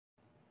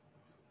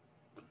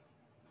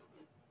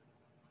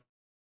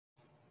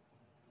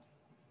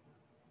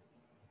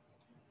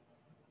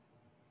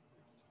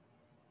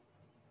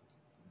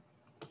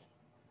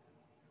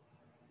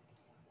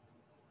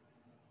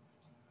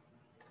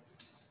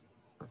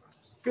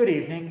Good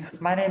evening.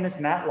 My name is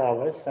Matt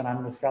Lawless, and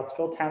I'm the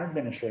Scottsville Town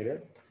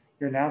Administrator.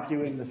 You're now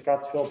viewing the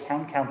Scottsville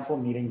Town Council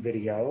meeting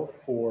video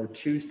for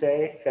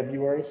Tuesday,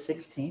 February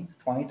 16th,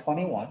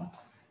 2021.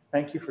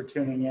 Thank you for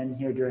tuning in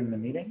here during the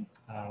meeting.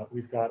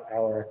 We've got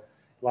our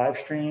live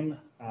stream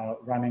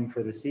running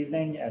for this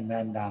evening and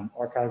then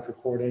archived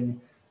recording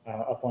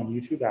up on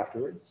YouTube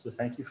afterwards. So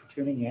thank you for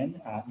tuning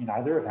in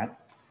either event.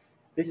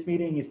 This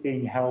meeting is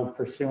being held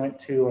pursuant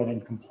to and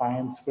in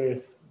compliance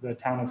with the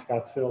Town of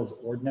Scottsville's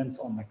ordinance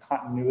on the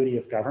continuity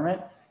of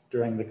government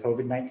during the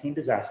COVID-19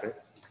 disaster.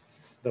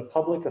 The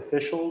public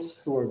officials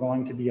who are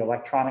going to be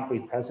electronically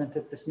present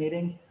at this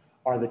meeting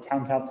are the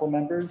Town Council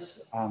members,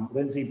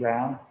 Lindsay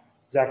Brown,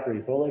 Zachary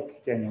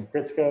Bullock, Daniel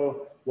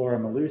Gritzko, Laura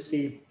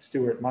Malusi,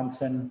 Stuart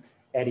Munson,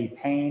 Eddie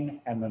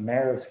Payne, and the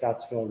Mayor of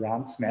Scottsville,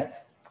 Ron Smith.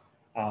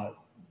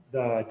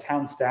 The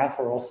town staff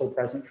are also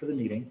present for the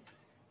meeting.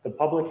 The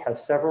public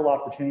has several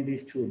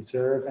opportunities to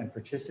observe and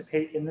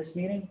participate in this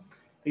meeting.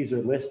 These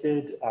are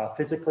listed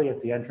physically at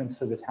the entrance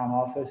to the town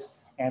office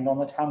and on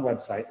the town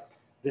website.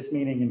 This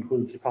meeting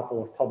includes a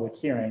couple of public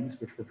hearings,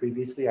 which were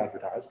previously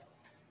advertised.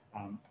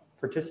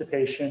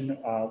 Participation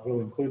will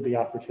include the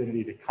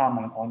opportunity to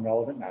comment on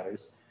relevant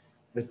matters.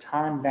 The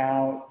time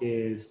now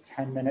is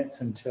 10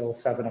 minutes until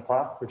 7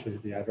 o'clock, which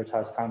is the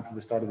advertised time for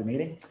the start of the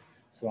meeting.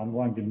 So I'm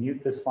going to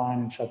mute this line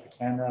and shut the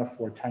camera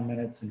for 10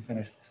 minutes and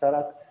finish the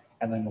setup,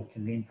 and then we'll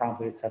convene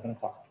promptly at 7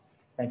 o'clock.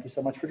 Thank you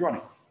so much for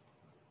joining.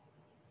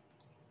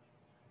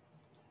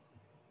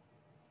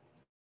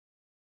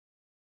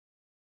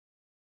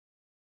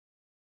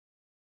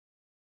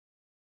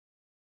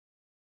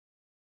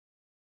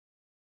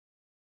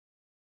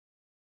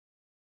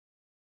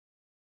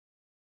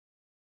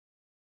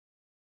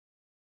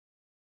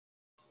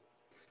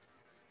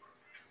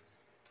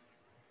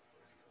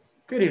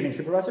 Good evening,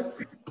 Supervisor.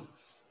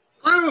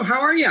 Hello,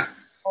 how are you?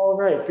 All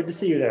right, good to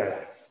see you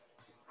there.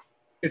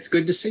 It's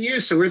good to see you.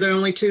 So we're the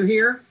only two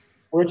here?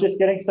 We're just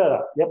getting set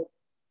up, yep.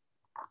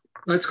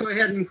 Let's go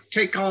ahead and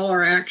take all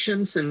our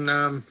actions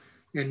and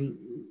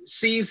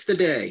seize the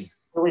day.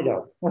 Here we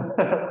go.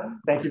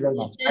 Thank you very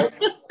much.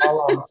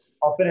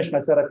 I'll finish my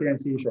setup here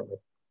and see you shortly.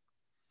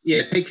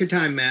 Yeah, take your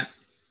time, Matt.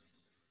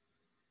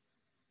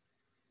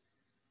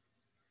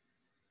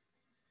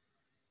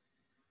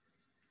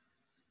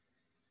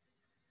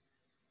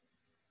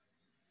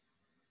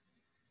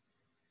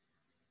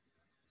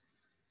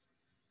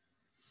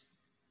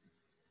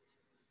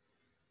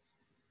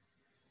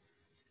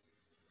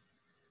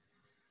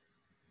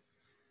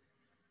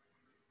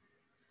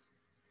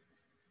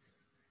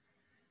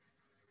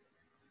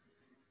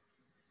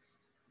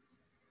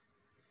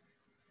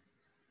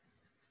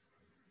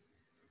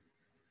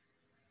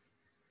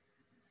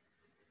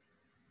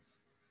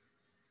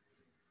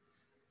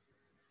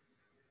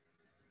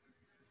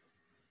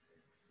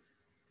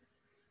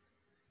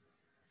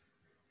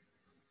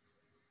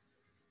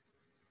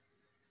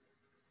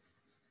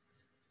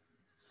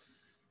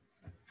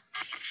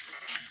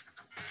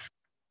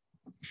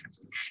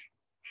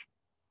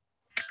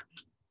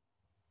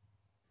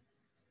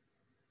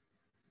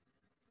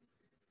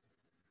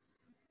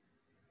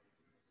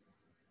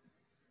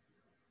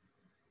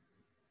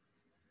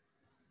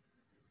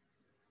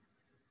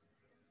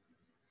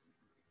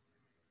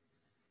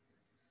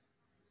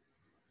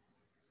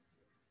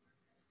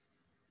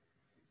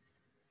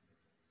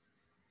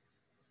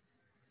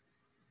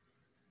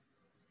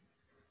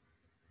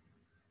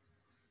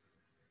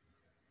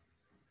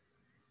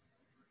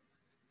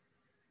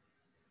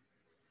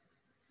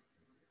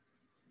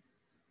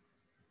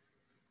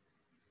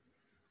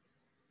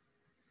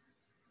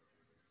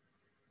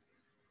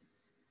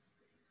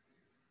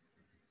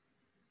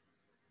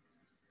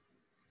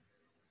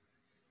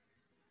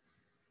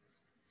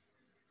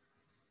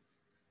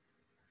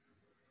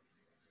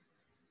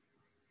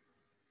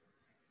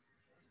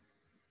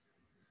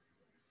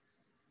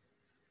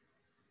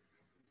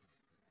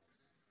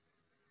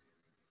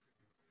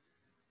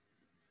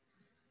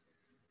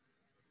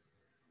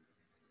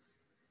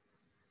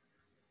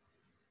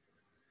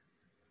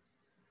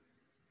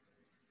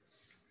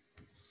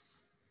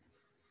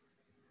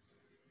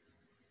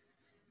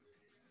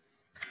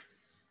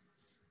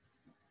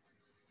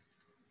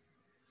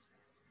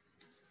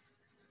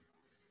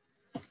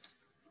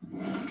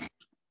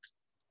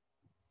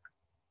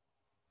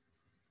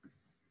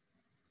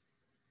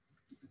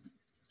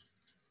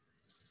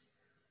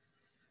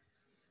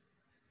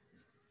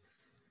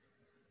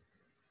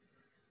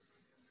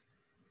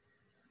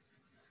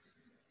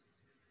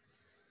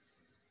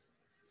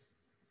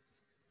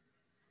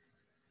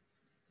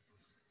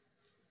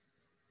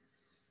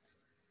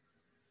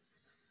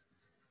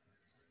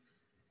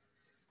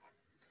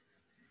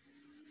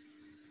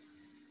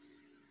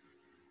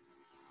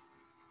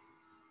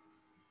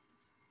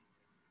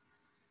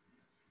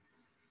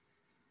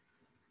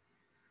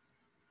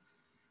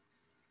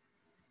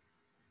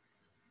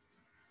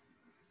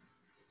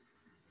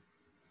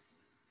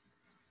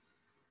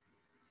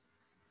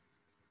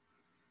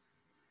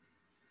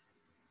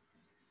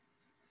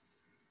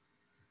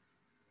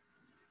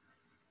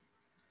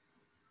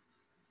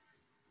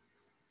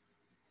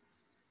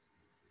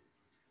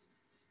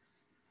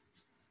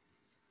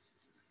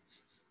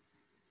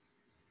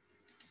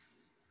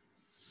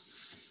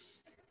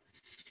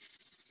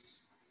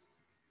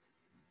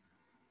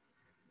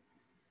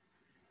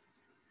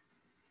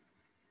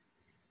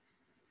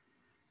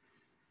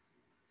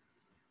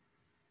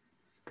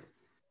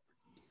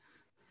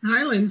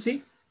 Hi,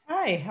 Lindsay.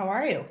 Hi, how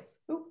are you?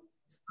 Ooh,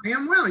 I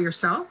am well.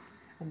 Yourself?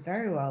 I'm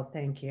very well,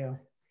 thank you.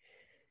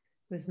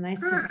 It was nice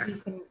to see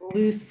Good. some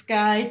blue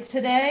sky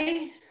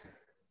today.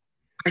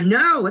 I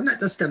know. Isn't that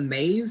just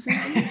amazing?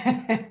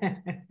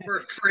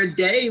 For a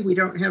day, we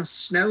don't have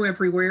snow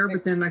everywhere,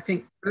 but then I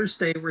think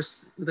Thursday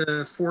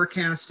the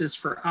forecast is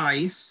for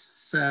ice.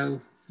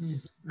 So,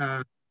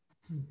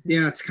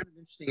 yeah, it's kind of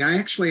interesting.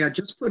 I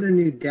just put a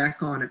new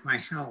deck on at my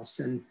house,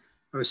 and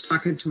I was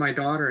talking to my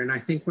daughter, and I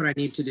think what I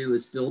need to do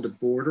is build a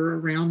border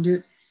around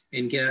it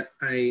and get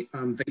a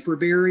vapor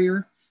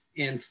barrier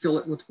and fill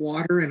it with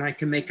water, and I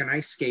can make an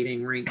ice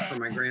skating rink for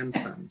my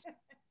grandsons.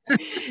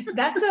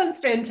 That sounds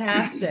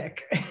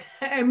fantastic.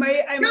 I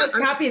might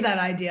copy that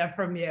idea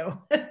from you.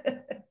 And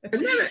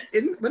then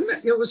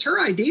it was her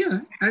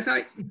idea. I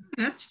thought,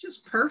 that's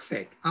just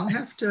perfect. I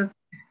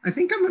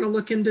think I'm going to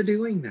look into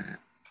doing that.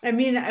 I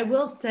mean, I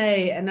will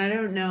say, and I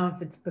don't know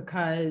if it's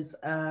because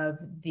of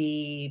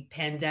the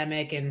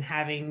pandemic and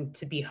having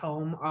to be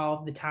home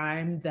all the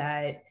time,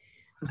 that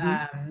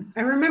I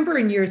remember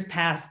in years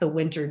past, the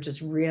winter just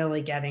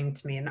really getting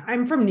to me. And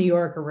I'm from New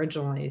York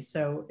originally,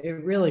 so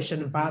it really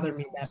shouldn't bother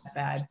me that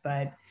bad.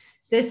 But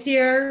this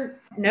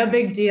year, no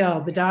big deal.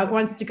 The dog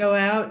wants to go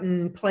out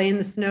and play in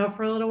the snow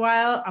for a little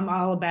while. I'm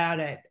all about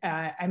it.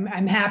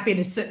 I'm happy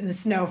to sit in the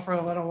snow for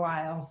a little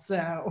while.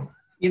 So.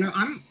 You know,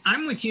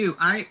 I'm with you.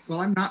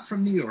 I'm not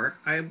from New York.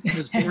 I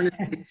was born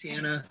in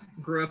Louisiana,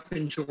 grew up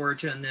in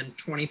Georgia, and then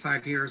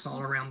 25 years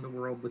all around the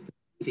world with the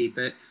Navy.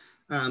 But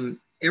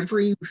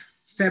every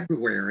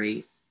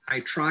February,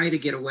 I try to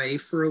get away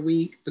for a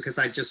week because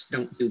I just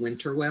don't do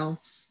winter well.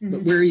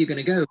 But where are you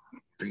going to go?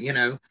 You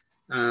know,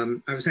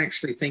 I was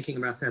actually thinking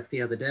about that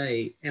the other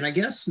day, and I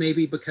guess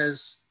maybe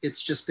because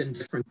it's just been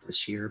different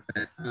this year,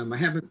 but I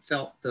haven't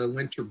felt the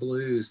winter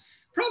blues.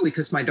 Probably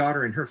because my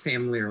daughter and her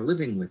family are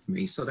living with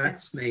me, so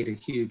that's made a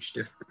huge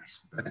difference.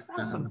 But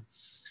Awesome.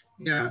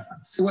 yeah.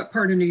 So, what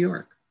part of New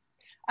York?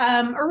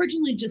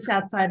 Originally just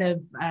outside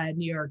of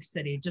New York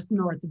City, just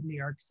north of New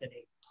York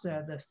City.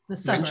 So the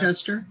suburbs.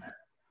 Manchester?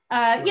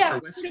 Yeah,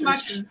 pretty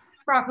much.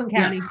 Rockland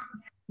County,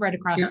 right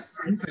across the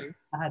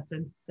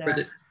Hudson. So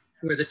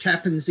where the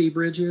Tappan Zee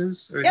Bridge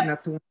is, or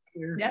not the one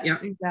here? Yeah,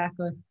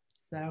 exactly.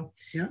 So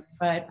yeah,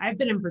 but I've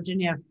been in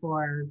Virginia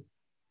for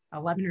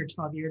 11 or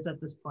 12 years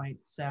at this point.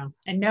 So,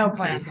 and no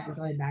plans on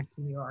going back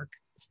to New York.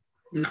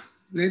 No,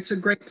 it's a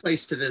great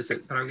place to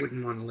visit, but I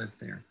wouldn't want to live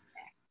there.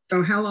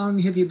 So how long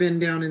have you been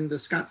down in the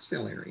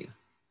Scottsville area?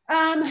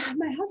 My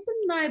husband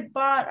and I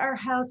bought our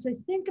house, I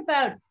think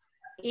about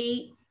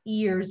 8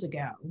 years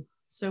ago.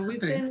 So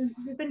we've been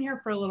here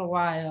for a little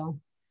while,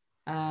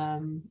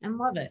 and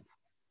love it.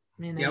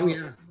 You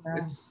know,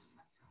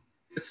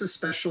 it's a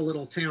special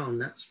little town,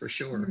 that's for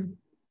sure.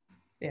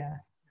 Yeah.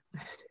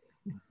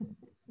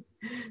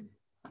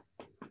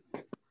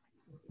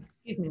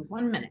 Excuse me,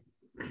 1 minute.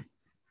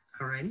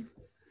 All right.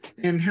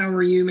 And how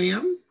are you,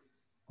 ma'am?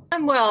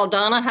 I'm well,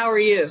 Donna. How are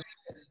you?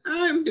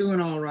 I'm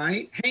doing all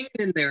right. Hanging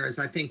in there is,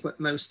 I think, what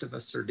most of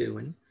us are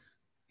doing.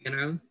 You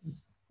know,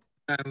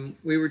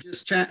 we were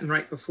just chatting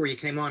right before you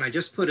came on. I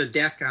just put a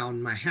deck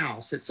on my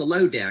house. It's a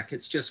low deck.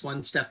 It's just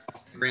one step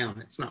off the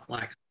ground. It's not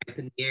like up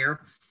in the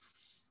air.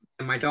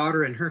 And my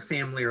daughter and her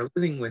family are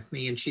living with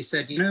me. And she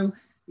said, you know,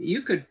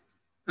 you could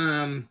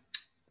kind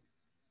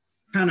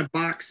of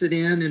box it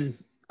in and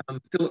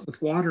fill it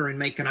with water and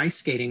make an ice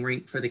skating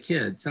rink for the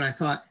kids. And I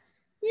thought,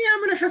 yeah,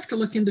 I'm going to have to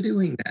look into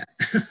doing that.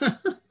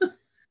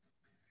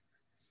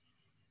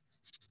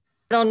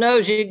 I don't know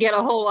if you'd get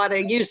a whole lot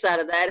of use out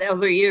of that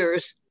over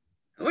years.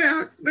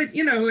 Well, but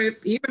you know,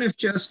 even if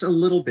just a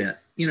little bit,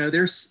 you know,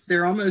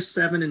 they're almost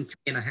 7 and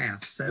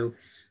 3.5, so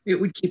it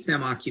would keep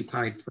them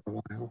occupied for a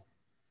while.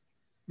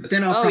 But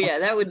then yeah,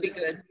 that would be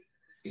good.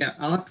 Yeah,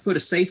 I'll have to put a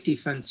safety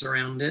fence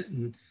around it,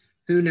 and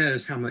who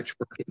knows how much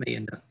work it may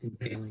end up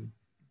entailing.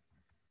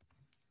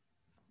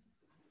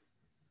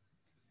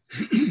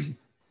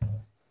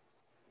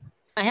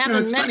 I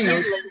haven't met you,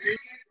 Lindsay.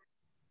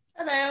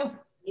 Hello.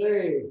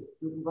 Hey,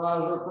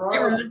 Supervisor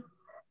Price.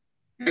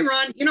 Hey,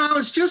 Ron. You know, I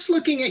was just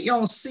looking at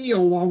y'all's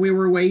seal while we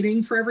were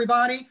waiting for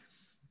everybody.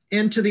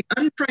 And to the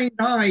untrained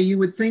eye, you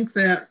would think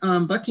that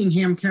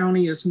Buckingham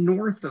County is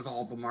north of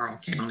Albemarle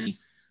County,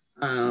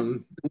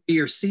 the way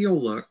your seal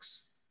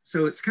looks.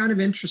 So it's kind of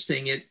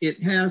interesting.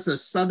 It has a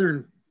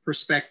southern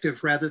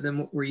perspective rather than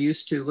what we're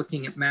used to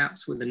looking at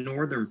maps with a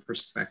northern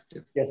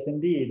perspective. Yes,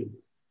 indeed.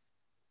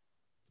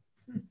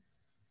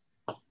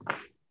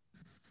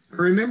 I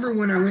remember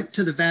when I went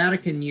to the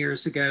Vatican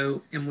years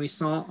ago and we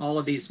saw all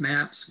of these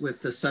maps with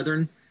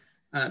the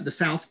the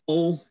South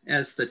Pole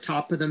as the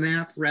top of the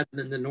map rather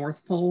than the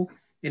North Pole.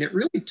 And it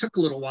really took a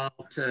little while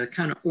to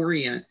kind of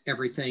orient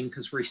everything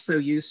because we're so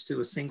used to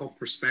a single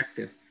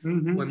perspective.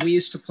 When we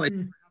used to play,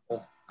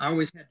 I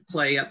always had to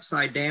play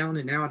upside down,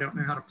 and now I don't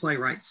know how to play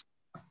right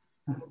side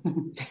up.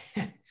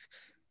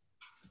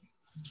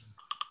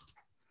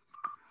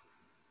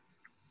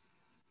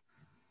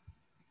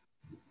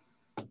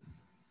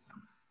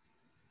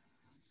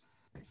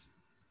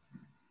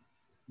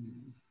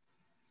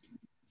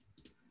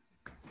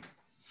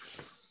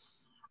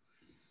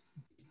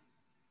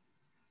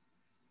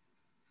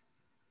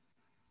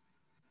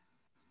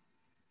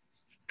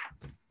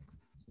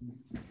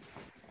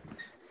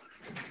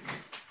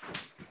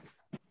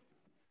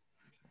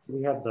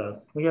 We have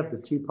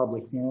the two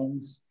public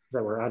hearings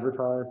that were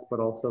advertised, but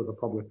also the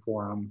public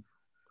forum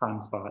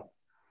time spot,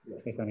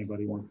 if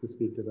anybody wants to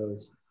speak to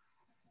those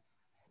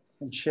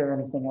and share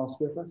anything else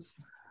with us.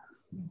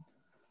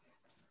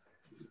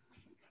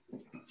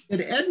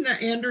 Did Edna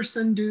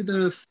Anderson do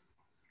the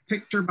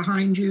picture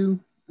behind you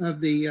of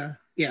the,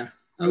 yeah,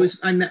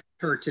 I met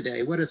her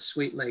today. What a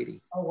sweet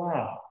lady. Oh,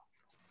 wow.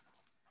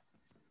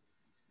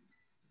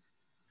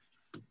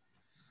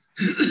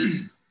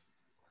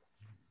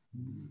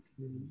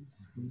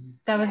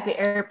 That was the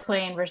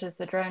airplane versus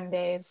the drone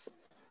days.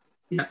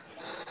 Yeah.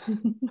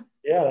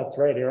 Yeah, that's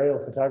right.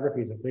 Aerial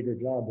photography is a bigger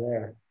job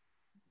there.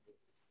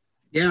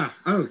 Yeah.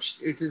 Oh,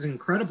 it is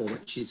incredible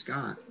what she's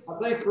got. I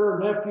think her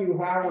nephew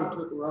Howard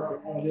took her up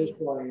in one of his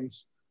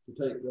planes to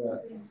take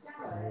that.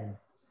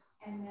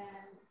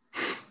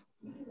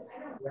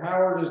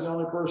 Howard is the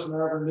only person I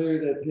ever knew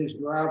that his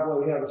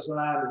driveway had a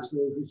sign that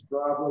says this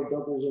driveway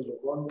doubles as a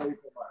runway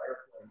for my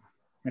airplane.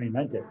 And he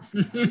meant it.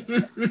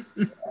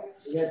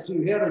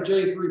 He had a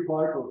J3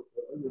 Piper.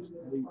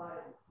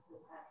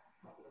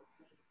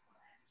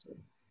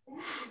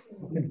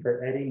 Looking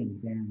for Eddie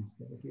and Dan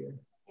still here.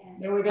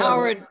 Then we got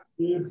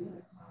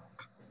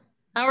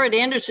Howard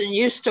Anderson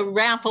used to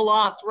raffle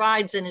off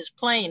rides in his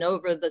plane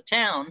over the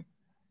town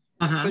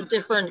for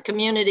different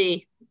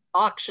community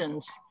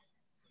auctions.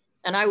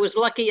 And I was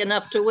lucky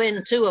enough to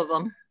win 2 of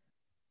them.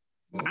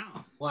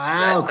 Wow.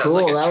 Wow,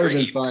 cool. Like that would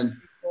have been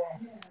fun.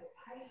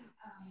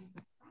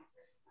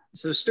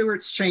 So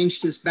Stuart's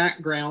changed his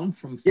background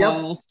from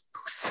fall.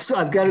 Yep.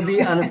 I've got to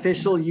be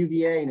unofficial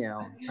UVA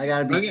now. I got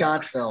to be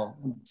Scottsville.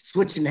 I'm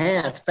switching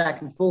hats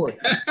back and forth.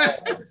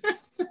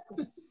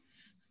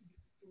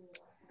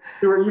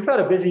 Stuart, you've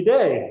had a busy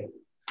day.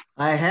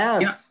 I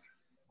have. Yeah.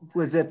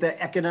 Was at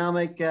the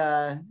Economic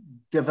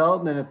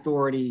Development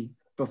Authority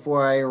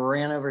before I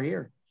ran over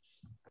here.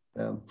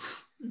 So.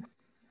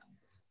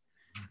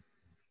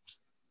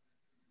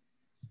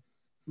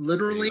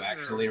 Literally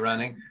actually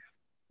running.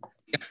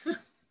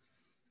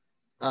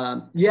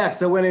 Yeah,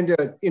 because I went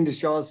into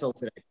Charlottesville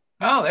today.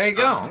 Oh, there you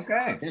go.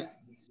 Okay. Yeah.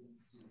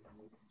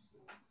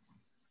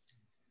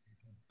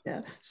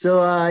 Yeah.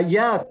 So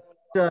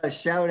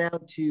shout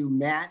out to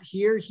Matt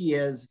here. He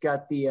has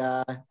got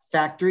the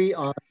factory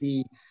on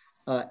the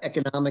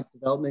Economic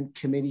Development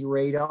Committee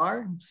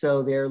radar.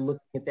 So they're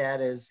looking at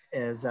that as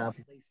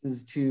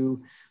places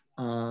to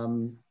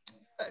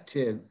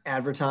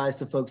advertise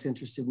to folks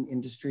interested in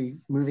industry,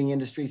 moving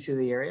industry to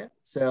the area.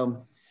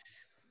 So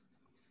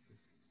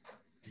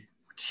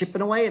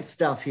chipping away at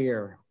stuff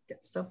here,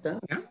 get stuff done.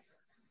 Yeah.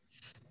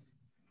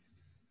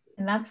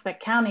 And that's the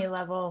county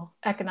level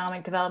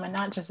economic development,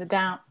 not just the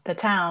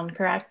town,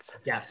 correct?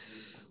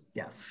 Yes,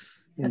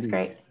 yes. That's indeed.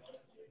 great.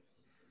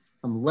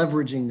 I'm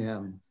leveraging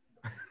them.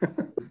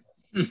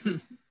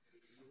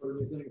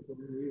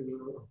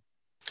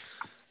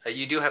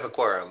 You do have a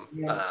quorum,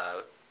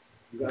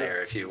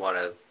 Mayor, if you want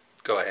to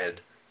go ahead.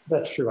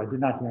 That's true. I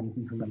did not hear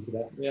anything from them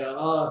today. Yeah,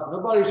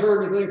 nobody's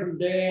heard anything from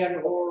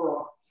Dan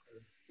or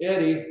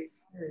Eddie.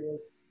 There he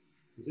is.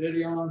 Is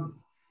Eddie on?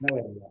 No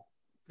Eddie yet.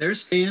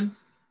 There's Dan.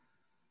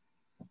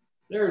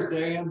 There's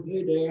Dan.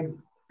 Hey,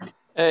 Dan.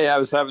 Hey, I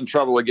was having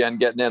trouble again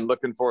getting in.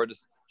 Looking forward to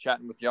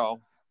chatting with y'all.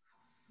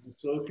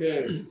 It's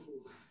okay.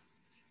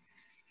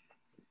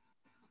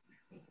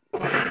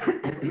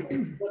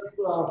 Let's,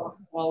 while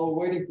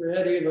we're waiting for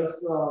Eddie,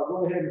 let's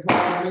go ahead and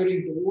call the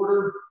meeting to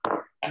order.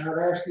 And I'd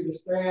ask you to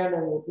stand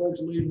and we'll pledge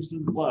allegiance to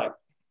the flag.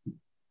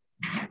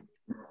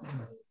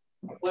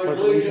 Pledge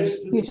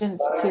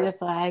allegiance to the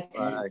flag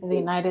of the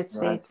United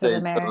States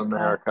of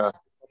America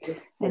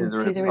and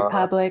to the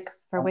republic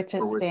for which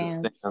it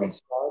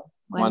stands,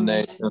 one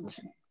nation,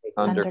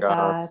 under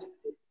God,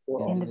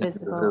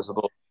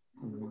 indivisible,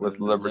 with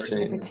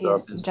liberty and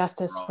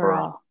justice for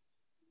all.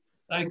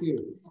 Thank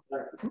you.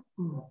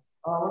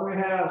 Let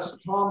me ask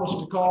Thomas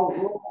to call the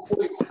roll,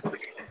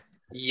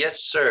 please.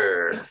 Yes,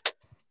 sir.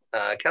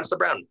 Councilor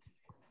Brown.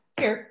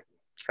 Here.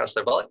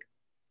 Councilor Bullock.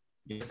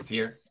 Yes,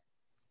 here.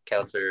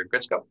 Councilor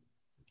Grisco.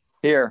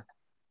 Here.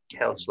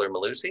 Councilor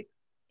Malusi.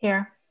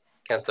 Here.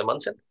 Councilor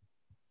Munson.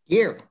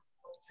 Here.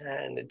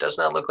 And it does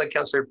not look like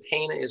Councilor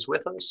Payne is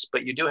with us,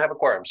 but you do have a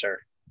quorum, sir.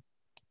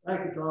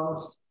 Thank you,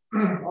 Thomas.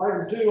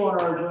 Item 2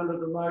 on our agenda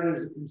tonight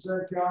is the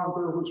consent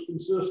calendar, which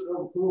consists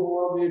of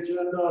approval of the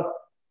agenda,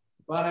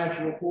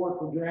 financial report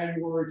for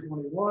January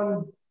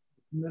 21,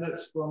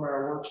 minutes from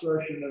our work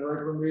session and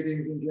regular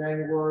meetings in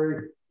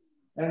January,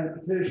 and the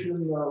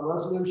petition,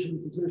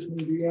 resolution petitioning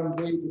DMV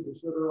to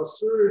consider us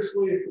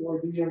seriously for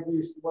a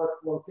DMV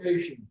select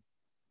location.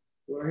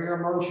 Do I hear a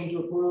motion to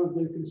approve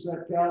the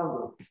consent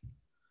calendar?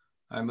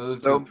 I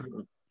move to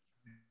approve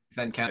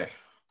consent calendar.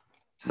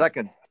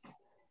 Second.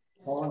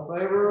 All in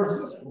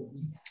favor?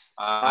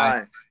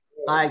 Aye.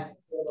 Aye.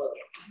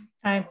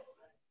 Aye.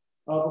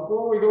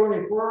 Before we go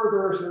any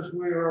further, since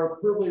we are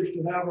privileged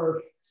to have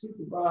our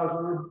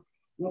supervisor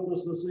with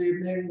us this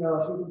evening,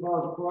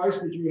 Supervisor Price,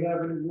 did you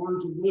have any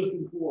words of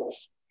wisdom for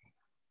us?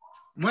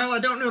 Well, I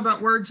don't know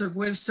about words of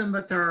wisdom,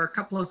 but there are a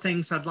couple of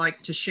things I'd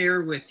like to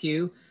share with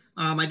you.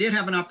 I did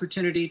have an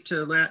opportunity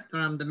to let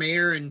the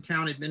mayor and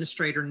town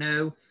administrator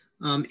know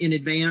in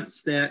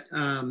advance that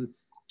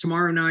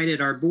tomorrow night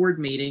at our board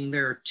meeting,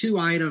 there are 2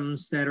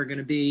 items that are going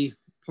to be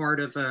part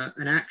of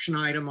an action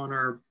item on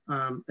our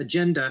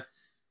agenda,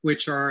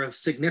 which are of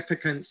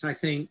significance, I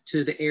think,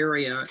 to the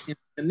area. And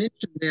I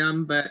mentioned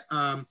them, but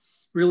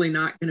really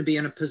not going to be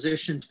in a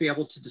position to be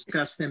able to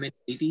discuss them in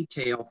any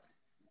detail.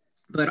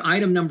 But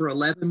item number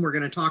 11, we're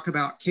going to talk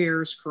about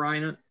CARES,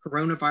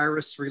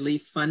 coronavirus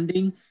relief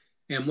funding,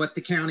 and what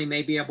the county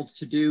may be able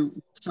to do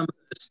with some of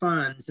those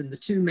funds. And the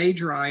 2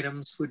 major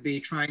items would be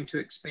trying to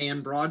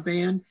expand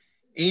broadband,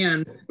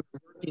 and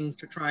working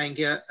to try and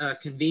get a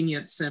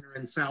convenience center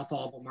in South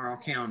Albemarle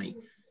County.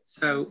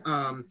 So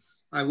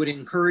I would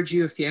encourage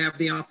you, if you have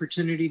the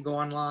opportunity, go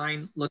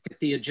online, look at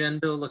the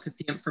agenda, look at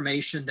the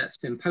information that's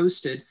been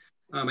posted.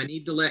 I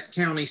need to let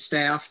county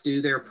staff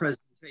do their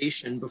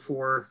presentation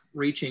before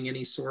reaching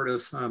any sort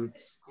of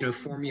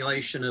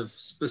formulation of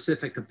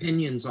specific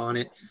opinions on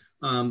it.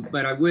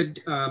 But I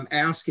would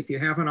ask, if you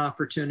have an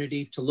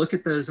opportunity, to look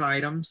at those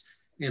items,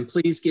 and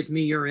please give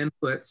me your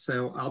input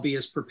so I'll be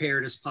as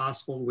prepared as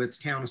possible with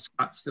Town of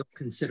Scottsville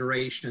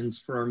considerations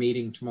for our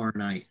meeting tomorrow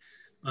night.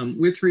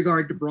 With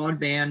regard to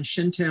broadband,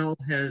 Shintel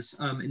has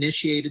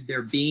initiated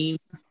their BEAM,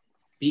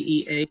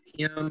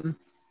 B-E-A-M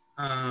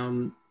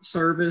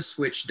service,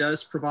 which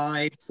does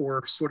provide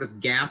for sort of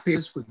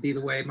gaps, would be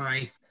the way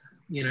my,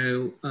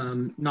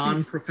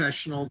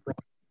 non-professional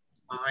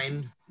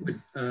mind would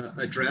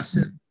address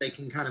it. They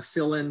can kind of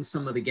fill in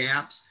some of the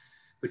gaps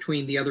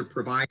between the other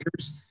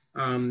providers.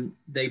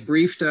 They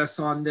briefed us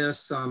on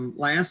this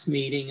last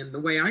meeting, and the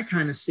way I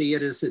kind of see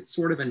it is it's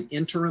sort of an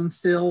interim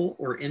fill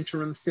or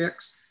interim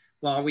fix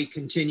while we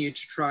continue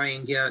to try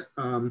and get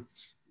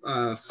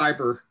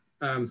fiber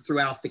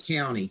throughout the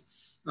county.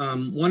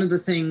 One of the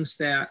things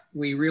that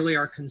we really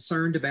are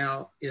concerned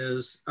about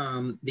is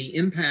the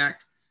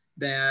impact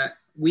that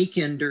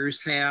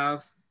weekenders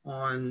have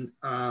on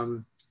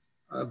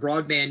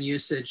broadband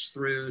usage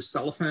through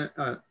cell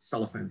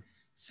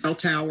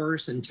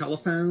towers and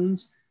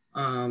telephones.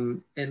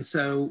 And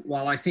so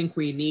while I think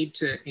we need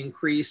to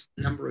increase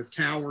the number of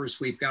towers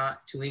we've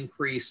got to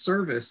increase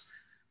service,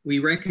 we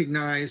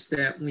recognize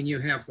that when you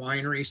have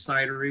wineries,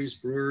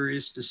 cideries,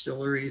 breweries,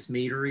 distilleries,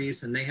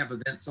 meaderies, and they have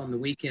events on the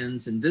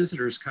weekends and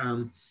visitors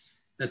come,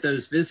 that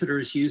those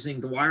visitors using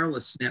the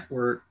wireless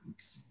network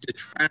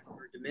detract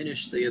or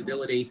diminish the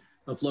ability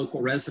of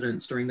local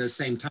residents during those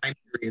same time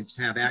periods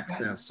to have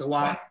access. So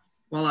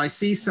while I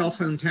see cell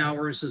phone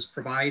towers as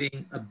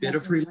providing a bit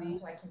of relief,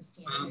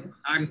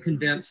 I'm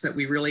convinced that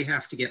we really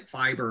have to get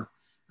fiber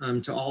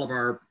to all of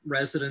our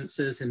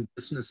residences and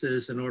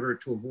businesses in order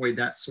to avoid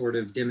that sort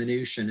of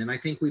diminution. And I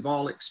think we've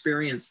all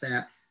experienced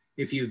that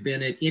if you've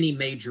been at any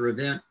major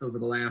event over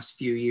the last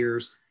few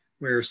years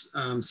where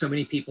so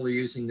many people are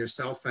using their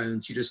cell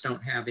phones, you just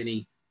don't have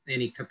any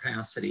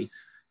capacity.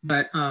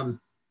 But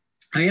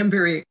I am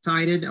very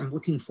excited. I'm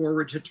looking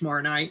forward to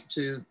tomorrow night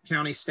to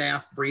county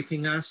staff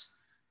briefing us,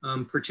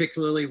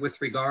 particularly with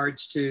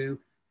regards to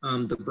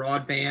the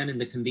broadband and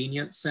the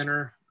convenience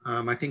center.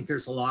 I think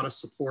there's a lot of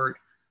support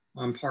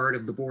on part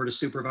of the Board of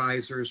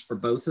Supervisors for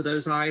both of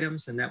those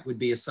items, and that would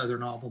be a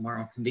Southern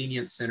Albemarle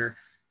Convenience Center.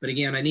 But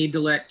again, I need to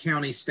let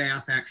county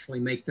staff actually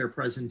make their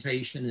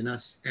presentation and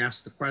us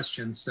ask the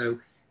questions. So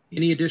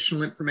any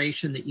additional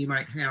information that you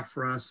might have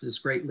for us is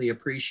greatly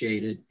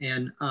appreciated.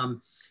 And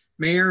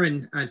Mayor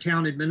and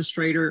Town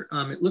Administrator,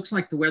 it looks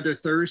like the weather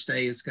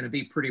Thursday is going to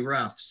be pretty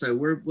rough. So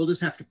we'll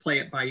just have to play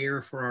it by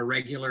ear for our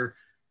regular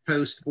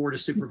post Board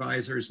of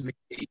Supervisors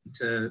meeting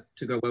to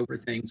go over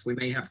things. We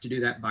may have to do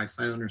that by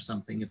phone or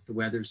something if the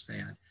weather's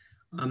bad.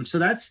 So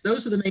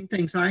those are the main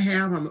things I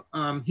have.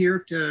 I'm here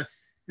to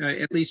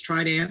at least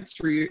try to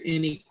answer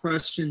any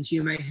questions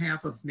you may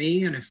have of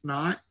me. And if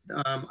not,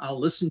 I'll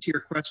listen to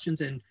your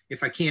questions. And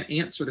if I can't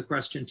answer the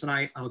question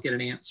tonight, I'll get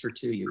an answer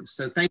to you.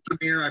 So thank you,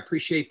 Mayor. I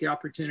appreciate the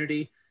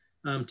opportunity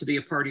to be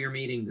a part of your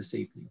meeting this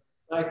evening.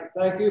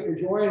 Thank you for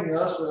joining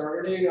us.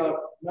 Are any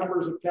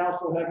members of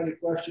council have any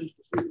questions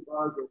for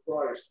Supervisor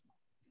Price?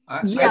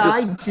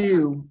 I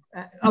do.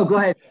 Oh, go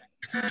ahead.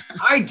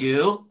 I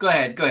do. Go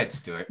ahead,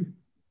 Stuart.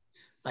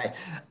 Right.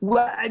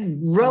 Well,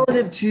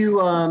 relative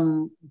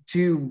to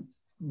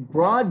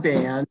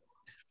broadband,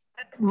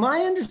 my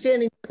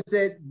understanding was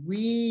that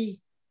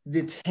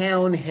the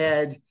town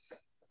had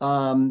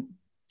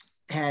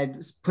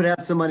put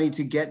out some money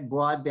to get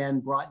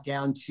broadband brought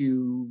down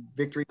to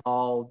Victory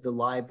Hall, the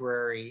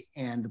library,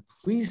 and the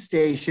police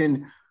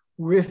station,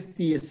 with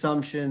the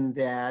assumption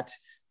that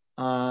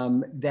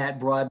that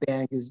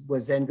broadband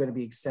was then going to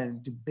be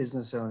extended to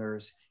business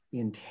owners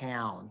in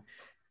town.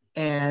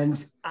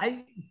 And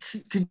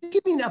could you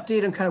give me an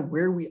update on kind of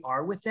where we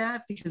are with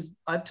that? Because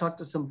I've talked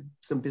to some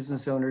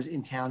business owners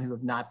in town who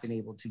have not been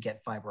able to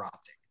get fiber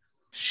optic.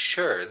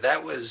 Sure,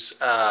 that was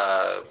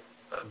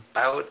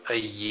about a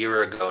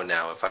year ago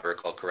now, if I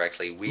recall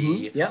correctly.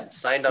 We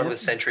signed on with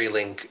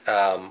CenturyLink.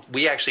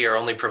 We actually are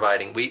only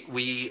providing,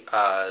 we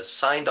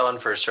signed on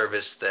for a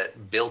service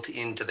that built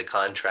into the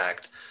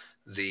contract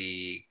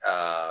the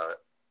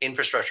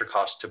infrastructure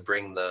cost to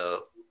bring the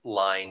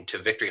line to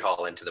Victory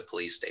Hall and to the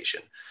police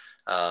station.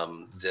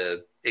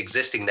 The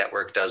existing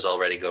network does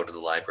already go to the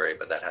library,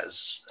 but that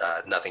has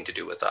nothing to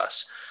do with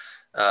us.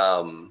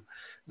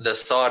 The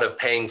thought of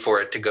paying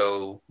for it to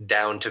go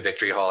down to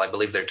Victory Hall, I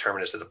believe their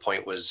terminus at the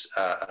point was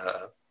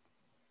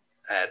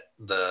at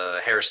the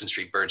Harrison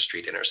Street, Bird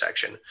Street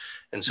intersection.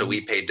 And so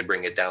we paid to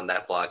bring it down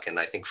that block, and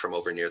I think from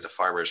over near the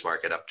farmer's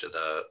market up to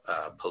the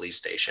police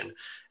station.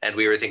 And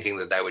we were thinking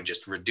that that would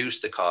just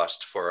reduce the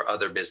cost for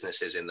other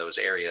businesses in those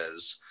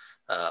areas,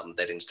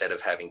 that instead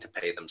of having to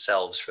pay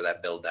themselves for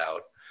that build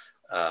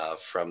out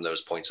from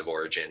those points of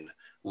origin,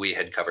 we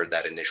had covered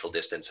that initial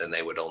distance, and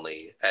they would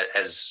only,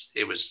 as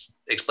it was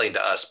explained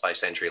to us by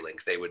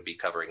CenturyLink, they would be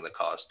covering the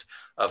cost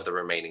of the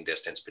remaining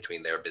distance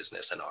between their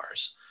business and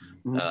ours.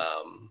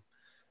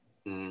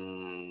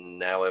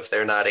 Now, if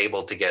they're not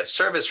able to get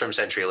service from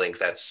CenturyLink,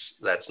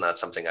 that's not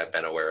something I've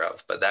been aware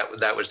of. But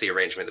that was the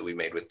arrangement that we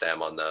made with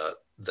them on the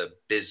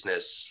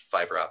business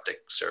fiber optic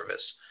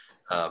service.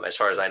 As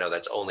far as I know,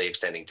 that's only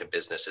extending to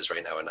businesses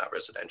right now and not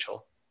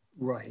residential.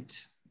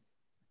 Right.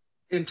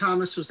 And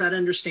Thomas, was that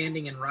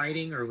understanding in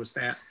writing, or was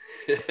that?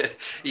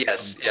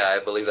 Yes, yeah, I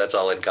believe that's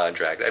all in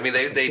contract. I mean,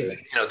 they you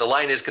know, the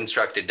line is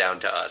constructed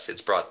down to us.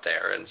 It's brought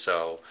there, and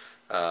so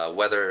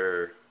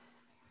whether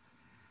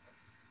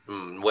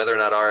or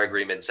not our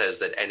agreement says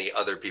that any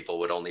other people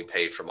would only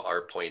pay from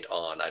our point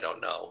on, I don't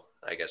know.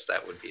 I guess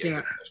that would be a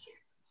good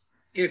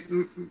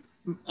question.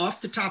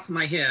 Off the top of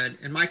my head,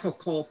 and Michael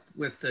Culp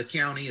with the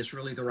county is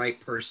really the right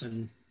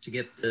person to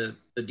get the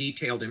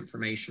detailed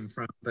information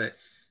from, but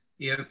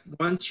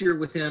once you're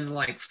within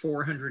like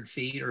 400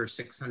 feet or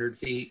 600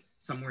 feet,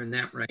 somewhere in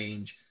that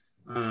range,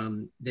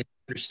 the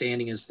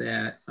understanding is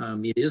that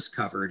it is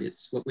covered.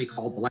 It's what we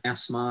call the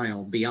last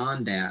mile.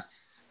 Beyond that,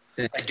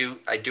 I do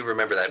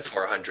remember that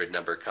 400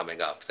 number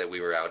coming up, that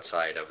we were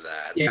outside of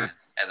that. Yeah.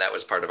 And that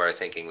was part of our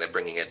thinking, that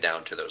bringing it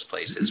down to those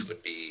places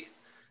would be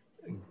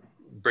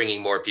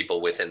bringing more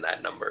people within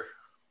that number.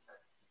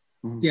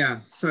 Yeah.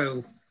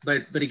 So,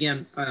 but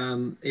again,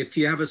 if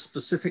you have a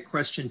specific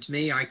question to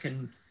me, I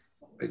can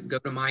go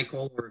to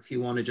Michael, or if you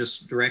want to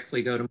just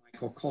directly go to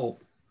Michael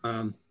Culp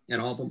at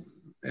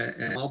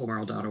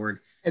albemarle.org.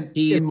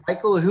 And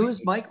Michael, who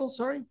is Michael?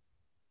 Sorry?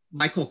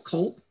 Michael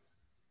Culp.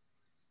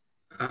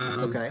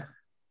 Okay.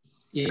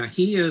 Yeah,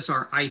 he is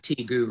our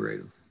IT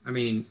guru. I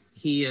mean,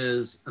 he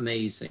is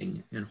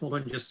amazing. And hold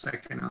on just a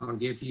second. I'll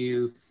give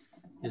you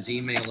his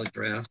email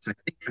address. I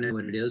think I know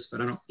what it is,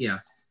 but I don't. Yeah,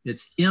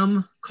 it's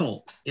M.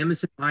 Culp. M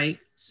is in Mike,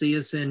 C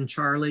is in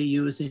Charlie,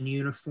 U is in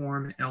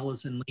uniform, L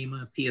is in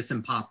Lima, P is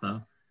in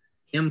Papa.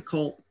 M.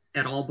 Culp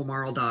at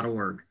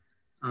albemarle.org.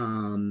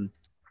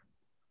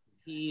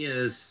 He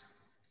is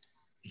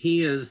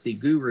the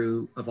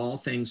guru of all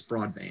things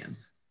broadband.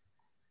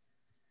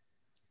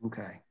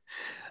 Okay.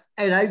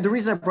 And the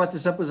reason I brought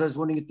this up was I was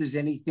wondering if there's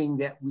anything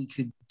that we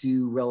could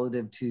do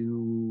relative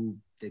to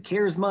the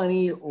CARES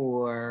money,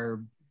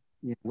 or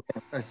what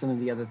are some of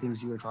the other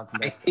things you were talking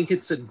about? I think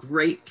it's a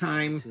great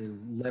time to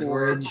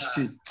leverage.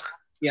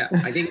 Yeah,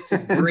 I think it's a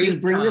great to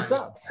bring time. this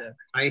up. So.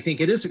 I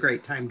think it is a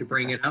great time to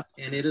bring it up,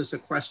 and it is a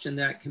question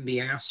that can be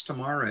asked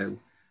tomorrow.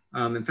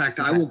 In fact,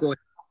 I will go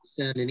ahead and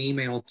send an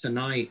email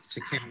tonight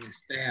to county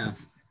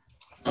staff.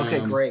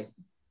 Okay, great.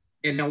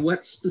 And now,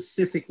 what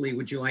specifically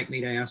would you like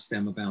me to ask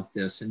them about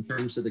this in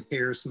terms of the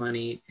CARES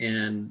money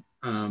and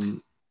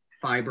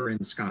fiber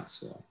in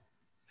Scottsville?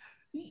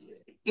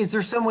 Is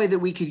there some way that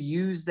we could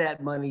use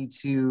that money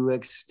to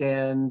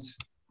extend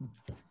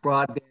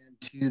broadband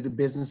to the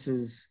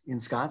businesses in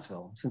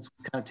Scottsville, since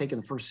we've kind of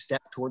taken the first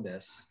step toward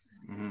this?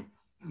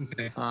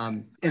 Okay.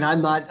 And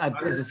I'm not,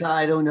 as I said,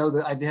 I don't know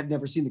that, I have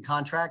never seen the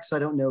contract, so I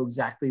don't know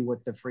exactly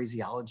what the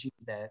phraseology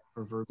that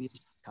verbiage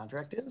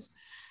contract is.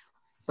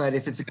 But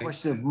if it's a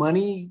question of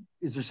money,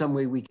 is there some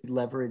way we could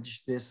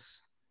leverage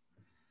this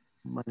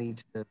money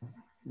to,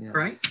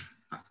 Right.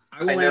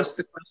 I will ask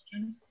the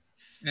question,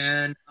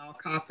 and I'll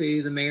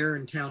copy the mayor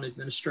and town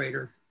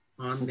administrator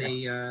on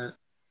the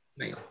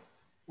mail.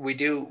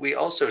 We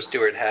also,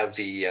 Stuart, have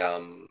the,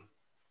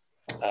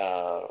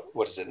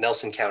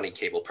 Nelson County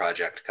Cable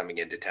Project coming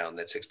into town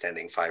that's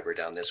extending fiber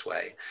down this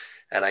way.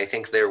 And I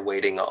think they're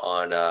waiting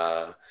on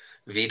a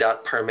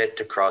VDOT permit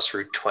to cross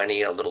Route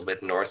 20 a little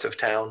bit north of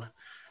town.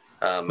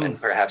 And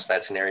perhaps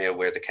that's an area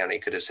where the county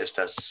could assist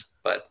us.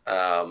 But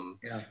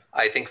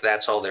I think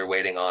that's all they're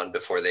waiting on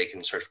before they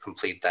can sort of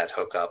complete that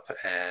hookup.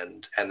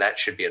 And that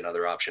should be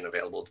another option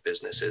available to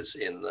businesses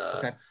in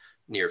the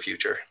near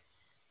future.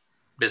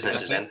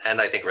 Businesses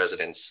and I think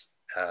residents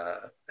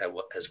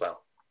as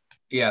well.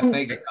 Yeah,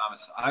 thank you,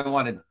 Thomas.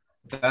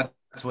 That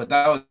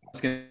was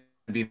going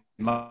to be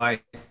my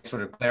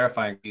sort of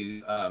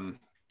clarifying,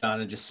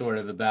 Donna, just sort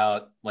of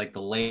about like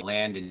the lay of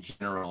land in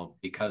general,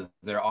 because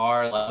there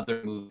are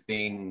other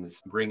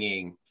things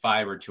bringing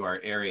fiber to our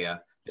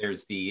area.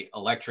 There's the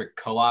electric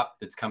co-op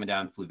that's coming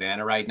down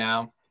Fluvanna right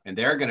now, and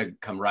they're going to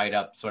come right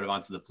up sort of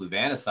onto the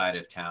Fluvanna side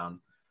of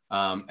town.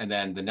 And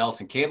then the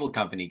Nelson Cable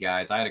Company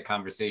guys, I had a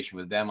conversation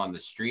with them on the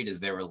street as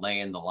they were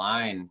laying the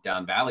line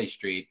down Valley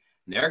Street,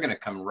 and they're going to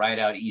come right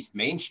out East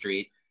Main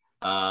Street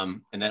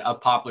and then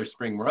up Poplar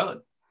Spring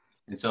Road.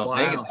 And so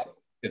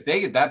if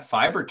they get that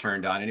fiber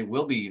turned on, and it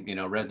will be, you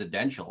know,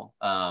 residential.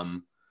 I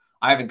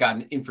haven't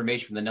gotten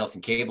information from the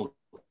Nelson Cable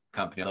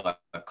Company, although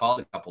I've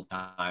called a couple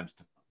times,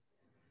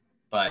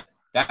 but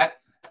that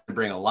to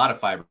bring a lot of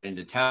fiber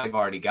into town. They've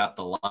already got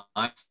the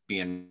lines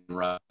being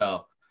run.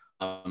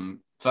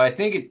 So I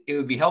think it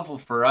would be helpful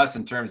for us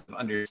in terms of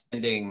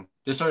understanding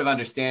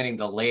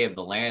the lay of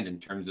the land in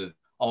terms of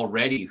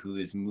already who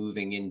is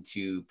moving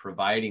into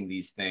providing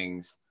these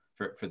things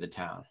for the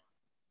town.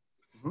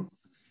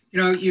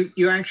 You know,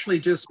 you actually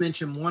just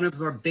mentioned one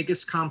of our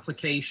biggest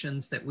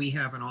complications that we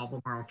have in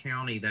Albemarle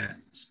County that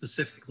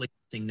specifically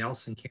in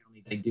Nelson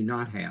County, they do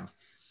not have.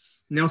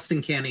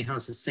 Nelson County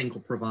has a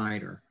single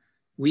provider.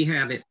 We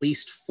have at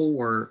least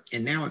 4,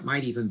 and now it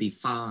might even be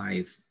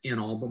 5 in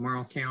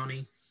Albemarle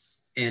County.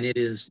 And it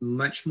is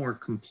much more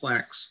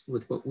complex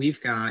with what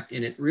we've got.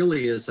 And it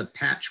really is a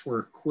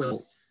patchwork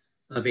quilt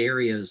of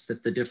areas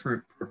that the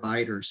different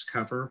providers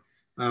cover.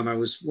 I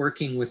was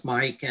working with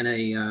Mike and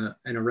a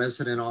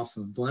resident off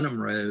of Blenheim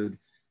Road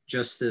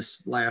just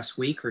this last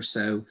week or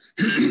so,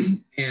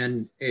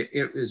 and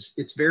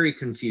it's very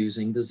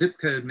confusing. The zip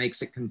code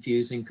makes it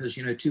confusing because,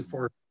 you know,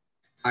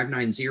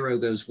 24590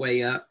 goes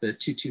way up, but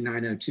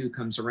 22902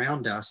 comes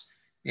around us,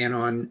 and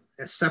on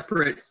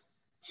separate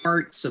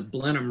parts of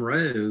Blenheim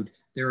Road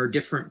there are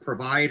different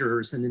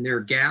providers, and then there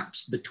are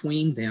gaps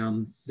between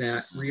them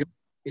that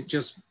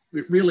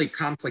really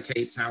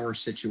complicates our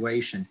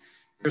situation.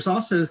 There's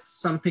also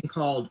something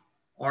called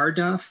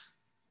RDOF,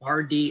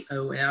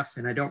 RDOF,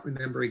 and I don't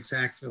remember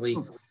exactly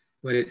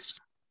what it's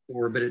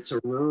for, but it's a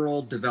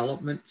Rural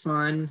Development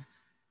Fund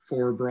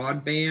for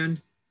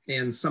broadband.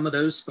 And some of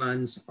those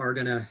funds are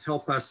going to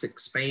help us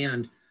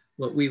expand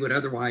what we would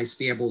otherwise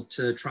be able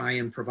to try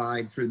and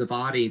provide through the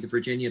body, the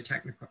Virginia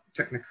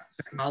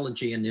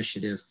Technology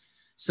Initiative.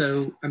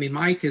 So, I mean,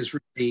 Mike is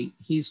really,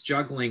 he's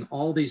juggling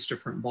all these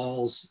different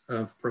balls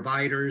of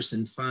providers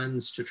and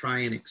funds to try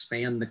and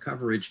expand the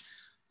coverage.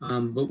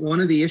 But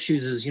one of the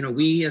issues is, you know,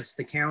 we as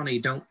the county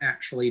don't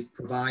actually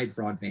provide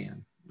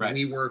broadband. Right.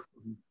 We work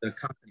with the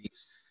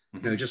companies,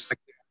 you know, just like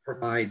we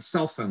provide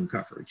cell phone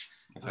coverage.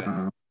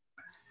 Okay.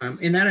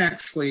 And that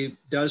actually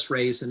does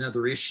raise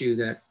another issue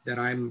that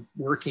I'm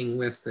working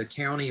with the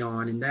county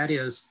on, and that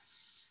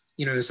is,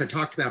 you know, as I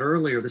talked about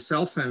earlier, the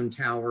cell phone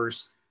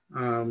towers,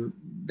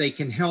 they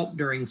can help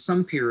during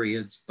some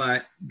periods,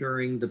 but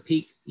during the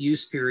peak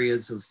use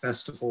periods of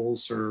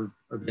festivals or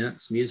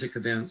events, music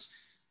events,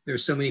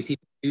 there's so many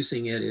people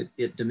using it,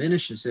 it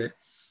diminishes it.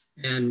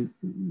 And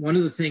one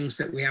of the things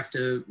that we have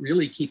to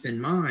really keep in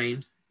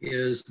mind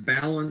is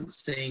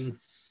balancing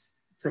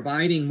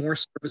providing more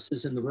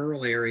services in the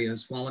rural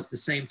areas while at the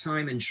same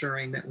time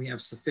ensuring that we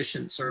have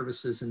sufficient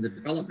services in the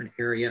development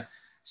area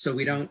so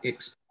we don't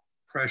expect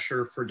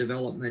pressure for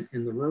development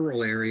in the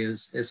rural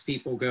areas as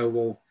people go,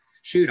 well,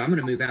 shoot, I'm going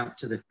to move out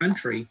to the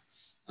country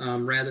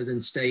rather than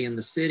stay in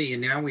the city.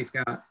 And now we've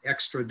got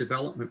extra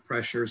development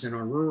pressures in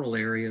our rural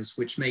areas,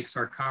 which makes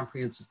our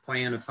comprehensive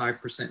plan of 5%,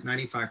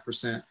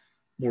 95%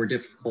 more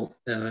difficult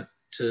to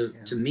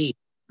meet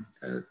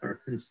or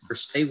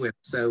stay with.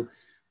 So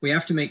we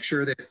have to make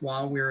sure that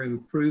while we're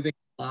improving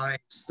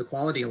lives, the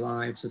quality of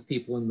lives of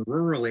people in the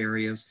rural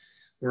areas,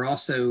 we're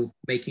also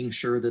making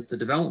sure that the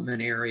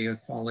development area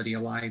quality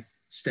of life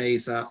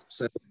stays up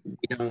so we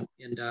don't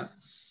end up,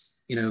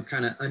 you know,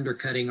 kind of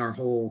undercutting our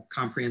whole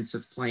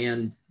comprehensive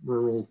plan,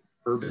 rural,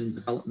 urban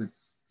development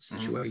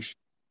situation.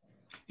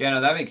 Yeah, no,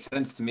 that makes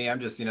sense to me.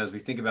 I'm just, you know, as we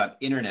think about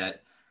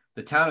internet,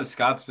 the town of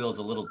Scottsville is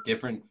a little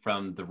different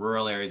from the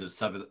rural areas of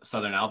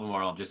Southern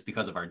Albemarle just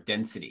because of our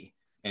density.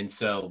 And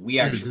so we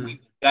actually,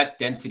 that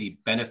density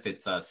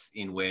benefits us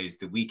in ways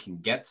that we can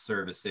get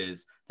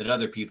services that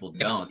other people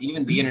don't.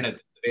 Even the internet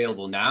that's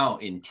available now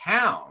in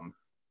town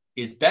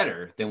is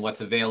better than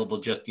what's available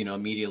just, you know,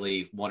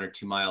 immediately 1 or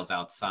 2 miles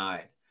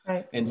outside.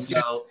 Right. And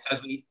so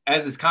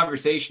as this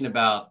conversation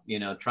about, you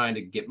know, trying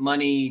to get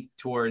money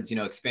towards, you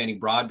know, expanding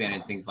broadband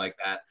and things like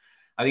that,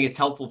 I think it's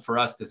helpful for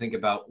us to think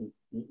about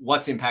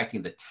what's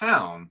impacting the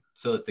town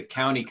so that the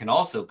county can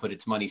also put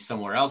its money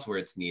somewhere else where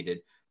it's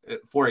needed.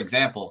 For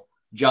example,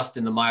 just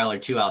in the mile or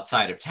 2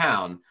 outside of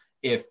town,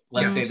 if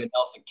let's say the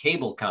Nelson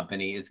Cable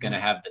Company is going to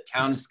have the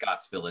town of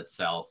Scottsville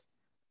itself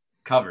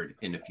covered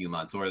in a few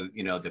months, or,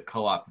 you know, the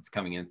co-op that's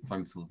coming in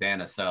from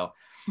Savannah. So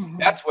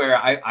that's where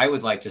I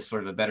would like just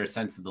sort of a better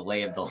sense of the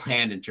lay of the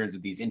land in terms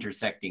of these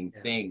intersecting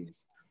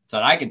things so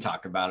that I can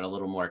talk about it a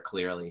little more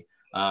clearly,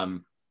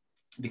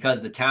 because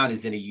the town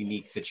is in a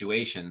unique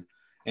situation.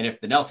 And if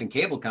the Nelson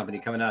Cable Company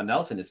coming out of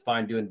Nelson is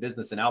fine doing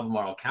business in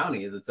Albemarle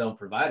County as its own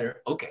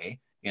provider, okay,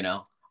 you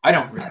know, I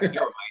don't really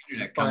care what my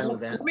internet comes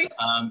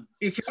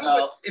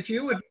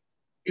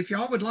If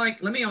y'all would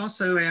like, let me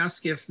also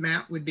ask if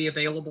Matt would be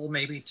available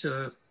maybe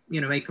to,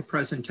 you know, make a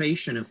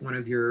presentation at one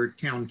of your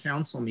town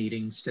council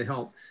meetings to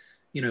help,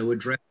 you know,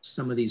 address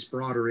some of these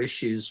broader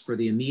issues for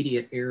the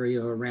immediate area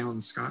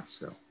around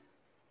Scottsville.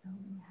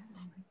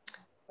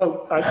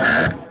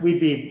 We'd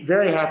be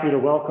very happy to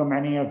welcome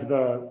any of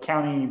the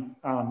county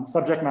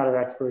subject matter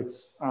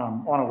experts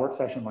on a work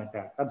session like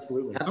that.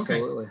 Absolutely.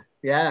 Absolutely. Okay.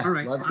 Yeah, all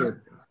right. Love to.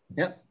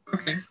 Yep.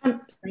 Okay.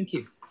 Thank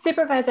you.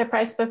 Supervisor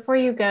Price, before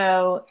you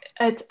go,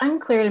 it's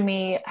unclear to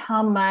me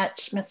how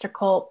much Mr.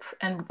 Culp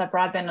and the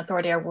Broadband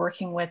Authority are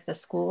working with the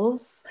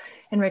schools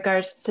in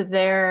regards to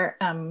their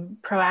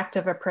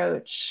proactive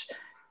approach,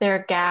 their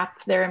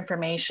gap, their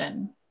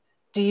information.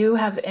 Do you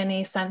have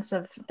any sense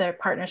of their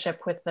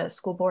partnership with the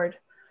school board?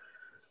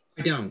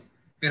 I don't,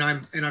 and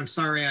I'm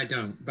sorry I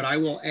don't, but I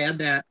will add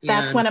that.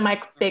 That's one of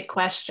my big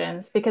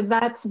questions, because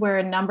that's where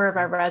a number of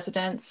our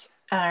residents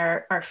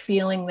are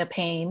feeling the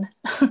pain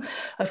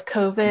of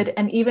COVID.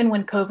 And even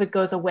when COVID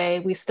goes away,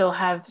 we still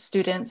have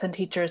students and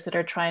teachers that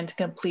are trying to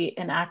complete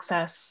and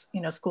access,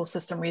 school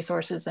system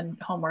resources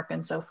and homework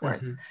and so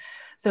forth.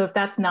 So if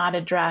that's not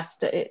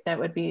addressed, that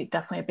would be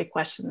definitely a big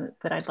question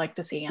that I'd like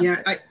to see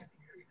answered.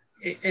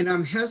 Yeah, and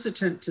I'm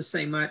hesitant to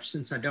say much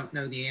since I don't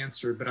know the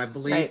answer, but I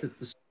believe that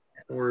the school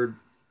board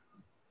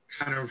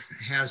kind of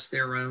has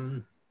their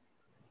own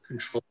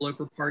control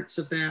over parts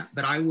of that,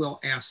 but I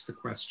will ask the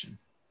question.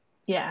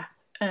 Yeah.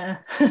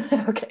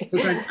 Okay.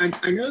 Because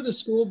I know the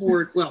school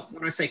board, well,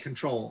 when I say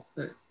control,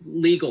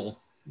 legal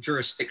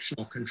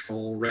jurisdictional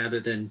control rather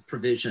than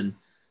provision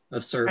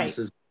of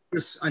services.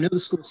 Right. I know the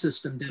school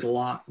system did a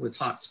lot with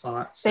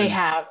hotspots. They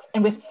have,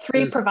 and with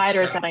 3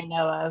 providers that I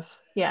know of.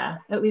 Yeah,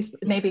 at least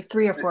maybe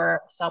 3 or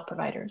 4 cell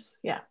providers.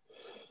 Yeah.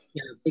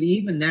 Yeah, but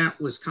even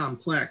that was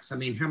complex. I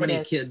mean, how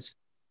many kids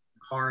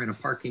are in a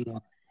parking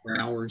lot for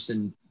hours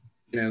and,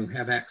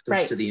 have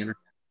access to the internet?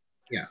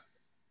 Yeah.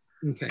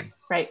 Okay.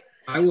 Right.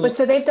 But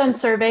so they've done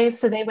surveys,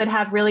 so they would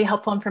have really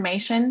helpful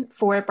information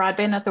for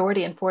Broadband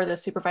Authority and for the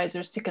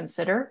supervisors to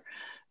consider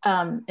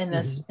in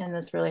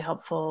this really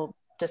helpful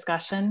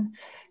discussion.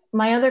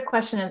 My other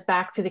question is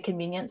back to the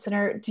convenience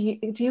center. Do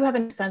you have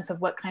any sense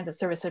of what kinds of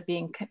services are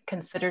being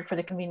considered for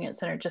the convenience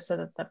center, just so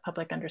that the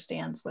public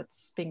understands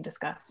what's being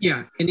discussed?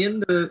 Yeah, and in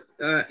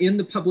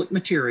the public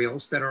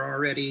materials that are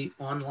already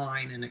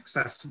online and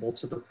accessible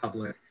to the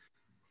public,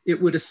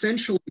 it would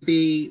essentially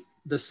be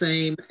the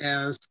same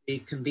as the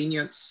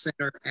convenience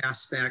center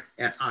aspect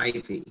at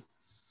Ivy,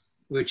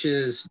 which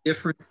is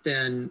different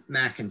than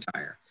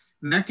McIntyre.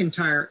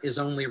 McIntyre is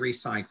only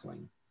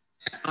recycling.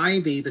 At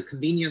Ivy, the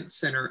convenience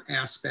center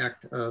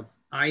aspect of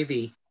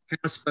Ivy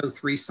has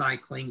both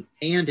recycling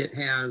and it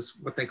has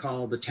what they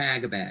call the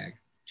tag bag,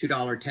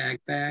 $2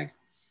 tag bag.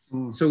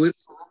 So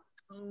it's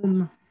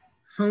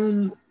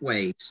home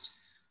waste,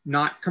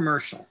 not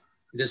commercial.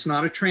 It is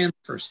not a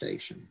transfer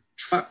station.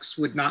 Trucks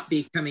would not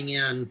be coming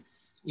in,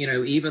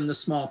 even the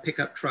small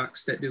pickup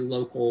trucks that do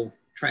local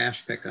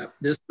trash pickup.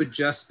 This would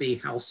just be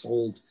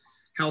household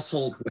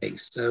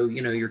waste. So,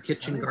 your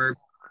kitchen garbage,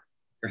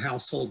 your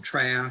household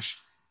trash,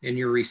 and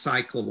your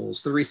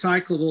recyclables. The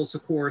recyclables,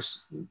 of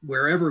course,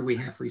 wherever we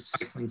have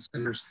recycling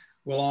centers,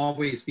 will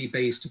always be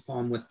based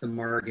upon what the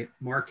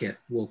market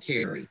will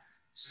carry.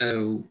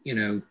 So,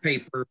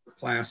 paper,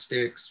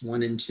 plastics,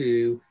 1 and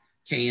 2,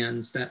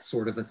 cans, that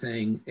sort of a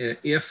thing.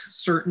 If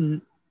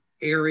certain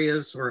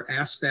areas or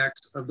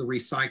aspects of the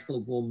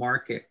recyclable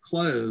market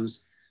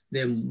close,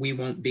 then we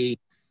won't be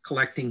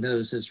collecting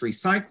those as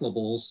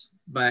recyclables.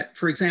 But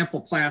for example,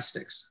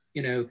 plastics,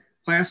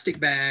 plastic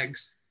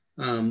bags,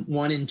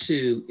 1 and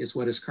 2 is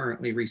what is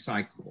currently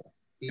recyclable.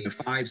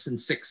 5s and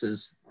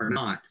 6s are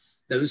not.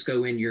 Those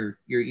go in your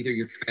either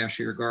your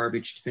trash or your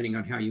garbage, depending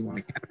on how you want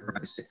to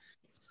categorize it.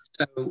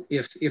 So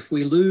if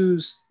we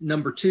lose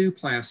number 2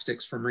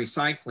 plastics from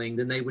recycling,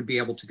 then they would be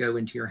able to go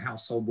into your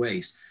household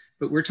waste.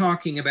 But we're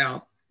talking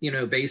about,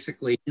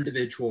 basically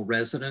individual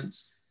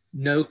residents,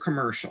 no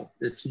commercial.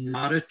 It's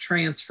not a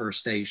transfer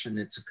station.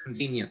 It's a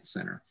convenience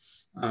center.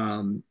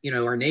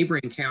 Our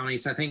neighboring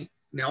counties, I think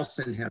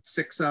Nelson has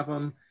 6 of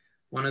them.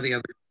 One of the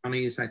other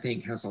counties, I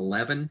think, has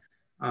 11.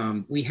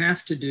 We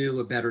have to do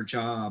a better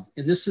job.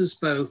 And this is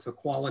both a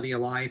quality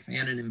of life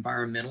and an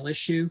environmental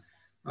issue.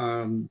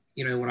 When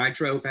I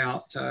drove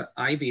out to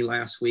Ivy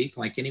last week,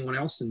 like anyone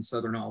else in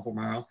Southern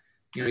Albemarle,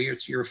 you're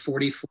a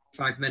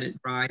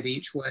 45-minute drive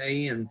each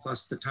way and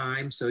plus the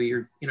time. So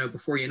you're,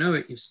 before you know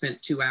it, you've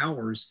spent 2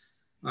 hours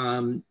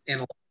and a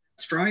lot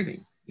of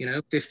driving,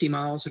 50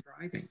 miles of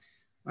driving.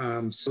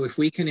 So if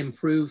we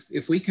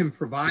can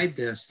provide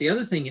this, the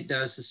other thing it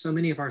does is so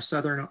many of our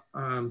Southern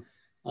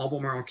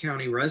Albemarle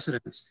County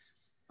residents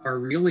are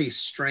really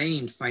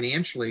strained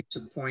financially to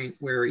the point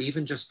where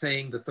even just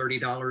paying the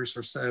 $30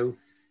 or so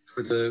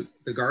for the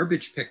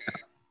garbage pickup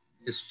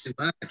is too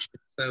much.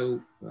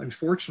 So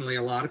unfortunately,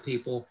 a lot of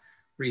people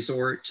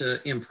resort to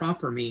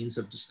improper means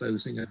of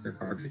disposing of their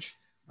garbage,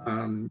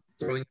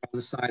 throwing it on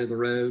the side of the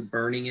road,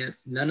 burning it,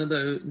 none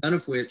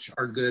of which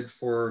are good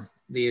for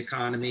the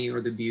economy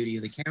or the beauty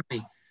of the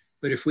county.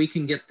 But if we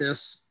can get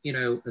this,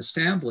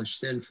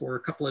 established, then for a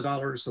couple of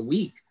dollars a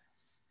week,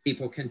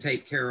 people can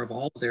take care of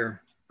all of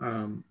their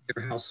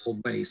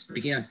household waste. But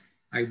again,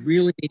 I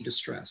really need to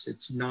stress,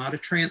 it's not a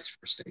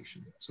transfer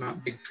station. It's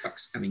not big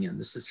trucks coming in.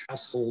 This is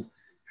household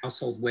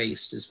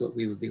waste is what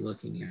we would be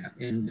looking at.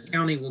 And the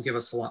county will give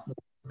us a lot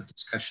more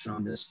discussion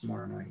on this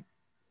tomorrow night.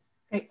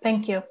 Great,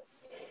 thank you.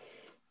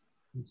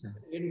 Okay.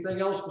 Anything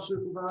else for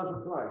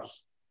Supervisor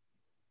Price?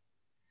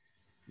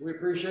 We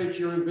appreciate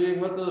you being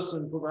with us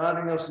and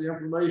providing us the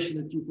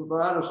information that you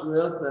provide us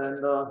with.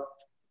 And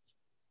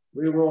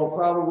we will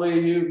probably,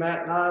 you,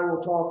 Matt, and I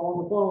will talk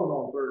on the phone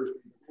on Thursday.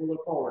 We'll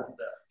look forward to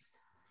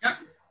that. Yep.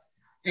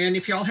 And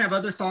if y'all have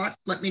other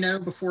thoughts, let me know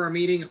before our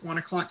meeting at 1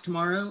 o'clock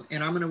tomorrow.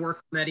 And I'm going to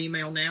work on that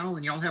email now,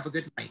 and y'all have a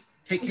good night.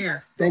 Take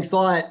care. Thanks a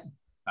lot.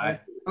 Bye.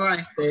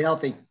 Bye. Stay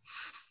healthy.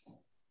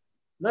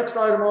 Next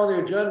item on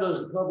the agenda is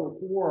the public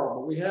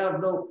forum. We have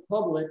no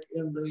public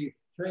in the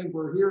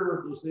chamber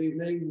here this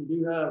evening. We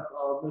do have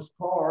Ms.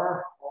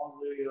 Carr on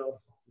the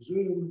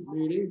Zoom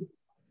meeting.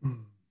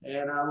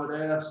 And I would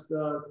ask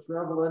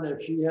Trevelyan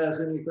if she has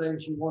anything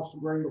she wants to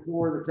bring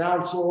before the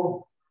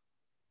council.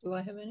 Do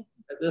I have any?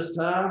 At this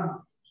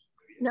time?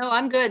 No,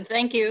 I'm good.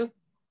 Thank you.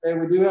 And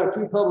we do have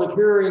 2 public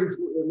hearings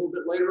a little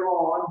bit later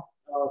on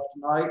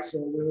tonight, so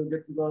we'll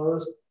get to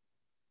those.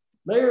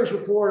 Mayor's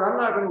report, I'm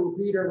not going to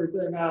repeat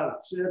everything I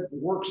said in the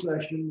work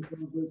session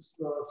because it's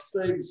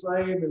stayed the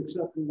same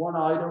except for one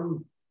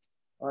item,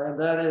 and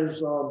that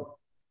is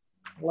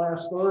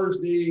last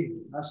Thursday,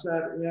 I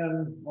sat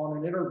in on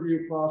an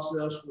interview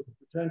process with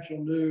a potential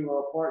new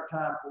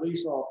part-time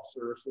police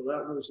officer. So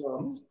that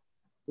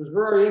was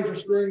very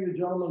interesting. The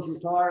gentleman's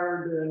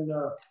retired, and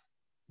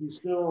he's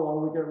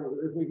still,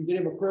 if we can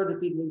get him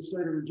accredited with the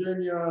state of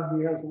Virginia,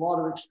 he has a lot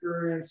of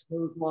experience,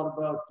 knows a lot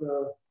about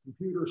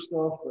computer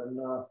stuff, and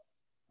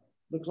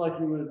looks like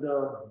he would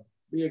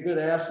be a good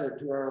asset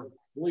to our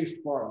police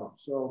department.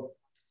 So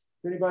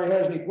if anybody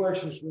has any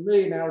questions for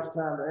me, now's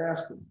the time to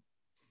ask them.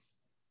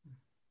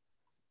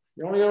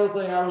 The only other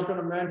thing I was going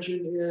to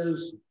mention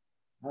is,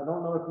 I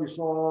don't know if you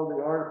saw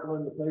the article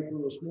in the paper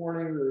this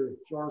morning, the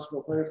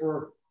Scottsville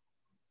paper.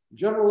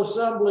 General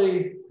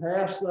Assembly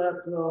passed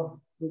that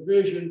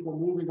provision for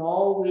moving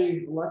all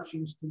the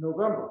elections to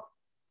November,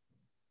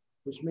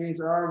 which means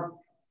our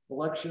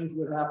elections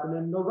would happen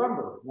in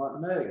November,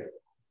 not May.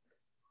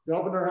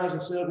 Governor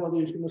hasn't said whether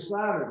he's going to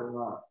sign it or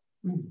not.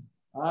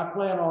 I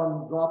plan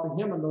on dropping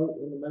him a note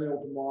in the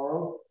mail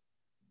tomorrow.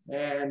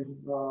 And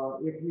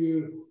if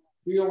you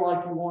feel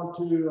like you want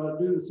to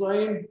do the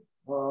same,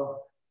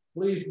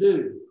 please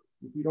do.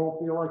 If you don't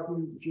feel like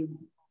you should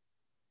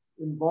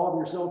involve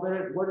yourself in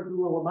it, what it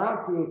will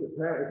amount to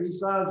if he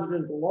signs it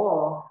into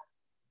law,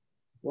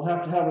 we'll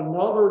have to have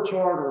another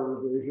charter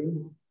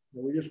revision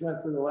that we just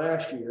went through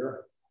last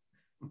year.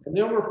 And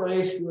then we're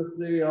faced with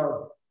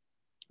the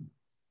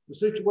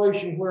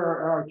situation where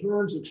our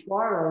terms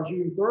expire on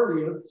June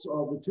 30th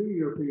of the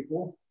 2-year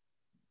people.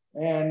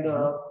 And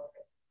I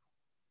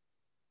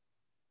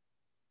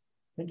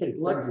think it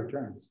extends your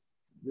terms.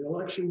 The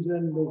election's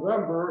in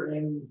November,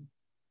 and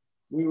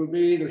we would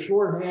be either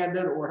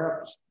shorthanded or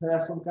have to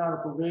pass some kind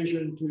of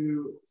provision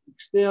to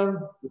extend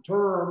the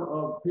term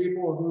of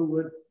people who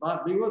would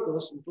not be with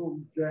us until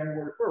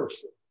January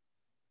 1st.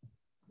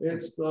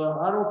 It's,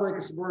 I don't think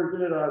it's a very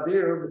good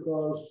idea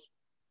because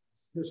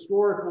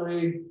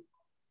historically,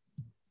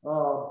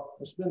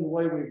 it's been the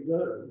way we've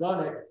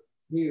done it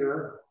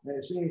here, and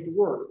it seems to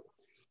work.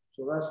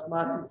 So that's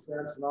my 2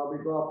 cents, and I'll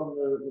be dropping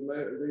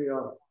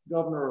the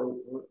governor a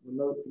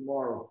note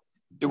tomorrow.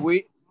 Do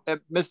we,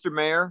 Mr.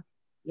 Mayor?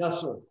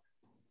 Yes, sir.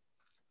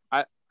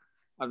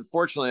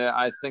 Unfortunately,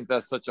 I think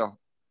that's such a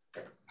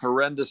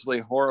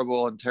horrendously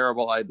horrible and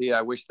terrible idea.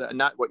 I wish that,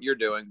 not what you're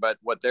doing, but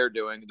what they're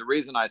doing. The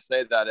reason I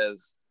say that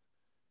is,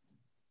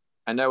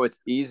 I know it's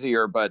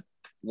easier, but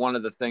one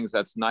of the things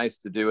that's nice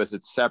to do is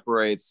it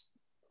separates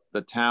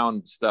the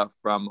town stuff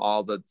from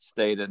all the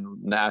state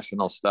and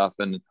national stuff.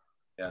 And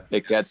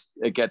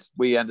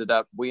we ended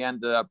up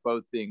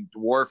both being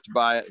dwarfed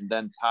by it and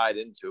then tied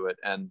into it.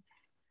 And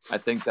I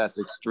think that's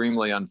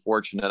extremely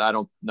unfortunate. I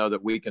don't know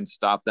that we can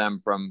stop them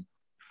from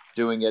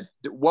doing it.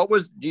 Do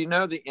you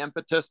know the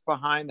impetus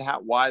behind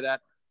why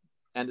that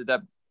ended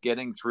up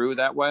getting through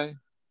that way?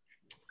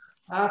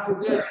 I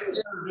forget to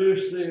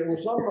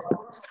introduce some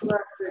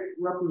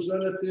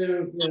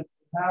representative in the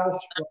House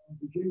from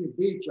Virginia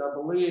Beach, I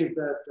believe,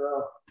 that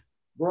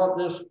brought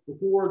this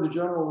before the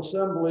General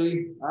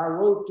Assembly. I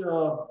wrote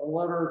a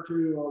letter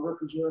to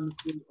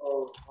Representative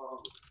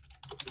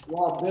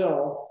Rob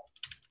Bill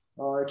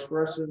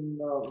expressing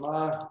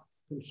my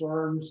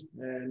concerns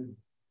and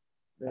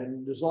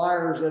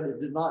desires that it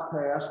did not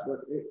pass, but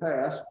it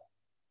passed.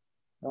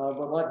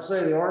 But like I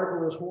say, the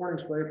article in this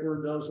morning's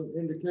paper doesn't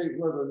indicate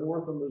whether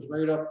Northam has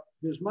made up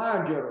his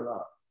mind yet or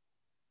not.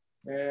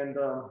 And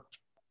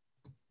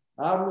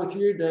I'm with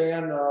you,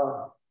 Dan.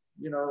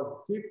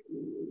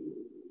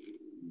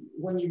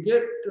 When you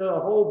get a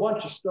whole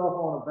bunch of stuff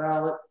on a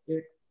ballot,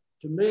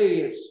 to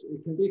me, it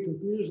can be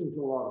confusing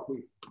to a lot of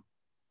people.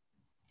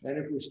 And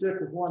if we stick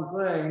with one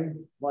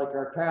thing, like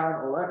our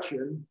town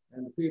election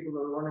and the people that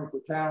are running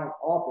for town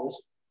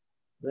office,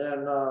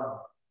 then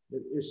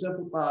it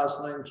simplifies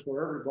things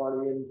for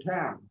everybody in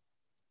town.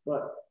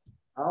 But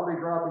I'll be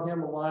dropping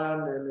him a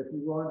line, and if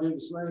you want to do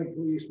the same,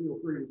 please feel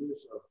free to do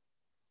so.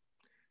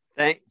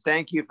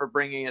 Thank you for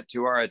bringing it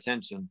to our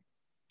attention.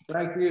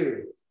 Thank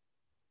you.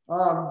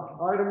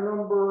 Item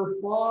number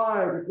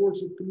 5,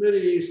 reports of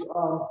committees.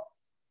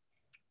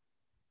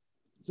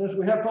 Since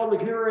we have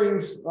public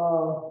hearings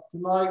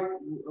tonight,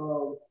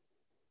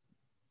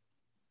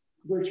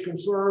 which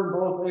concern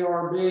both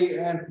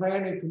ARB and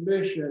Planning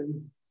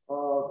Commission,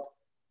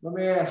 let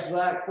me ask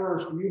Zach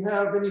first. Do you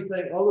have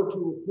anything other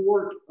to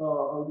report,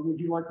 or would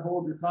you like to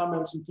hold your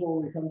comments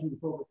until we come to the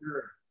public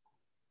hearing?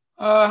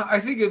 I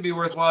think it'd be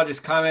worthwhile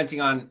just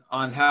commenting on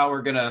how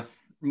we're gonna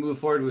move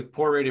forward with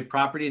poor rated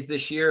properties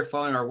this year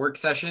following our work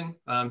session.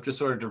 Just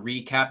sort of to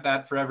recap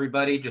that for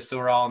everybody, just so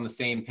we're all on the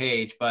same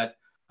page. But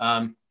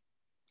I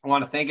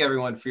want to thank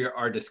everyone for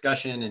our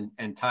discussion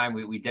and time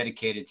we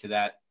dedicated to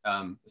that,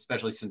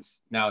 especially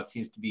since now it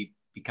seems to be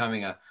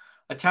becoming a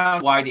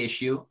town-wide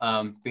issue,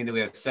 being that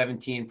we have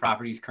 17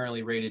 properties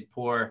currently rated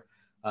poor,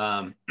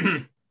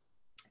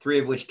 3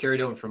 of which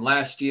carried over from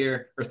last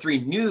year, or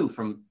 3 new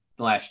from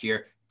last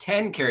year,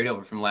 10 carried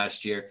over from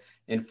last year,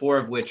 and 4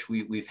 of which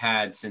we've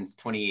had since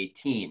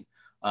 2018.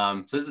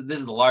 So this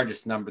is the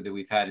largest number that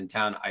we've had in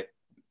town.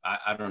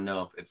 I don't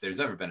know if there's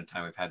ever been a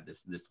time we've had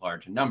this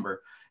large a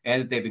number,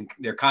 and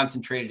they're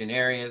concentrated in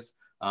areas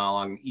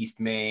along East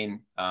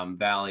Main,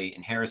 Valley,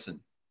 and Harrison.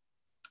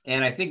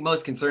 And I think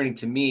most concerning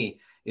to me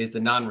is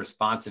the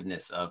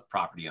non-responsiveness of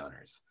property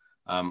owners.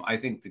 I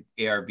think the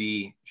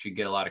ARB should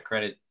get a lot of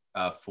credit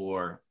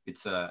for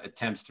its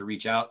attempts to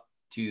reach out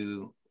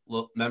to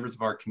members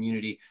of our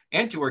community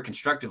and to work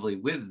constructively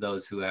with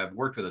those who have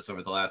worked with us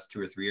over the last 2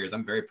 or 3 years.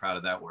 I'm very proud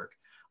of that work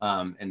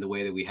and the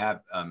way that we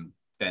have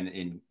been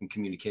in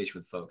communication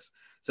with folks.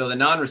 So the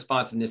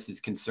non-responsiveness is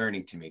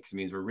concerning to me because it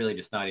means we're really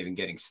just not even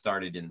getting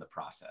started in the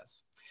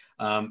process.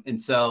 And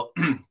so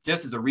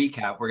just as a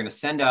recap, we're going to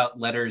send out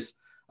letters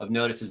of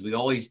notice as we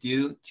always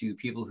do to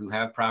people who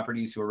have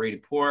properties who are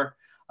rated poor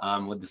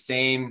with the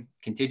same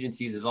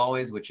contingencies as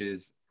always, which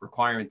is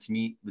requirement to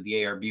meet with the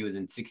ARB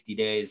within 60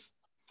 days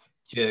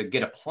to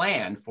get a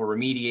plan for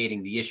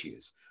remediating the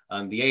issues.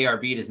 The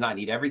ARB does not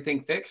need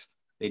everything fixed.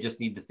 They just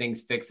need the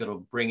things fixed that'll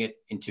bring it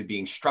into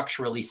being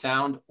structurally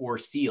sound or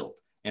sealed.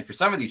 And for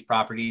some of these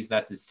properties,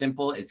 that's as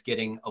simple as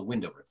getting a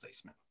window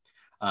replacement.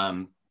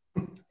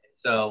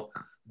 So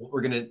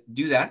we're going to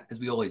do that as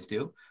we always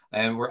do.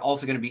 And we're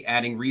also going to be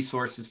adding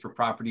resources for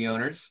property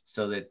owners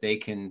so that they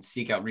can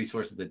seek out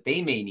resources that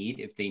they may need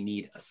if they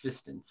need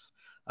assistance.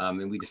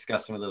 And we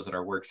discussed some of those at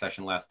our work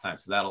session last time.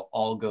 So that'll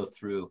all go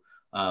through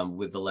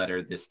with the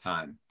letter this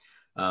time.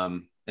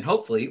 And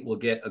hopefully we'll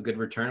get a good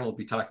return. We'll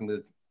be talking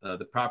with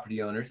the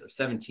property owners of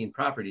 17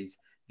 properties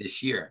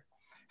this year.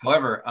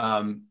 However,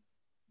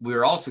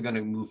 we're also going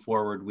to move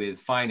forward with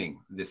fining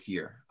this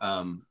year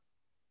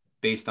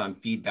based on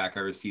feedback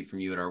I received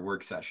from you at our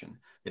work session,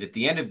 that at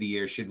the end of the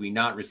year, should we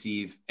not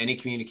receive any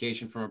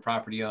communication from a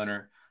property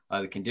owner,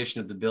 the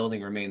condition of the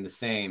building remain the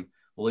same,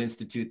 we'll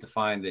institute the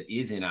fine that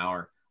is in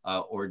our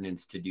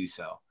ordinance to do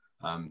so.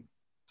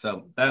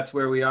 So that's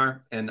where we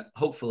are. And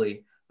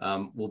hopefully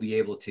we'll be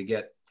able to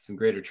get some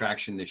greater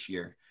traction this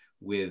year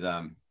with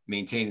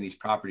maintaining these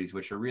properties,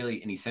 which are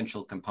really an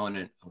essential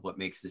component of what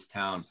makes this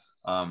town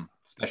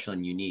special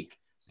and unique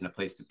and a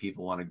place that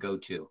people want to go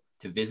to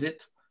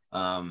visit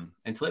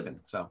and to live in.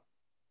 So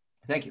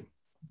thank you.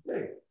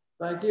 Okay,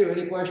 thank you.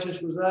 Any questions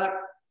for Zach?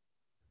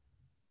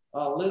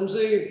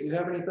 Lindsay, do you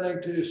have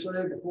anything to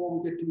say before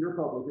we get to your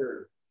public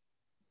hearing?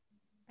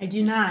 I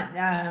do not.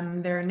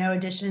 There are no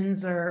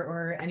additions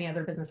or any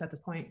other business at this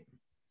point.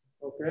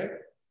 Okay,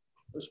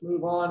 let's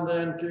move on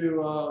then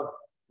to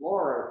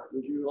Laura.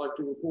 Would you like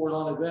to report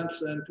on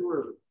events and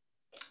tourism?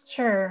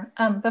 Sure.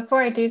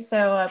 Before I do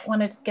so, I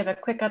wanted to give a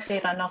quick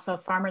update on also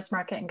farmers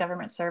market and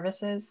government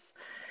services.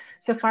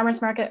 So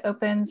farmers market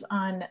opens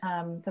on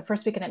the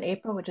first weekend in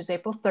April, which is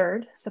April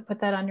 3rd. So put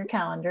that on your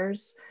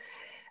calendars.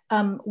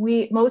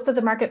 Most of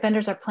the market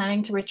vendors are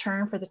planning to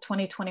return for the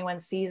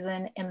 2021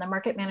 season, and the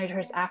market manager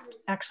has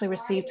actually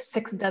received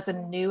 6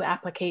 dozen new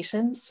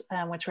applications,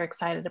 which we're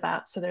excited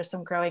about. So there's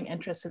some growing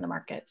interest in the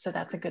market. So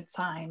that's a good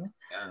sign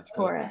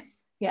for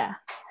us. Yeah.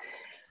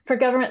 For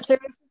government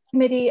services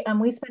committee,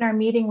 we spent our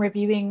meeting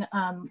reviewing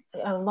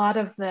a lot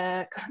of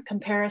the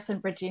Comparison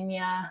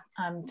Virginia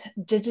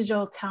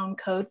digital town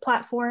code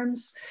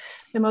platforms.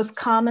 The most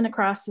common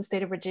across the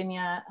state of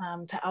Virginia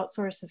to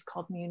outsource is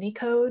called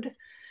MuniCode.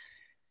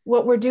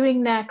 What we're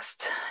doing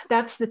next,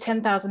 that's the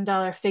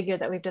 $10,000 figure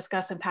that we've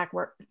discussed in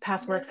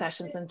past work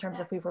sessions in terms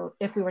of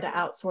if we were to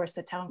outsource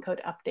the town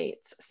code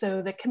updates.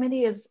 So the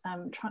committee is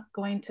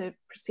going to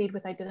proceed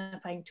with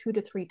identifying 2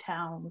 to 3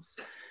 towns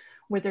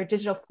where their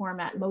digital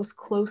format most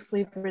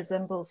closely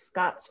resembles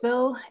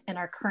Scottsville in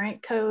our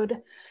current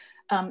code,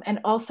 and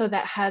also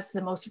that has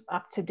the most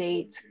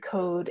up-to-date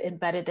code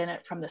embedded in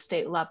it from the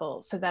state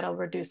level. So that'll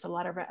reduce a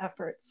lot of our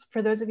efforts.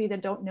 For those of you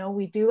that don't know,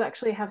 we do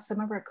actually have some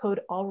of our code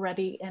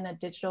already in a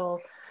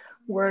digital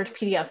Word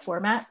PDF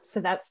format. So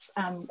that's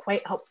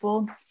quite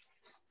helpful.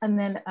 And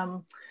then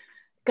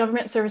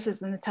government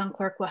services and the town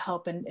clerk will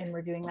help in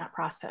reviewing that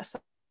process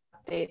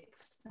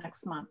updates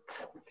next month.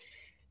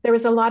 There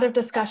was a lot of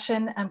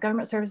discussion.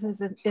 Government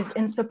Services is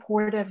in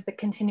support of the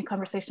continued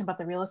conversation about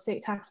the real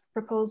estate tax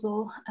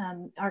proposal.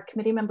 Our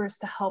committee members,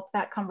 to help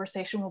that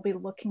conversation, will be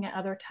looking at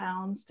other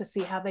towns to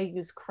see how they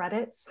use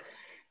credits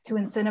to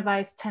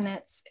incentivize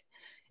tenants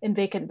in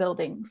vacant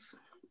buildings.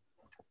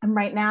 And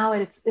right now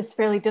it's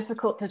fairly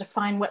difficult to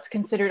define what's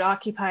considered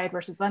occupied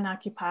versus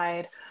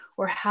unoccupied,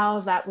 or how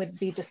that would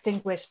be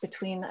distinguished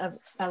between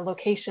a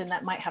location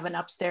that might have an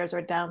upstairs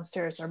or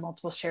downstairs or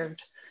multiple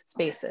shared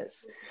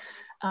spaces.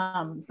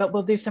 But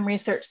we'll do some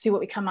research, see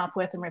what we come up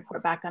with, and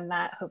report back on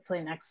that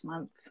hopefully next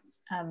month.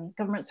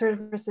 Government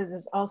Services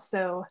has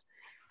also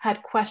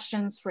had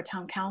questions for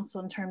town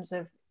council in terms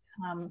of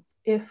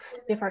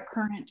if our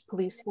current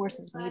police force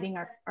is meeting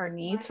our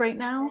needs right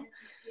now.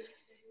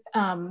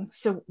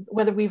 So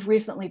whether we've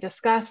recently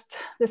discussed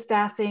the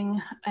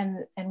staffing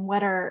and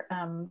what our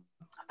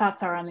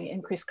thoughts are on the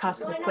increased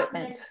cost of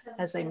equipment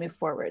as they move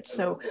forward.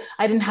 So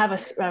I didn't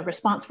have a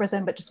response for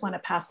them, but just want to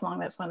pass along.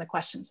 That's one of the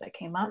questions that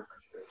came up.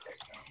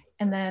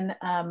 And then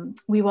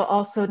we will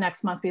also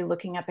next month be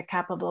looking at the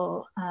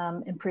capital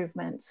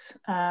improvement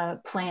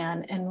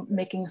plan and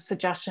making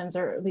suggestions,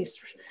 or at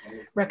least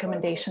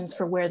recommendations,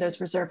 for where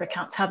those reserve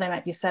accounts, how they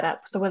might be set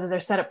up. So whether they're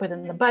set up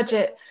within the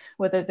budget,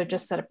 whether they're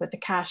just set up with the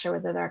cash, or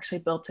whether they're actually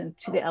built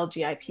into the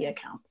LGIP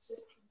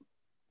accounts.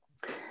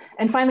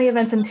 And finally,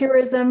 events and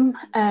tourism.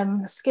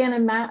 Scan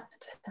and Matt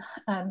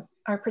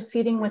are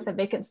proceeding with the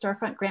vacant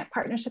storefront grant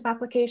partnership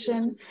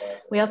application.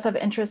 We also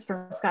have interest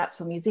from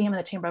Scottsville Museum and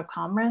the Chamber of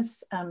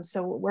Commerce.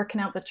 So we're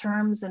working out the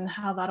terms and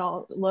how that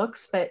all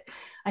looks, but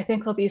I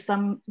think there'll be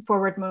some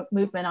forward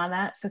movement on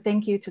that. So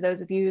thank you to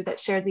those of you that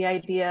shared the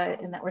idea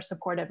and that were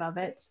supportive of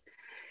it.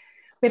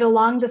 We had a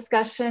long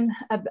discussion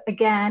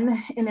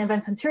again in the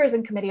Events and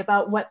Tourism Committee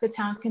about what the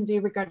town can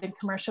do regarding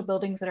commercial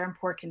buildings that are in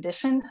poor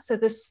condition. So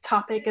this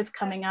topic is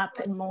coming up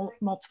in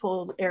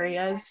multiple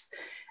areas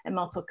and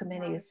multiple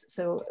committees.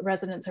 So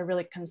residents are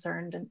really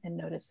concerned and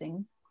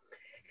noticing.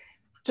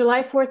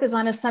 July 4th is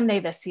on a Sunday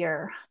this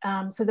year.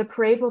 So the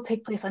parade will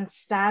take place on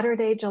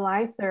Saturday,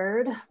 July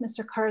 3rd.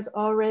 Mr. Carr is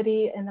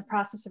already in the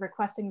process of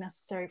requesting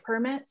necessary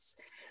permits.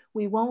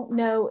 We won't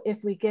know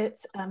if we get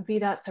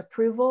VDOT's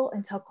approval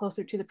until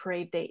closer to the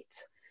parade date.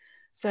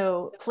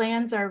 So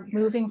plans are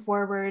moving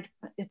forward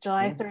at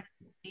July 3rd,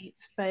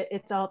 but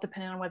it's all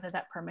dependent on whether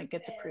that permit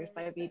gets approved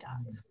by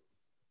VDOT.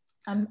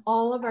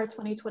 All of our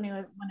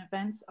 2021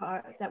 events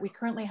that we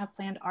currently have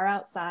planned are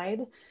outside.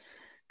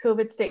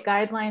 COVID state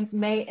guidelines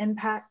may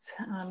impact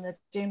the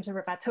James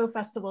River Bateau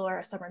Festival or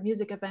our summer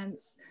music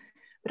events,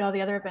 but all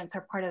the other events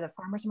are part of the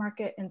farmers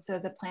market. And so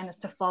the plan is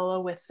to follow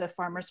with the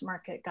farmers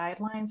market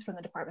guidelines from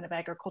the Department of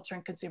Agriculture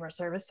and Consumer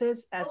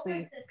Services as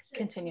we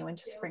continue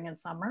into spring and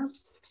summer.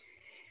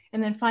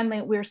 And then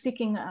finally, we're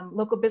seeking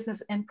local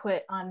business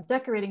input on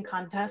decorating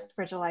contest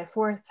for July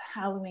 4th,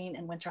 Halloween,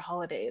 and winter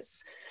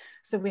holidays.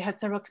 So we had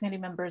several committee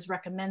members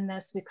recommend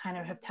this. We kind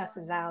of have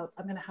tested it out.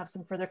 I'm going to have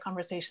some further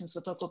conversations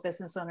with local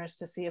business owners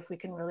to see if we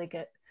can really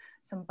get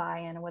some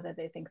buy-in and whether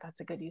they think that's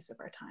a good use of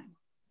our time.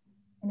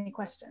 Any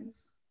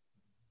questions?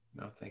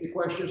 No, thank you. Any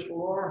questions for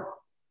Laura?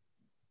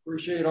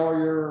 Appreciate all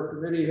your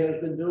committee has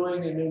been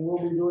doing and then will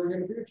be doing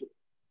in the future.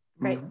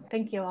 Great,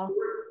 thank you all.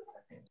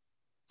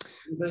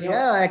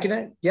 Yeah,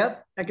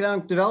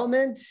 economic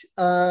development.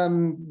 I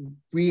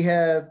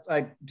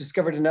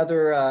discovered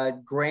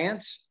another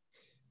grant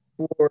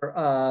for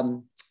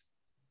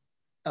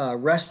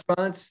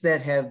restaurants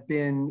that have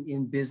been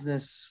in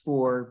business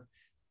for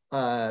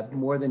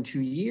more than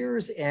 2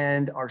 years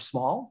and are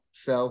small.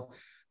 So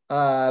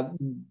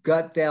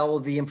got all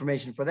of the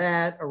information for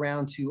that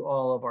around to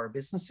all of our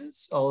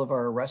businesses, all of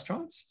our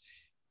restaurants.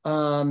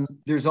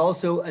 There's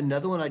also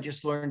another one I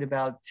just learned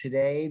about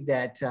today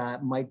that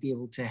might be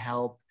able to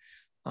help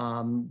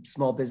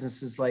small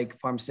businesses like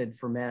Farmstead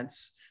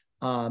Ferments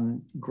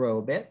grow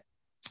a bit.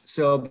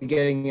 So I'll be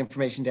getting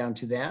information down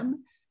to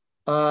them.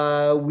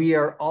 We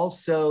are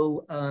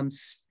also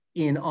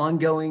in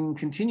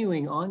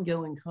continuing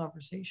ongoing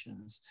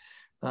conversations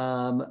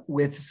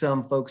with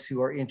some folks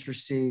who are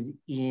interested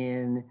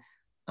in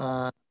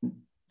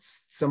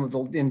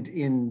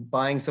in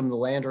buying some of the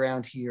land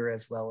around here,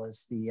 as well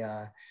as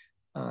the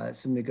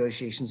some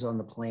negotiations on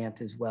the plant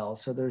as well.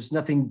 So there's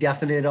nothing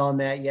definite on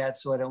that yet,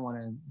 so I don't want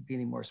to be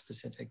any more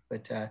specific.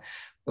 But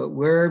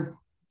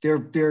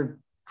they're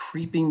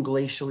creeping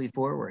glacially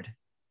forward,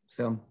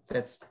 so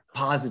that's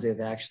positive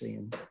actually.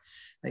 And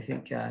I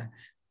think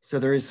so.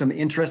 There is some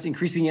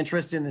increasing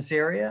interest in this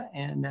area,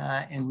 and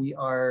we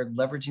are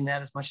leveraging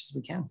that as much as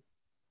we can.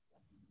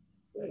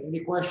 Any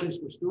questions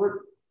for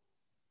Stuart?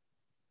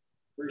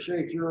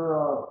 Appreciate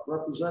your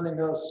representing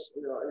us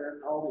in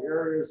all the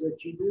areas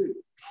that you do.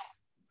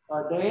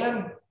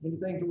 Dan,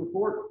 anything to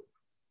report?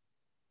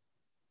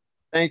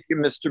 Thank you,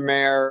 Mr.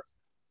 Mayor.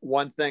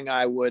 One thing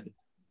I would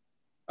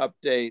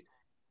update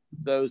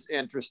those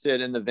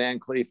interested in the Van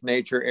Cleef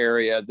Nature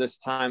Area this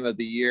time of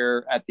the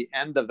year at the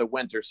end of the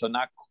winter, so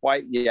not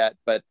quite yet,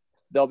 but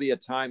there'll be a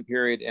time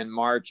period in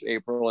March,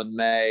 April, and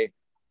May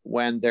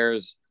when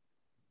there's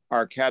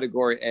our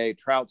Category A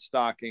trout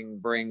stocking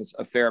brings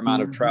a fair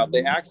amount of trout.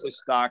 They actually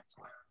stocked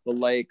the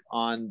lake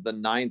on the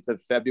 9th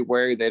of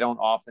February. They don't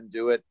often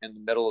do it in the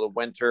middle of the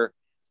winter.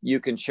 You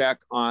can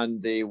check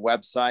on the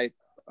website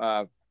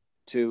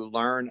to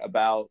learn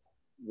about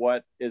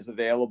what is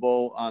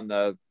available on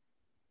the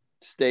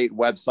state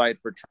website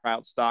for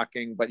trout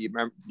stocking. But you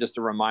remember, just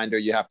a reminder,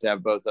 you have to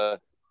have both a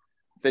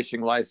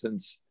fishing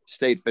license,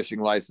 state fishing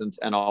license,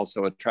 and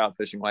also a trout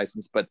fishing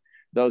license. But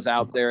those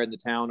out there in the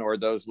town or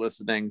those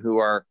listening who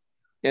are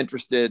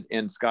interested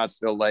in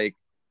Scottsville Lake,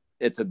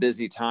 it's a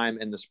busy time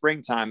in the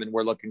springtime, and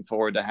we're looking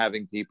forward to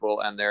having people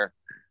and their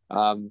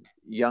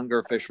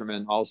younger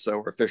fishermen also,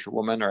 or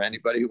fisherwomen, or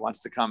anybody who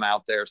wants to come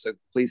out there. So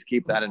please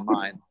keep that in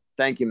mind.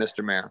 Thank you,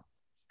 Mr. Mayor.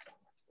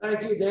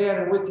 Thank you,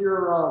 Dan. And with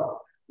your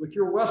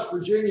West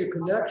Virginia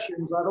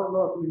connections, I don't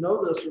know if you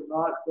know this or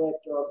not,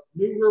 but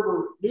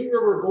New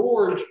River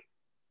Gorge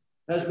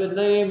has been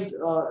named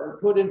and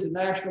put into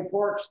national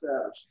park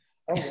status.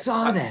 I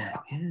saw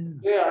that.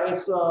 Yeah,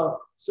 it's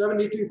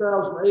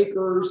 72,000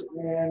 acres,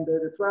 and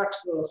it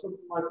attracts something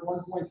like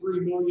 1.3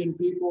 million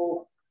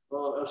people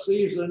a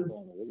season,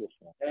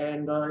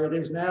 and it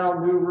is now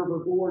New River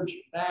Gorge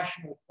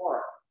National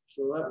Park.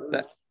 So that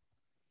was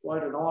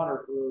quite an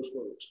honor for those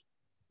folks.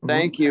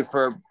 Thank you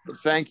for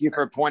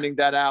pointing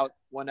that out.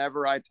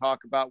 Whenever I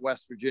talk about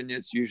West Virginia,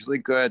 it's usually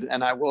good,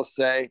 and I will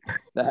say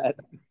that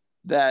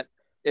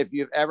if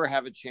you ever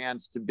have a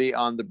chance to be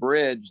on the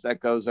bridge that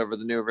goes over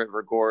the New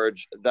River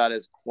Gorge, that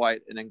is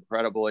quite an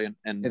incredibly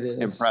and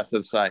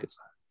impressive sight.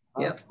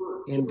 Yeah,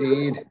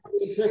 indeed.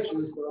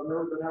 Pictures, but I've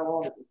never been out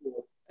on it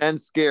before. And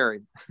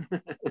scary.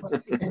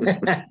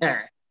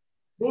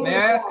 May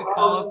I ask a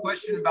follow-up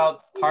question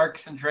about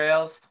parks and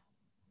trails?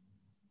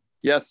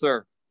 Yes,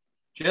 sir.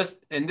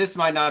 And this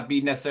might not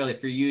be necessarily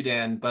for you,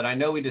 Dan, but I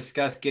know we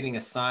discussed getting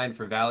a sign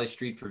for Valley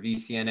Street for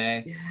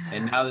VCNA,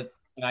 and now that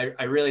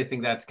I really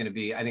think that's going to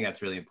be, I think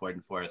that's really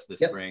important for us this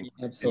spring.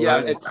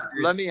 Absolutely.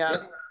 Yeah,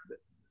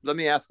 let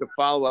me ask a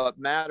follow-up.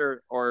 Matt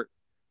or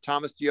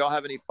Thomas, do you all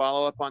have any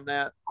follow-up on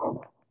that?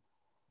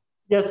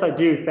 Yes, I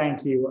do.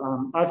 Thank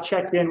you. I've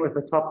checked in with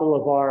a couple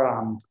of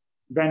our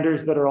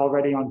vendors that are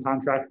already on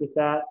contract with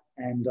that,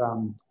 and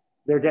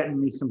they're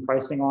getting me some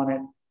pricing on it.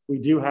 We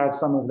do have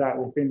some of that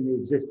within the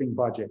existing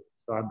budget.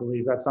 So I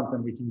believe that's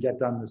something we can get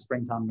done in the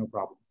springtime, no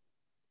problem.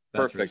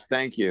 Perfect.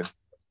 Thank you.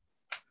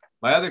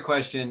 My other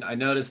question, I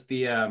noticed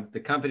the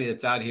company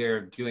that's out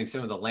here doing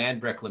some of the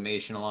land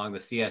reclamation along the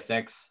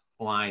CSX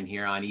line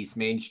here on East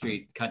Main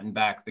Street, cutting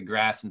back the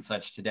grass and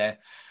such today.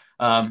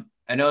 I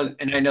know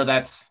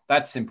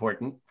that's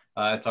important.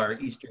 It's our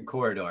eastern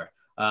corridor.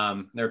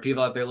 There are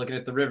people out there looking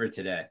at the river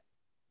today.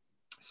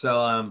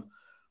 So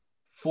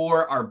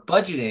for our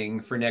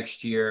budgeting for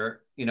next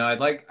year, I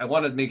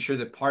want to make sure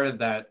that part of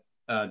that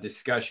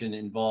discussion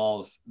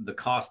involves the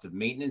cost of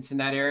maintenance in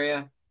that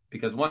area.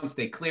 Because once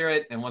they clear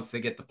it and once they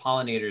get the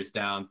pollinators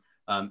down,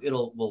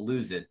 we'll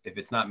lose it if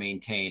it's not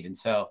maintained. And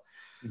so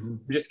I'm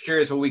just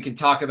curious what we can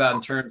talk about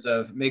in terms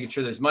of making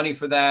sure there's money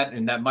for that.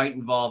 And that might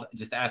involve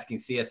just asking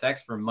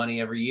CSX for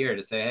money every year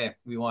to say, hey,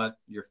 we want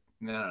your,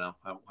 I don't know,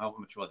 how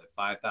much was it,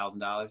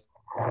 $5,000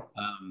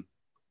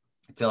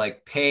 to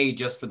like pay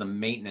just for the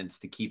maintenance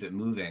to keep it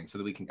moving so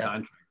that we can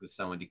contract with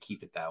someone to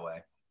keep it that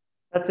way.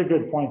 That's a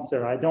good point,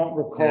 sir. I don't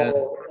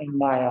recall in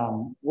my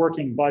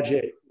working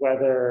budget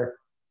whether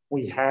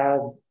we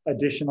have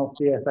additional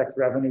CSX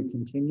revenue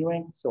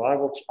continuing. So I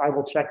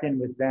will check in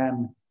with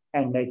them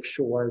and make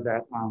sure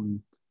that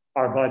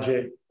our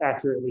budget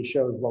accurately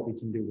shows what we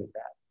can do with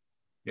that.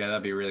 Yeah,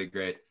 that'd be really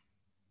great.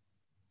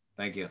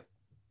 Thank you.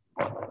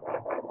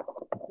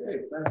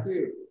 Okay, thank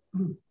you.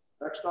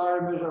 Next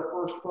item is our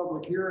first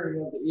public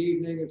hearing of the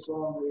evening. It's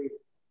on the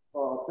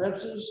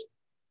fences,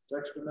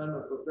 text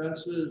amendment for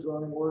fences,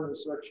 zoning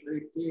ordinance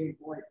section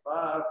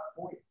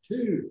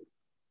 18.5.2.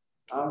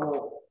 I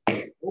will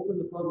open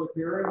the public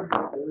hearing.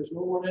 There is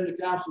no one in the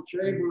council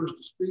chambers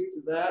to speak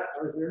to that.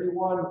 Is there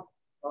anyone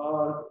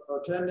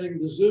attending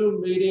the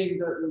Zoom meeting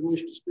that would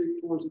wish to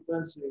speak towards the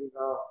fencing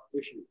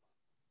issue?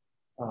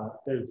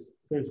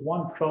 There's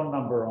one phone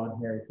number on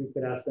here. If you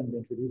could ask them to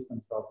introduce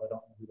themselves, I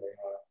don't know who they are.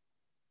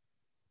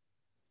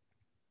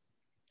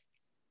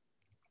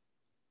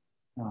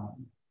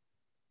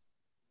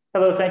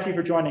 Hello, thank you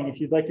for joining. If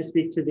you'd like to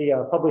speak to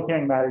the public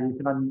hearing matter, you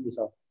can unmute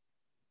yourself.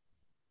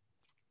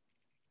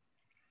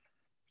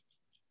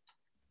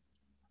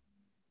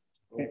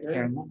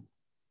 Okay.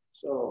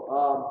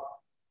 So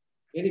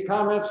any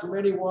comments from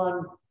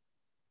anyone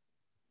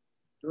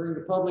during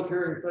the public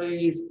hearing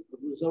phase of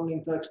the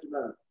zoning text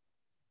amendment?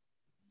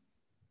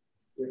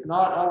 If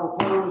not, I will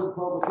close the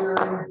public hearing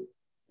and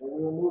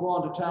we will move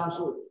on to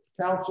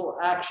council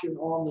action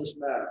on this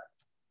matter.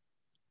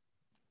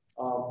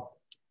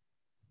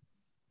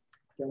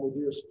 Can we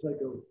just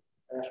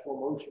ask for a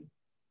motion?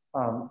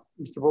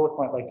 Mr. Bullock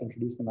might like to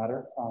introduce the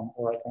matter,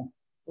 or I can.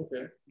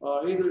 Okay.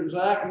 Either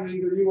Zach, either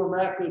you or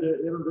Matt could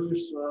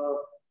introduce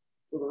for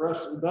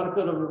the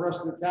benefit of the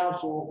rest of the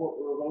council what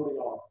we're voting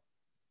on.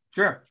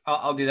 Sure,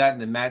 I'll do that,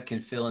 and then Matt can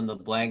fill in the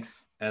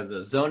blanks as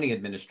a zoning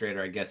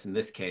administrator, I guess, in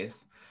this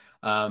case.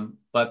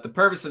 But the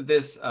purpose of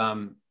this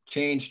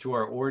change to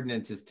our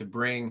ordinance is to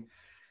bring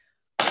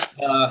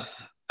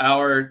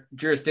Our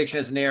jurisdiction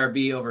as an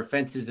ARB over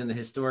fences in the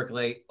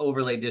historic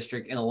overlay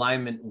district in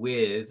alignment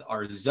with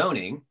our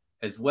zoning,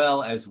 as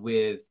well as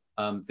with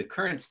the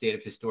current state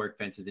of historic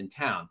fences in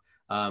town.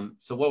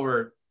 So what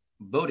we're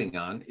voting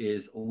on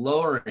is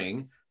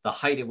lowering the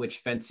height at which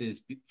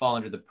fences fall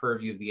under the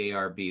purview of the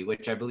ARB,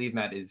 which I believe,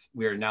 Matt, is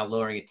we're now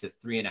lowering it to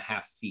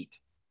 3.5 feet.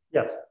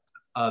 Yes.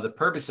 The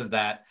purpose of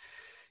that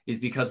is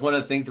because one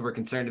of the things that we're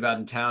concerned about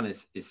in town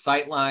is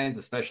sight lines,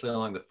 especially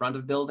along the front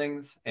of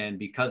buildings. And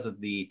because of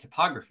the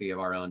topography of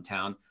our own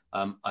town,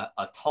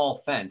 a tall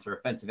fence or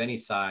a fence of any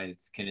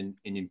size can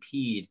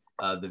impede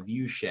the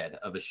view shed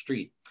of a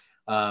street.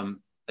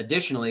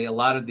 Additionally, a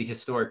lot of the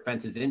historic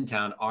fences in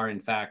town are in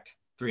fact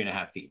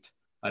 3.5 feet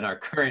on our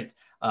current.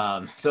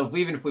 So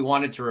even if we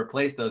wanted to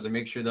replace those or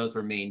make sure those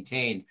were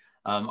maintained,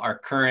 our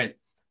current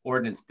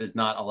ordinance does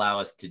not allow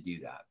us to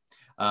do that.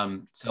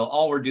 So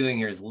all we're doing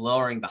here is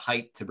lowering the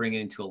height to bring it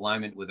into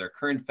alignment with our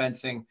current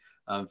fencing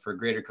for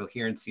greater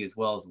coherency, as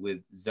well as with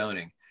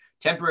zoning.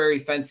 Temporary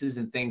fences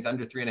and things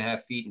under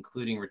 3.5 feet,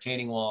 including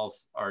retaining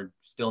walls, are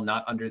still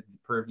not under the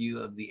purview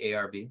of the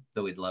ARB,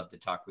 though we'd love to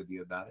talk with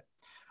you about it.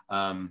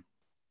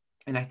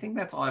 And I think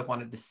that's all I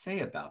wanted to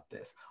say about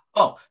this.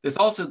 Oh, this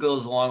also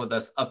goes along with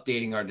us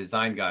updating our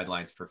design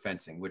guidelines for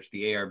fencing, which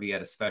the ARB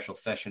had a special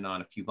session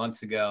on a few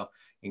months ago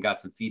and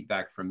got some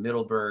feedback from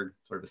Middleburg,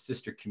 sort of a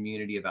sister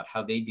community, about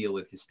how they deal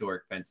with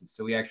historic fences.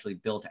 So we actually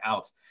built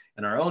out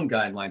in our own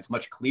guidelines,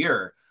 much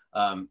clearer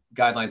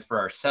guidelines for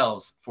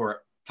ourselves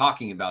for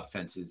talking about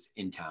fences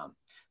in town.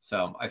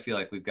 So I feel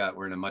like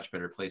we're in a much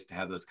better place to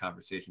have those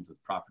conversations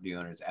with property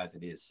owners as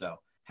it is. So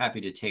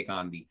happy to take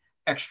on the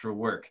extra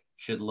work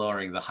should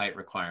lowering the height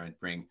requirement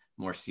bring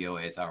more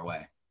COAs our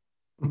way.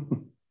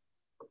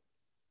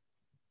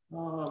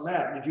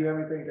 Matt, did you have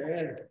anything to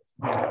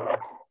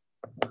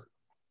add?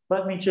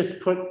 Let me just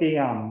put the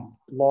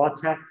law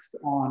text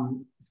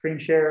on screen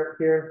share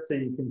here so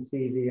you can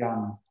see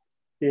the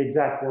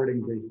exact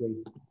wording briefly.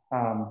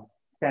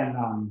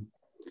 Can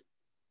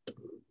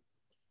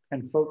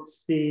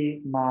folks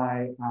see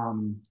my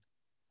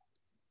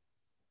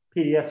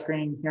PDF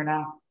screen here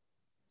now?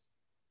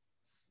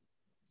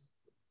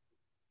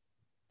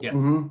 Yes.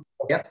 Mm-hmm.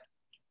 Yep.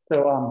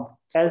 So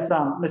as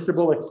Mr.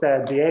 Bullock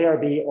said, the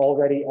ARB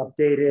already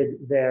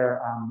updated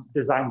their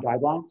design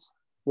guidelines,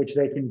 which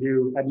they can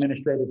do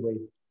administratively,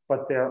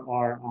 but there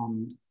are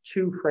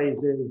 2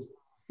 phrases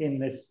in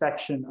this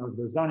section of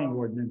the zoning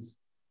ordinance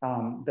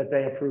that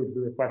they approved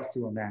the request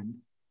to amend.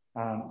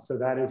 So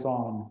that is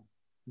on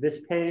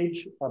this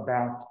page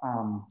about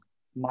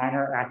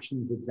minor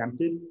actions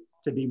exempted,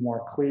 to be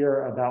more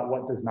clear about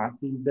what does not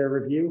need their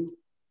review.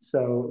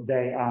 So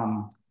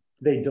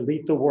they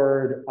delete the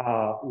word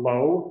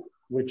low,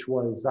 which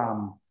was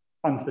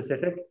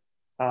unspecific,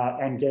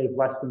 and gave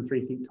less than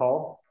 3 feet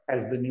tall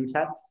as the new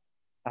text.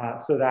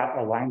 So that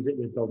aligns it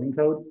with building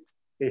code.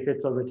 If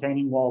it's a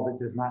retaining wall that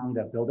does not need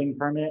a building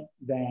permit,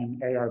 then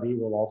ARB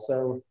will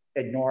also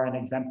ignore and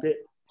exempt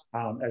it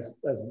as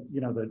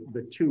you know,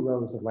 the 2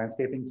 rows of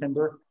landscaping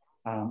timber.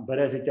 But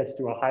as it gets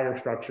to a higher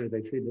structure,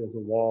 they treat it as a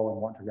wall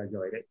and want to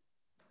regulate it.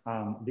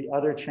 The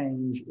other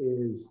change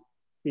is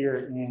here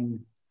in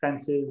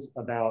fences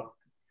about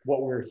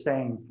what we're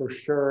saying for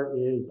sure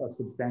is a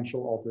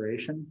substantial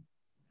alteration.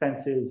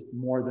 Fences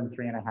more than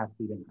 3.5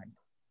 feet in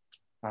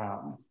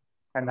height.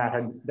 And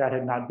that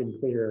had not been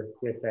clear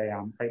with a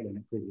height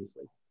limit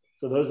previously.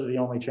 So those are the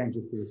only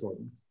changes to this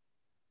ordinance.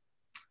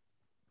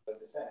 But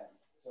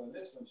so in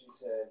this one, she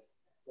said,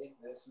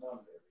 take this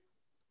number.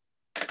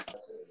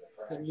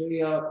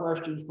 Any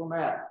questions for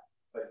Matt?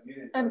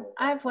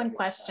 I have one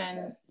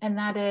question, and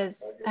that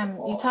is,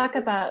 you talk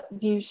about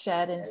view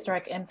shed and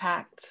historic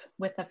impact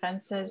with the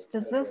fences.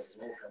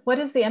 What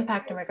is the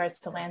impact in regards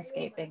to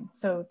landscaping?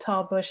 So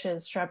tall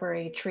bushes,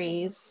 shrubbery,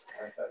 trees,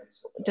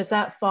 does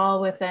that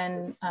fall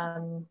within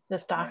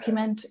this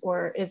document,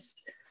 or is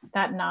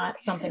that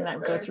not something that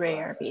would go through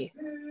ARB?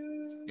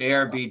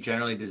 ARB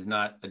generally does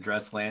not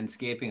address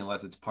landscaping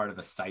unless it's part of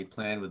a site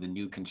plan with a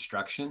new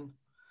construction.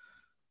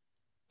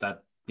 So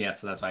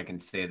that's what I can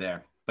say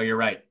there. But you're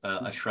right,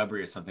 a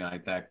shrubbery or something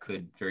like that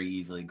could very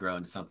easily grow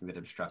into something that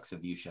obstructs a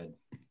view shed.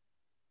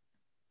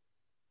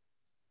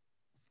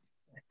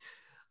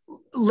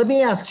 Let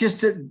me ask,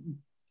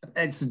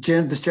 this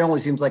generally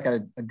seems like a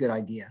good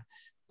idea,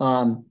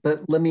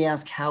 but let me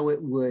ask how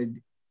it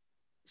would,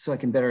 so I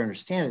can better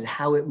understand it,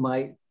 how it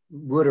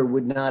would or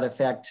would not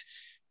affect,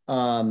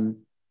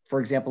 for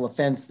example, a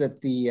fence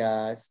that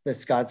the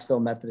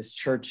Scottsville Methodist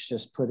Church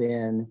just put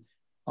in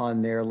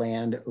on their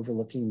land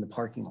overlooking the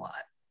parking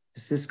lot.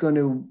 Is this going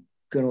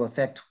to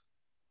affect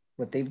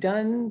what they've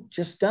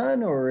just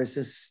done, or is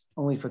this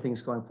only for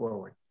things going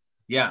forward?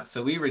 Yeah,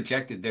 so we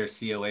rejected their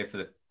COA for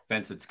the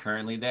fence that's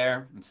currently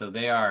there. And so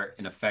they are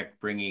in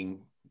effect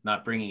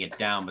not bringing it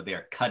down, but they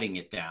are cutting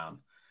it down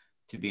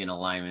to be in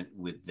alignment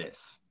with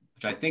this,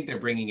 which I think they're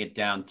bringing it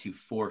down to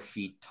 4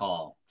 feet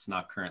tall. It's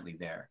not currently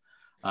there.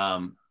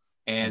 And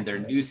their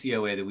new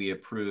COA that we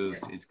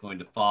approved is going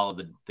to follow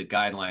the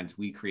guidelines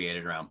we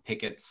created around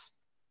pickets,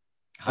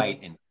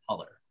 height, and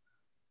color.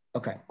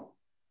 Okay.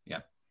 Yeah.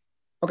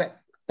 Okay,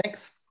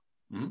 thanks.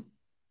 Okay,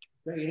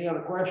 any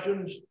other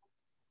questions?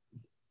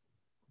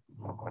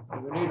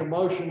 We need a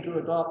motion to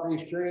adopt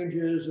these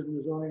changes in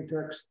the zoning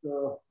text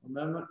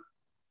amendment.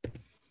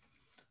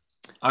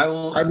 I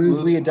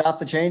move we adopt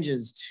the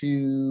changes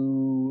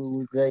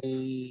to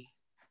the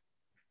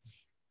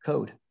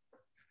code.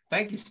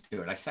 Thank you,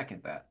 Stuart. I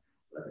second that.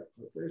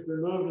 It's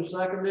been moved and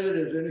seconded.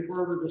 Is there any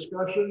further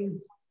discussion?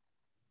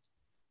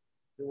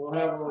 We'll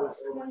have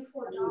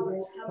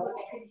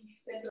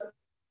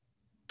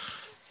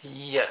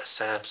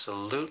Yes,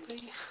 absolutely.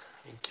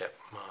 Let me get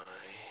my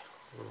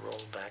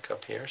roll back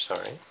up here.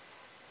 Sorry.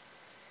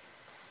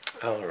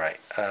 All right.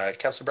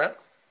 Councillor Brown?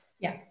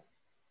 Yes.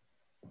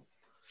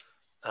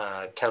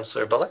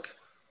 Councillor Bullock?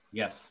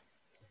 Yes.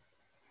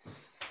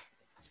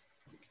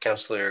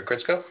 Councillor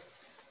Gritsko?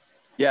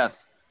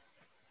 Yes.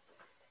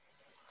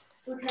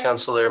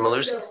 Councillor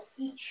Malusi?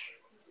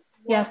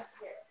 Yes.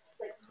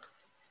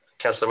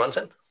 Councillor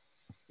Munson?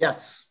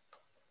 Yes.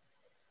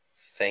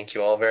 Thank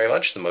you all very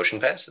much. The motion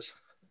passes.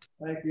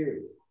 Thank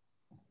you.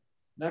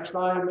 Next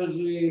item is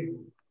the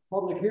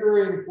public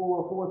hearing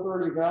for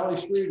 430 Valley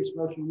Street, a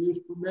special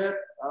use permit.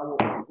 I will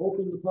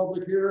open the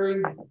public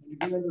hearing. And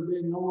again, there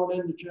being no one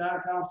in the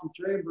council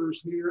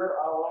chambers here,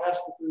 I will ask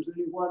if there's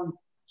anyone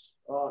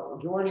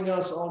joining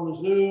us on the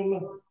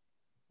Zoom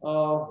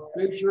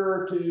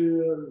feature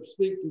to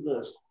speak to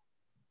this.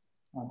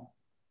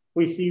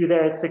 We see you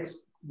there at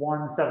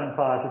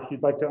 6175. If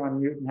you'd like to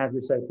unmute and have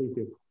your say, please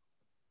do.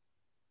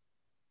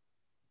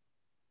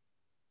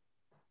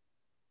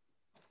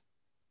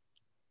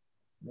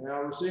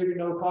 Now, receiving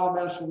no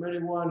comments from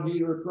anyone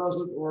here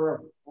present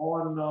or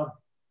on the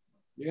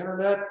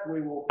internet,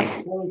 we will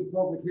close the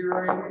public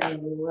hearing and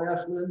we will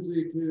ask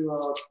Lindsay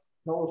to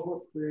tell us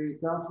what the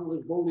council is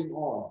voting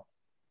on.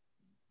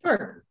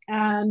 Sure.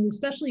 The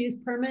special use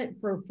permit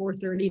for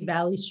 430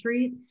 Valley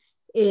Street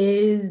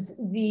is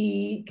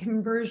the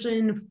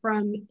conversion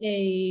from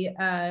a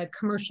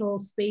commercial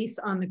space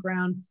on the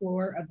ground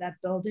floor of that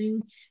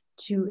building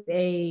to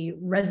a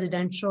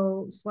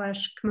residential /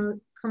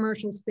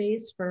 commercial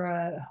space for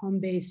a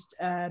home-based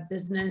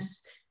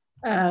business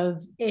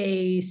of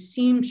a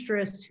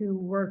seamstress who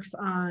works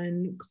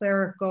on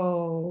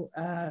clerical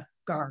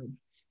garb,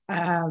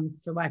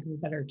 for lack of a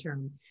better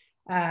term.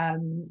 That's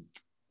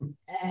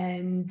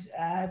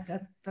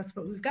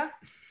what we've got.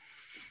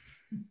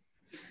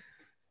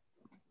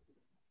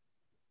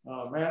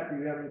 Matt, do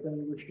you have anything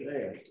you wish to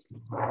add?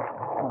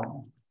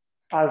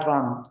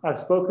 I've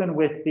spoken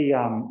with the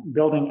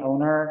building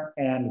owner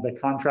and the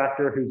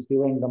contractor who's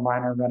doing the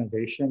minor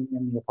renovation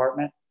in the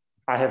apartment.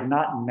 I have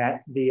not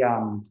met the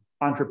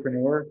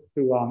entrepreneur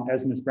who,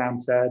 as Ms. Brown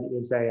said,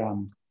 is a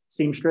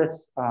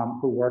seamstress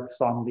who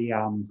works on the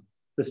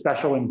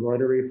special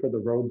embroidery for the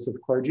robes of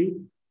clergy,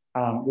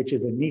 which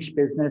is a niche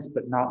business,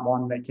 but not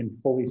one that can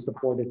fully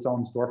support its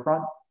own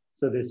storefront.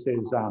 So this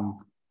is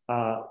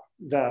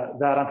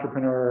that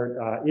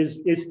entrepreneur is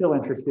still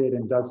interested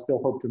and does still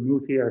hope to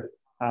move here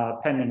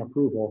pending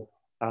approval.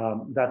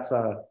 That's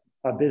a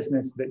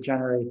business that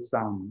generates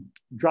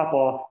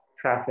drop-off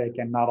traffic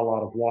and not a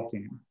lot of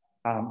walking.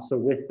 So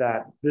with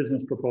that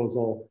business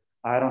proposal,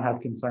 I don't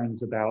have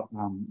concerns about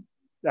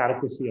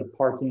adequacy of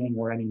parking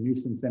or any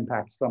nuisance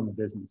impacts from the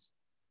business.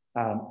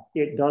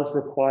 It does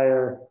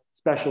require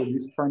special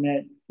use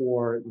permit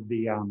for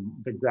the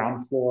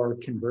ground floor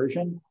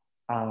conversion.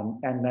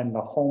 And then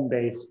the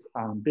home-based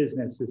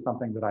business is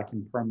something that I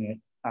can permit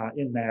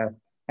in there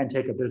and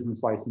take a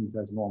business license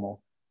as normal.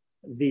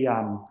 The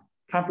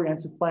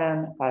comprehensive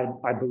plan,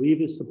 I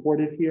believe, is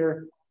supported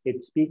here.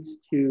 It speaks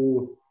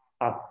to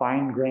a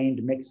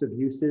fine-grained mix of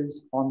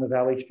uses on the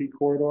Valley Street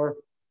corridor,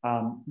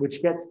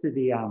 which gets to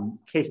the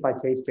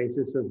case-by-case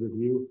basis of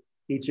review.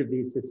 Each of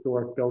these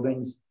historic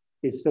buildings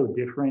is so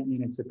different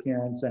in its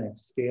appearance and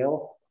its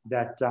scale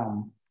that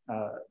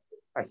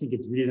I think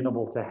it's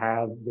reasonable to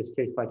have this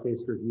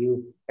case-by-case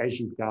review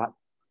as you've got.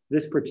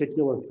 This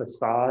particular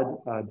facade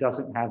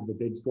doesn't have the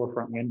big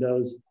storefront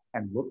windows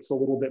and looks a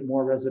little bit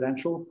more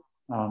residential.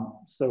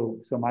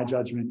 So my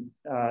judgment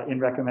in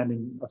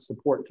recommending a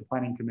support to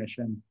Planning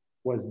Commission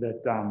was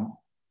that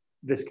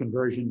this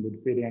conversion would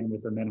fit in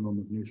with a minimum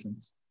of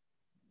nuisance.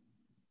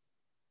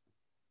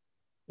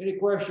 Any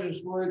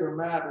questions for either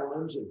Matt or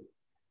Lindsay?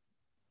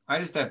 I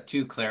just have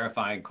two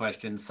clarifying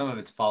questions. Some of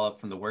it's follow-up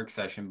from the work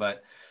session,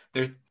 but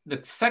the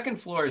second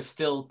floor is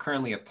still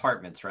currently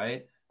apartments,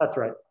 right? That's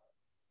right.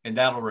 And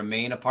that'll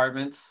remain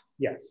apartments?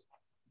 Yes.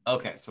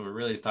 Okay, so we're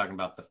really just talking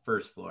about the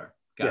first floor.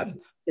 Got it.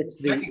 It's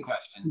the second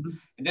question,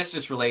 and this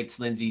just relates,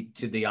 Lindsay,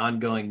 to the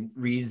ongoing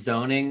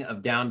rezoning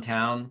of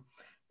downtown.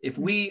 If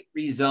we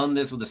rezone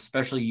this with a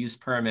special use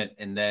permit,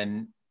 and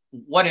then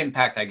what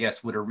impact, I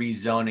guess, would a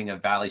rezoning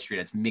of Valley Street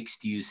as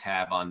mixed use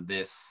have on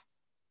this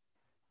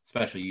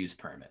special use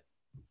permit?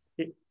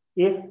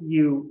 If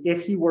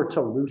you were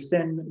to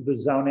loosen the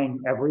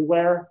zoning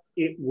everywhere,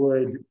 it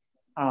would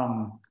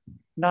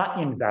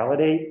not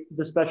invalidate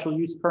the special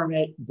use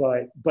permit,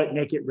 but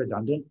make it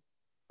redundant.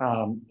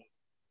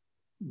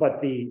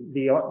 But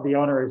the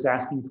owner is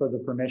asking for the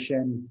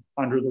permission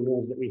under the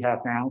rules that we have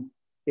now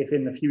if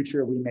in the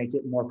future we make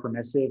it more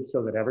permissive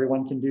so that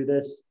everyone can do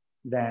this,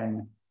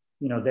 then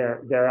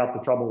they're out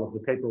the trouble of the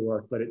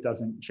paperwork, but it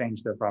doesn't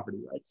change their property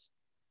rights.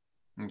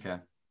 Okay,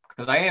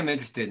 because I am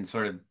interested in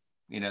sort of,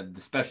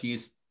 the special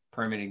use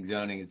permitting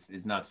zoning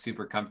is not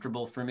super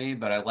comfortable for me,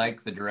 but I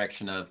like the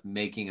direction of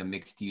making a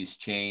mixed use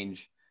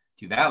change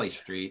to Valley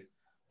Street.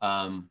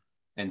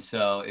 And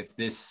so if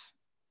this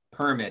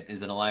permit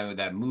is in alignment with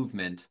that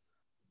movement,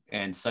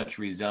 and such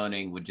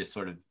rezoning would just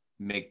sort of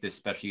make this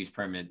special use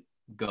permit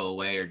go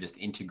away or just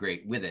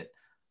integrate with it,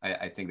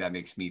 I think that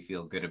makes me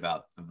feel good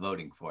about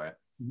voting for it.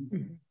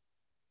 Mm-hmm.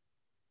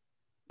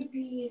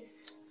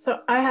 So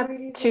I have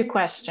two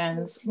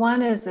questions.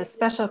 One is a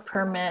special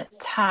permit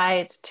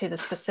tied to the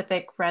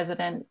specific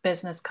resident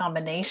business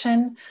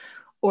combination,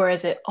 or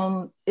is it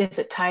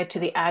tied to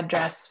the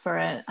address for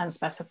an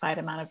unspecified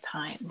amount of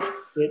time?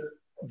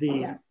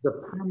 The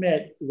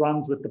permit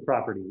runs with the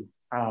property,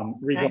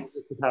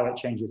 regardless of how it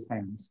changes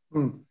hands.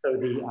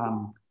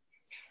 So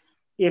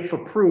if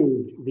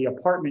approved, the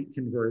apartment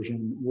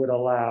conversion would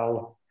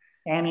allow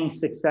any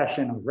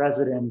succession of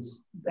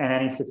residents and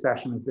any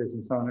succession of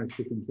business owners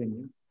to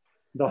continue.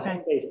 The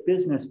home-based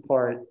business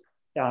part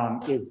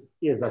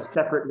is a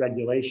separate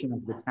regulation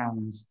of the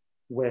towns,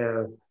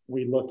 where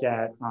we look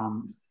at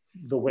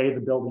the way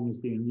the building is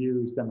being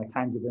used and the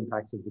kinds of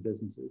impacts of the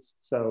businesses.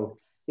 So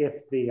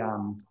if the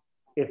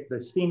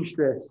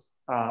seamstress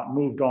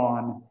moved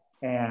on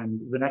and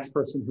the next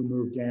person who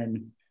moved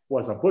in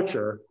was a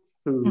butcher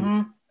who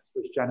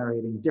was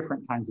generating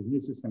different kinds of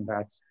nuisance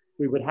impacts,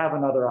 we would have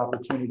another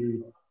opportunity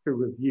to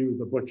review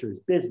the butcher's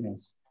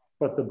business,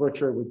 but the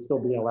butcher would still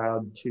be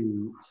allowed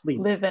to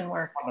live and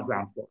work on the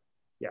ground floor.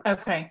 Yeah.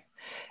 Okay.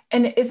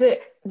 And is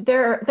it,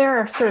 there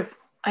are sort of,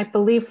 I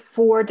believe,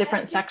 4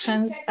 different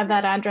sections of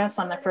that address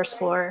on the first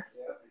floor.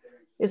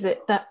 Is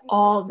it that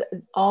all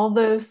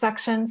those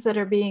sections that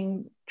are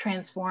being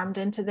transformed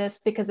into this?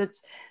 Because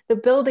the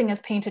building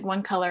is painted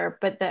one color,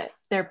 but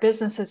their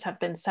businesses have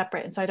been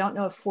separate. And so I don't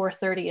know if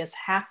 430 is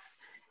half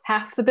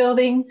the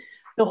building,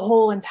 the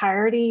whole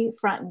entirety,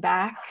 front and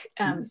back.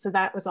 So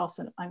that was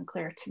also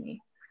unclear to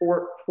me.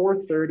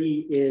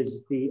 430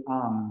 is the,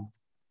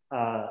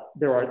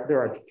 there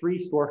are 3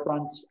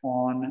 storefronts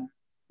on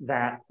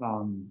that,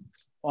 on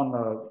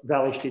the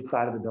Valley Street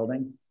side of the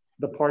building.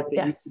 The part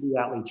that used to be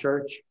Atlee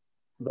Church,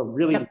 the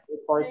really big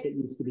part that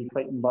used to be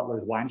Clayton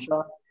Butler's wine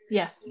shop.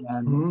 Yes.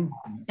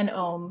 And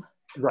Ohm.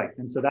 Right.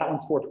 And so that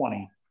one's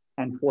 420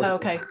 and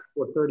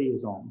 430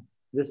 is Ohm.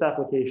 This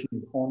application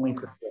is only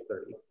for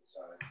 430.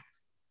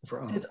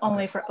 So it's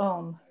only for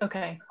Ohm.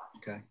 Okay.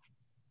 Okay.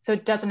 So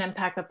it doesn't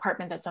impact the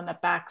apartment that's on the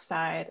back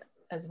side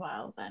as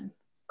well then?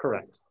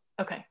 Correct.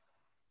 Okay.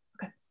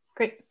 Okay.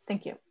 Great.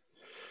 Thank you.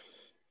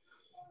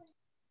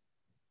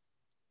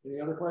 Any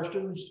other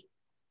questions?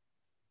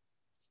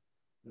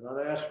 And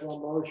I'd ask for a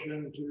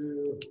motion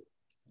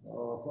from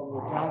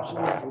the council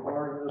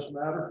regarding this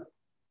matter.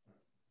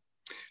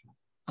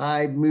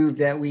 I move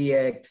that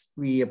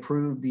we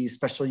approve the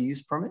special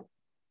use permit.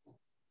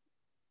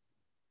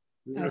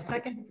 A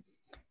second.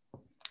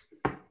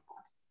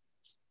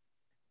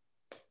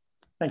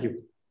 Thank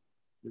you.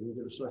 Did we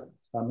get a second?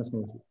 On this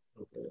move.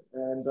 Okay.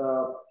 And is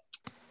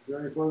there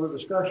any further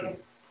discussion?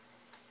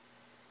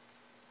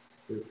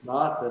 If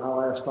not, then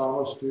I'll ask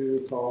Thomas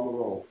to call the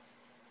roll.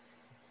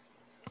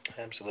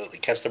 Absolutely.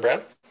 Councilor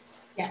Brown?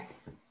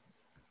 Yes.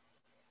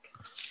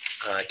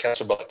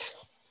 Councilor Bullock?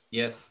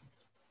 Yes.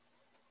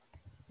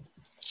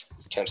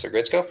 Councilor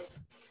Gritzko?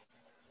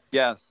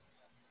 Yes.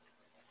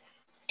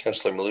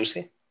 Councilor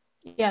Malusi?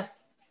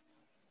 Yes.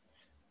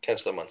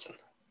 Councilor Munson?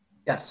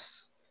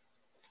 Yes.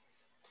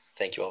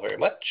 Thank you all very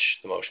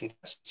much. The motion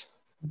passed.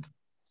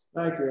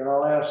 Thank you. And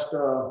I'll ask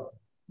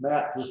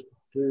Matt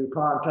to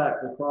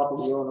contact the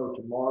property owner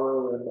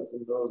tomorrow and let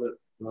them know that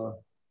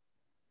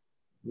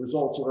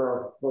results of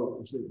our vote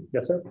this evening.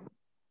 Yes, sir.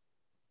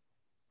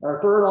 Our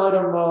third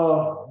item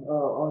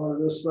under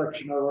this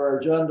section of our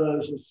agenda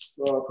is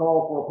a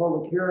call for a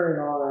public hearing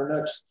on our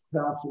next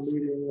council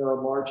meeting,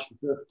 March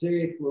the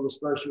 15th, for the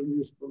special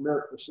use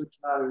permit for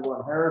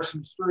 691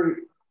 Harrison Street.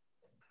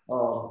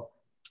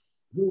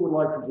 Who would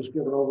like to just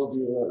give an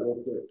overview of that real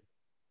quick?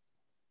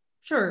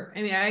 Sure.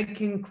 I mean, I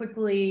can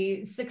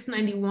quickly.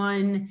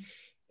 691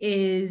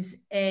 is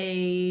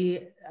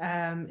a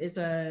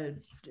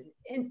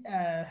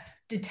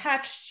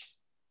detached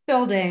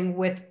building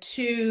with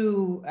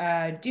 2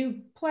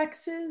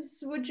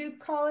 duplexes. Would you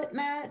call it,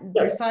 Matt?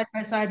 They're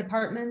side-by-side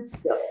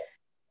apartments. Yeah.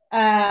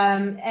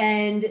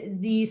 And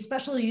the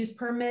special use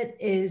permit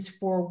is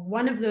for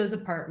one of those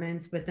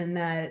apartments within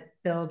that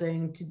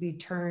building to be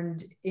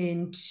turned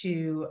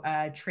into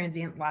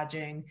transient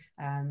lodging,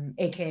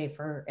 aka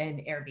for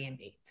an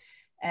Airbnb.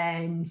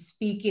 And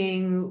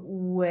speaking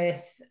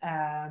with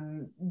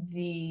the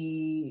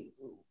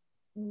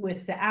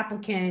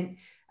applicant,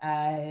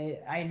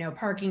 I know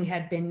parking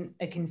had been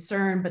a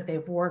concern, but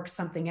they've worked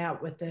something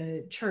out with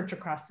the church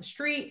across the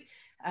street.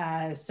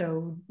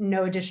 So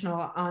no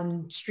additional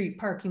on-street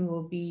parking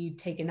will be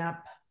taken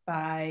up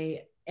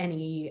by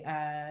any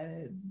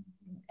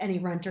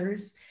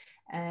renters.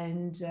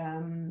 and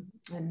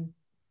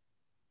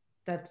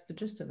that's the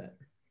gist of it.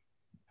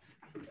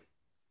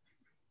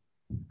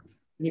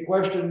 Any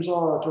questions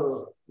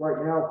to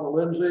right now for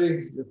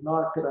Lindsay? If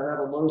not, could I have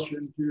a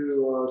motion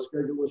to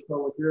schedule this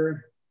public hearing?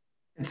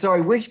 And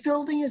sorry, which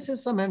building is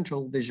this? I'm having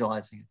trouble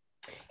visualizing it.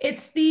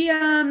 It's the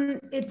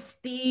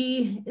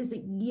is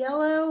it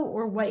yellow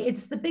or white?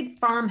 It's the big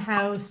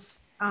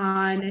farmhouse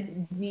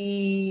on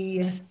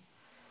the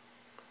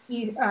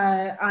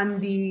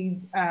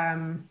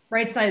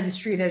right side of the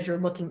street as you're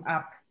looking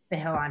up the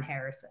hill on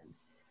Harrison.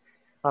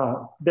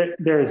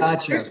 There's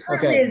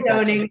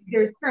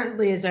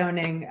currently a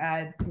zoning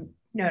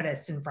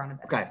notice in front of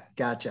it. Okay,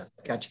 gotcha.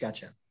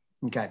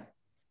 Okay.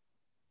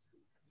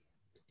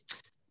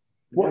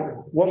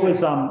 What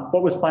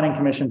was Planning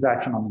Commission's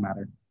action on the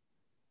matter?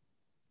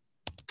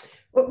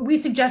 We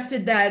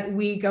suggested that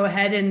we go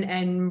ahead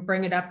and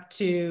bring it up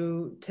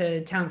to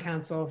town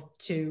council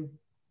to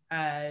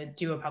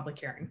do a public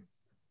hearing.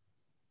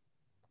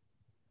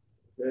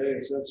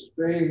 Okay, since it's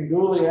being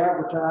duly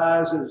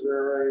advertised, is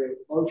there a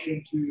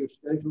motion to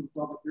schedule the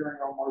public hearing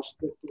on March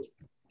 15th?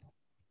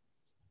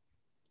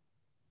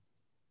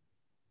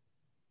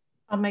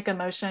 I'll make a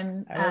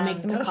motion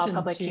to call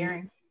public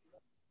hearing.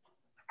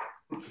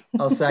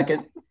 I'll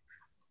second.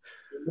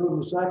 Moving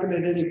and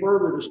seconded. Any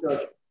further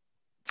discussion?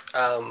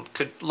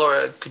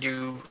 Laura, could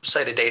you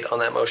cite a date on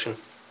that motion?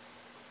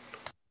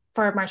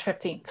 For March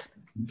 15th.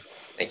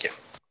 Thank you.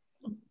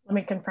 Let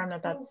me confirm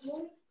that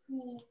that's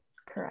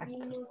correct.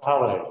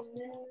 Holidays.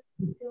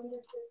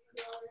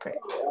 Great.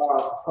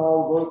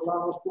 Call vote,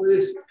 Thomas,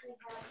 please.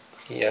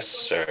 Yes,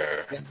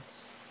 sir.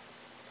 Yes.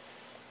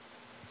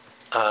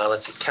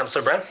 Let's see,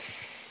 Councilor Brown?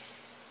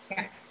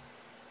 Yes.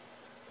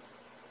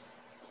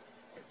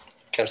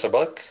 Councilor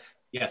Bullock?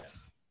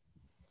 Yes.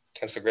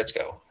 Councilor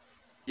Gritzko?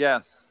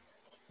 Yes.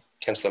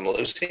 Councilor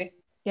Malusi?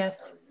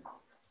 Yes.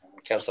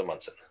 Councilor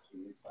Munson?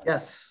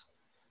 Yes.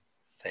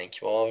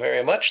 Thank you all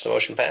very much. The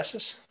motion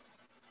passes.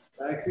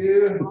 Thank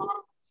you.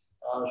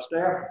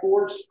 Staff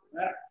reports,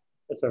 Matt?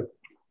 Yes, sir.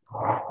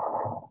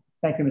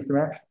 Thank you, Mr.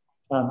 Mayor.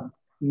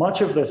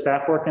 Much of the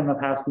staff work in the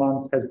past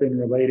month has been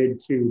related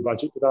to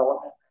budget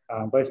development.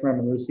 Vice Mayor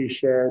Malusi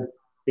shared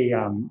the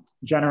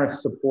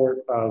generous support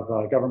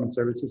of Government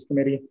Services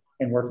Committee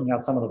in working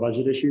out some of the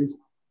budget issues,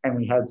 and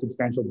we had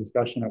substantial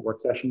discussion at work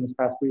session this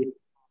past week.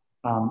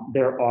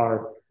 There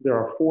are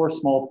 4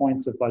 small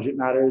points of budget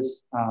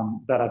matters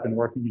that I've been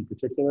working in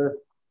particular.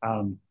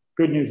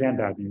 Good news and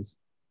bad news.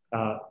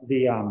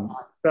 The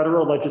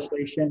federal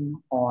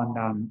legislation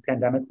on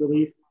pandemic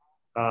relief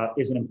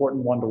is an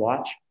important one to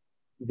watch.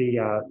 The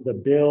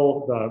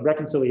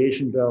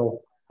reconciliation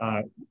bill,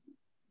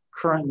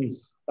 currently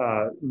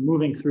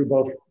moving through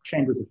both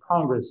chambers of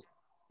Congress,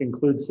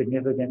 includes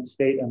significant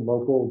state and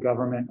local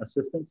government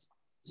assistance,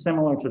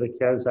 similar to the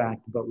CARES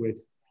Act, but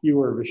with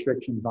fewer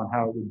restrictions on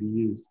how it would be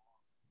used.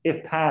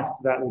 If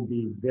passed, that would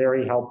be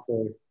very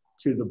helpful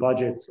to the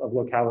budgets of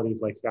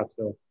localities like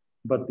Scottsville.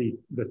 But the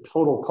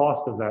total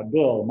cost of that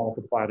bill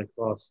multiplied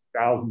across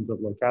thousands of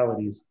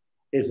localities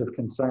is of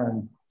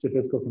concern to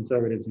fiscal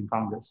conservatives in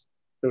Congress.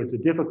 So it's a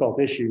difficult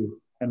issue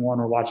and one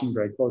we're watching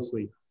very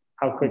closely,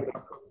 how quickly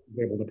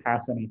we're able to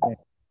pass anything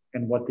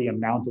and what the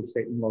amount of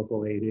state and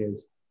local aid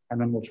is. And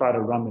then we'll try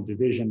to run the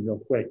division real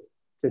quick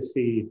to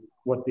see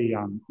what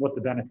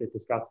the benefit to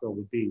Scottsville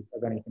would be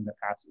of anything that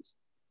passes.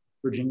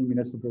 Virginia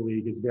Municipal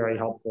League is very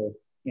helpful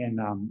in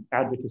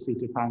advocacy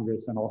to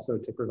Congress and also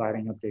to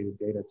providing updated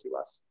data to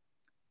us.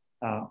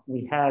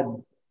 We had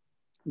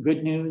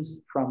good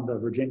news from the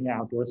Virginia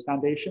Outdoors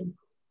Foundation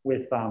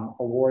with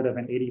award of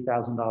an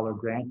 $80,000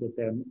 grant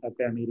at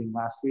their meeting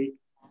last week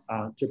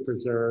to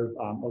preserve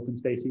open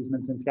space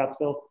easements in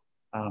Scottsville.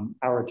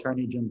 Our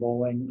attorney, Jim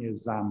Bowling,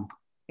 is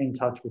in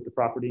touch with the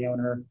property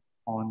owner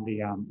on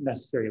the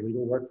necessary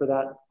legal work for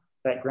that.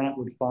 That grant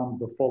would fund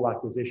the full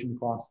acquisition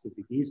costs of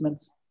the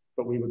easements,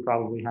 but we would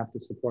probably have to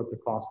support the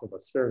cost of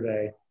a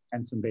survey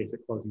and some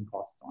basic closing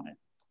costs on it.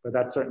 But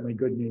that's certainly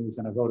good news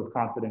and a vote of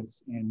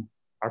confidence in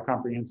our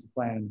comprehensive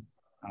plan,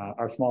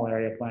 our small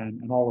area plan,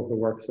 and all of the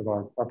works of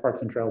our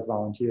Parks and Trails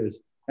volunteers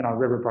and our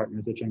river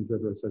partners at James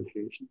River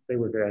Association. They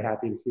were very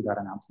happy to see that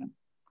announcement.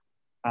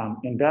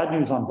 In bad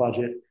news on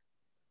budget,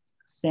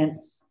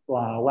 since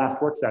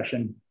last work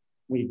session,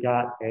 we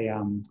got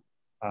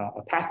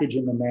a package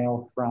in the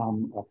mail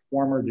from a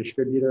former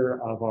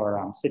distributor of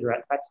our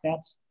cigarette tax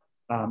stamps.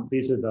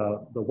 These are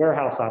the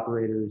warehouse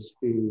operators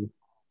who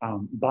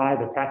buy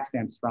the tax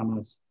stamps from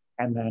us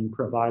and then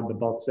provide the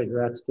bulk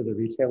cigarettes to the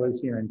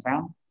retailers here in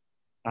town.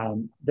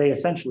 They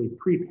essentially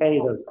prepay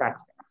those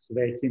tax stamps, so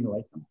they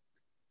accumulate them.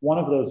 One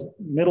of those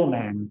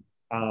middlemen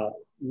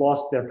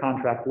lost their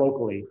contract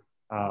locally.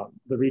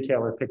 The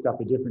retailer picked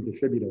up a different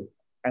distributor,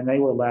 and they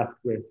were left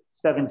with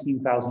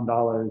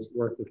 $17,000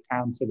 worth of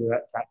town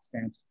cigarette tax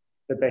stamps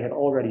that they had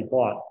already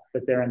bought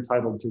that they're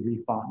entitled to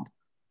refund.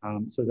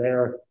 So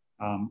they're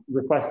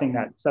requesting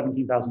that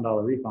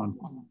 $17,000 refund,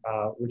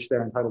 which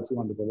they're entitled to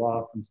under the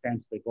law from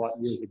stamps they bought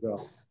years ago.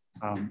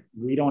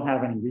 We don't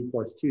have any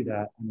recourse to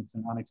that, and it's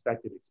an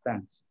unexpected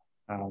expense.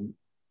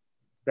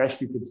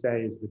 best you could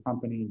say is the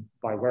company,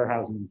 by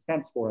warehousing the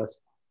stamps for us,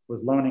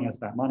 was loaning us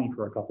that money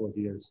for a couple of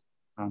years.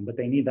 But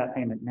they need that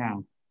payment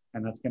now,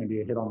 and that's going to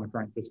be a hit on the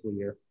current fiscal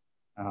year,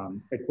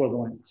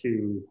 equivalent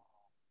to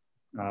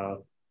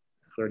 30%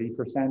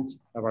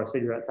 of our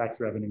cigarette tax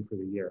revenue for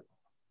the year.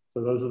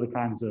 So those are the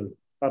kinds of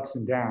ups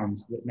and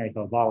downs that make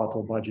a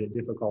volatile budget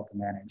difficult to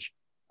manage.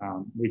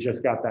 We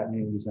just got that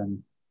news,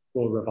 and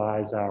we'll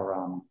revise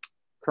our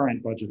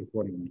current budget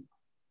accordingly.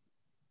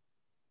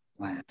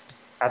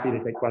 Happy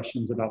to take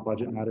questions about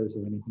budget matters or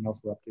anything else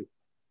we're up to.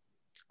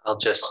 I'll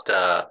just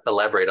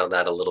elaborate on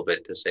that a little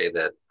bit to say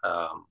that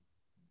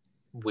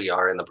we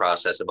are in the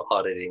process of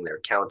auditing their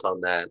count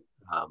on that.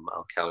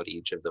 I'll count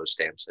each of those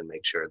stamps and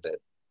make sure that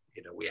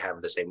we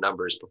have the same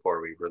numbers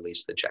before we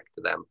release the check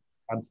to them.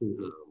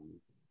 Absolutely.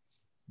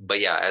 But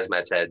yeah, as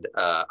Matt said,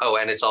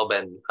 and it's all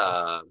been,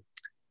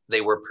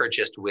 they were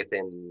purchased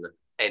within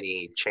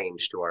any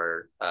change to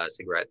our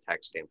cigarette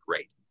tax stamp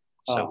rate.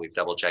 So we've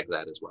double checked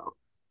that as well.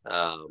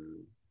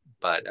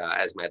 But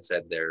as Matt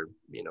said, they're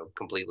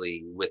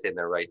completely within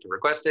their right to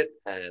request it,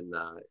 and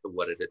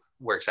what it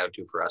works out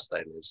to for us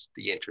then is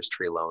the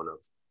interest-free loan of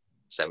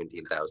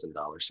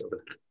 $17,000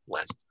 over the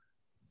last,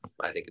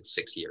 I think it's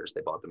 6 years.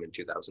 They bought them in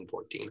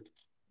 2014.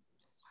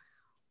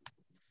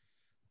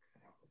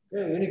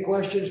 Okay, any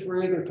questions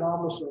for either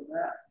Thomas or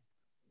Matt?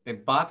 They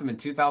bought them in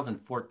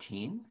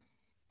 2014?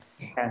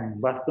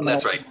 And left them.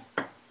 That's right.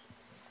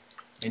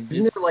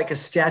 Isn't there like a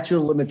statute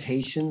of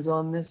limitations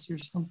on this or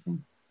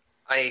something?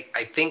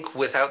 I think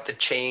without the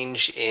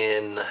change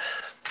in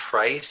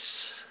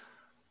price,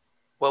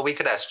 well, we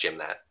could ask Jim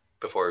that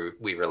before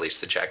we release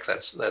the check.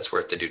 That's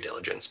worth the due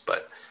diligence,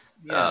 but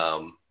yeah.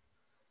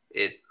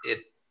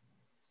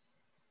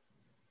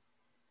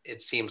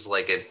 It seems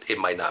like it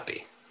might not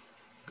be.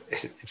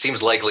 It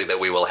seems likely that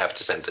we will have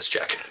to send this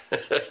check.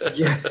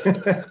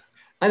 Yeah,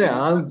 I know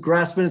I'm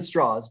grasping at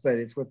straws, but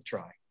it's worth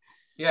trying.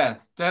 Yeah,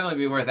 definitely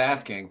be worth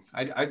asking.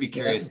 I'd be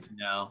curious to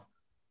know.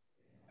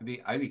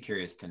 I'd be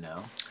curious to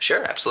know.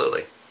 Sure,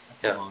 absolutely.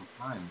 That's a long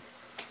time.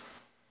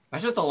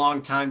 That's just a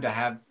long time to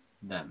have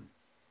them.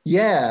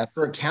 Yeah,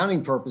 for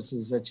accounting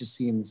purposes, that just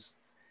seems.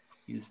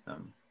 Use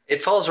them.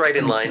 It falls right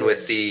in line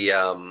with the,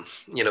 the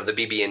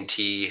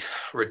BB&T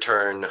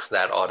return.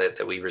 That audit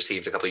that we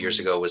received a couple of years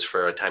ago was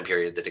for a time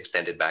period that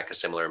extended back a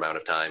similar amount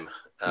of time.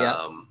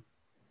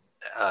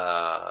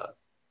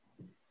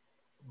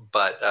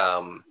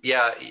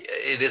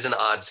 It is an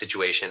odd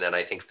situation, and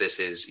I think this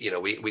is,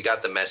 we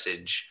got the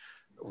message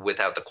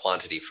without the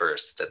quantity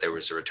first that there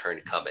was a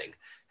return coming,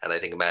 and I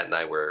think Matt and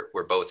I were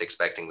both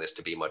expecting this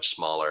to be much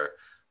smaller,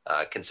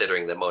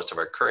 considering that most of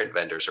our current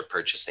vendors are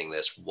purchasing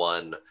this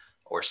one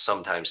or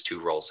sometimes 2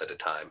 rolls at a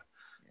time.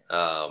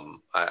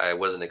 I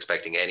wasn't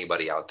expecting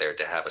anybody out there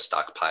to have a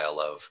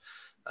stockpile of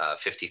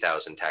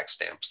 50,000 tax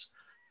stamps.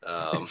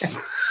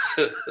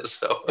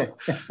 So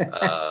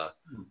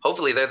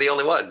hopefully they're the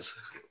only ones.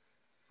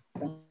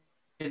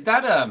 Is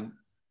that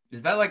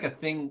like a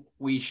thing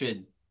we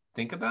should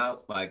think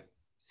about? Like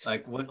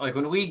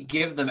when we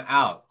give them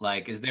out,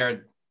 like, is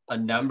there a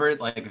number?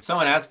 Like if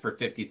someone asked for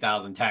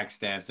 50,000 tax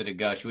stamps at a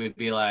go, should we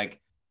be like,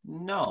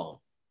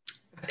 no?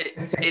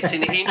 It's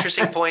an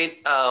interesting point.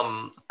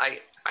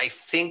 I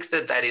think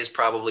that is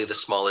probably the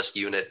smallest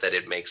unit that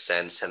it makes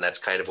sense. And that's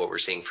kind of what we're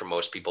seeing for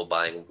most people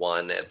buying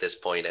 1 at this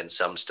point and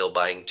some still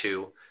buying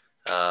 2.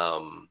 I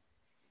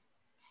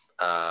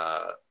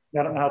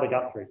don't know how they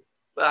got 3.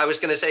 I was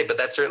going to say, but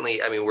that's certainly,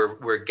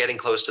 we're getting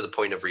close to the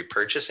point of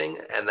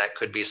repurchasing, and that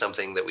could be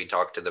something that we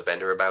talk to the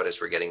vendor about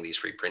as we're getting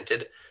these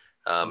reprinted.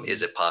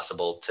 Is it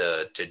possible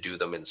to do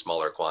them in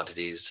smaller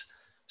quantities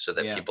so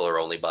that people are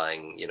only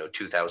buying,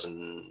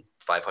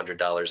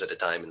 $2,500 at a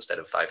time instead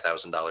of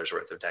 $5,000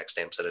 worth of tax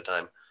stamps at a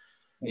time?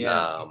 Yeah,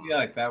 I feel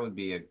like that would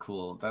be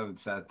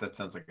that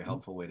sounds like a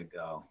helpful way to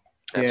go.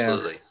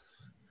 Absolutely.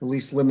 At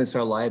least limits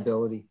our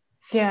liability.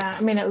 Yeah,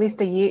 at least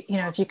a year,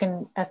 if you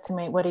can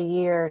estimate what a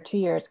year or 2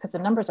 years, because the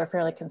numbers are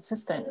fairly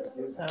consistent.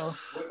 So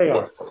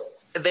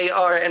they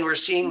are, and we're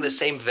seeing the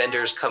same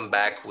vendors come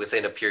back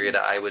within a period,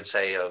 I would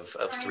say, of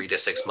 3 to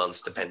 6 months,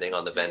 depending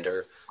on the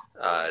vendor,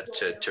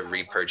 to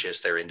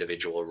repurchase their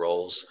individual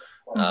rolls.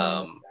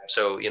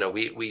 So,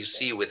 we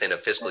see within a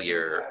fiscal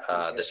year,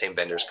 the same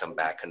vendors come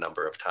back a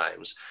number of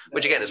times,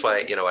 which again is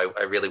why,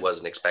 I really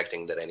wasn't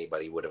expecting that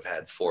anybody would have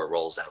had 4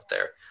 rolls out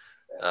there.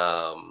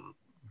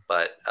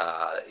 But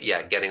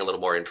getting a little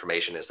more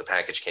information as the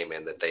package came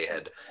in that they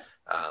had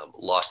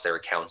lost their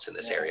accounts in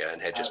this area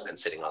and had just been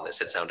sitting on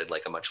this. It sounded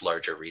like a much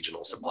larger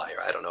regional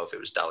supplier. I don't know if it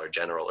was Dollar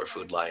General or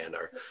Food Lion,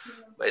 or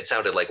it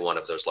sounded like one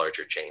of those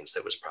larger chains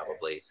that was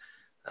probably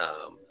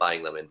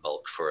buying them in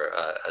bulk for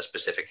a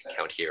specific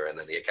account here, and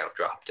then the account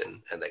dropped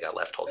and they got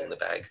left holding the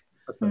bag.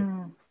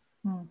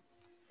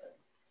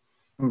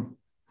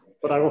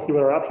 But I will see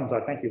what our options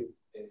are. Thank you.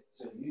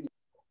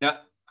 Yeah.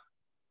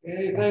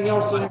 Anything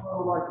else anyone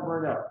would like to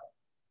bring up?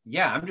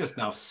 Yeah, I'm just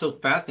now so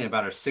fascinated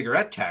about our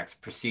cigarette tax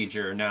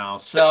procedure now.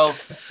 So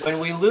when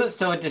we lose,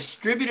 so a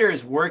distributor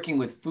is working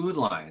with Food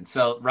Line.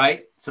 So,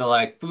 right? So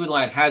like Food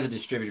Line has a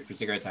distributor for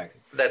cigarette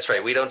taxes. That's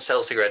right. We don't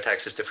sell cigarette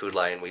taxes to Food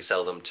Line. We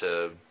sell them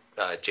to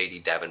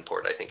JD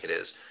Davenport, I think it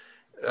is.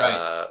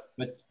 Right.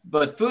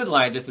 But Food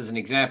Line, just as an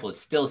example, is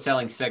still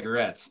selling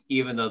cigarettes,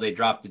 even though they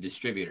dropped the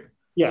distributor.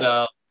 Yes.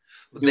 So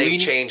they've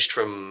changed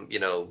from,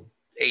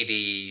 AD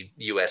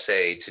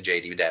USA to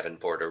JD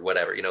Davenport or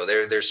whatever.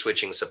 They're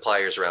switching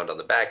suppliers around on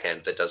the back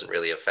end. That doesn't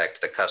really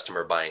affect the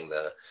customer buying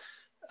the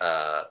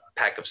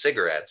pack of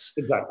cigarettes.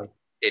 Exactly.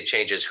 It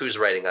changes who's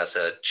writing us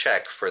a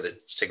check for the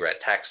cigarette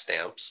tax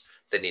stamps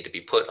that need to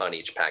be put on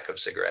each pack of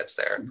cigarettes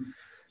there.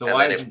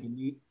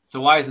 So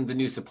why isn't the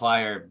new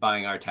supplier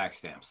buying our tax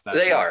stamps?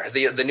 They are.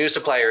 The new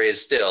supplier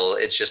is still,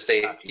 it's just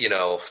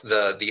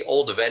the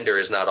old vendor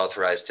is not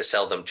authorized to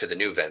sell them to the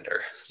new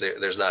vendor.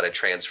 There's not a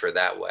transfer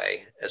that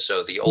way. And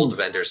so the old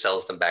vendor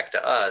sells them back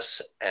to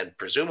us. And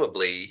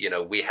presumably,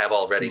 we have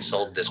already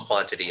sold this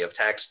quantity of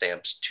tax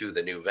stamps to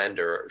the new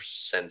vendor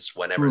since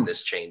whenever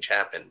this change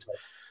happened.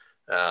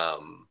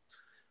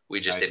 We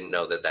just didn't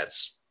know that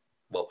that's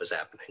what was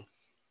happening.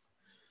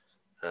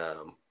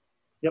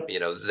 Yep.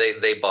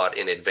 They bought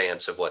in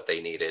advance of what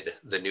they needed.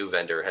 The new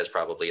vendor has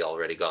probably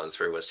already gone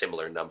through a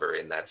similar number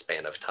in that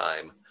span of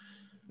time.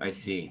 I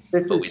see.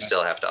 But we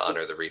still have to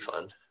honor the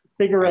refund.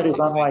 Cigarette is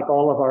unlike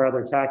all of our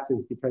other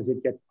taxes because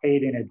it gets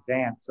paid in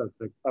advance of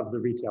the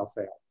retail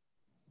sale.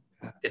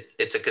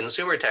 It's a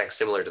consumer tax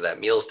similar to that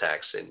meals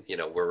tax. And,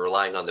 we're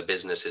relying on the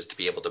businesses to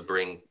be able to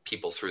bring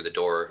people through the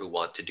door who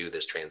want to do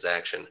this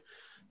transaction.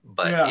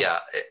 But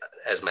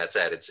as Matt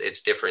said,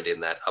 it's different in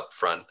that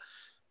upfront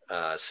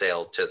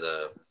sale to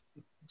the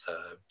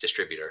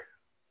distributor.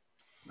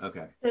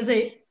 Okay.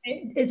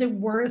 Is it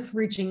worth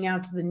reaching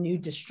out to the new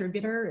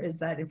distributor? Is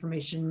that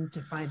information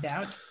to find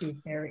out to see if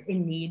they're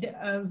in need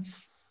of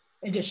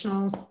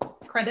additional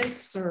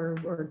credits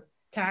or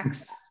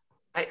tax?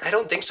 I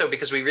don't think so,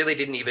 because we really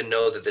didn't even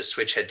know that this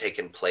switch had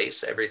taken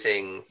place.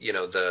 Everything,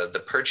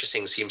 the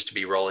purchasing seems to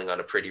be rolling on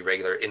a pretty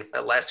regular. In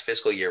last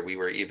fiscal year, we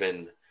were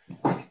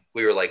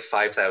like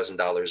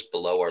 $5,000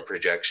 below our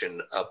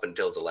projection up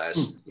until the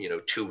last,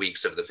 2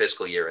 weeks of the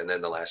fiscal year. And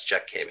then the last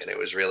check came in. It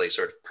was really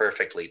sort of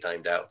perfectly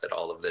timed out that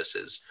all of this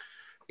is,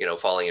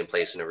 falling in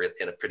place in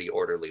a pretty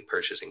orderly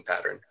purchasing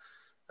pattern.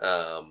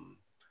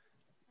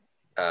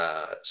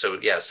 So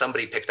yeah,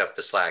 somebody picked up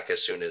the slack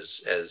as soon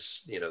as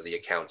the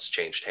accounts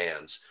changed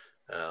hands.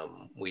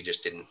 We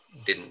just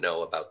didn't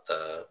know about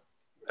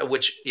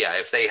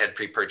if they had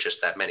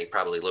pre-purchased that many,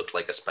 probably looked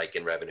like a spike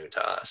in revenue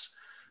to us.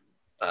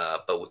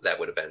 But that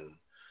would have been,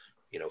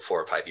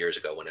 4 or 5 years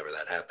ago, whenever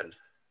that happened.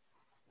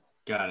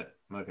 Got it.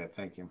 Okay,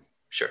 thank you.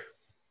 Sure.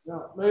 Yeah,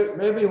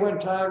 maybe when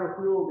Tiger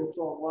Fuel gets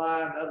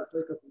online, that'll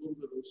take up a little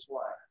bit of the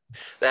slack.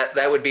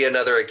 That would be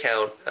another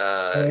account.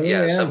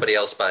 Somebody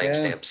else buying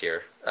stamps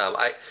here.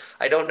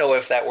 I don't know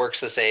if that works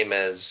the same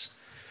as,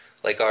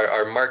 like,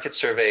 our market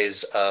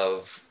surveys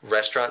of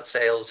restaurant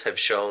sales have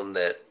shown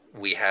that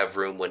we have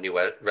room when new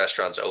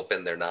restaurants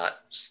open. They're not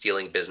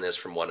stealing business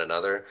from one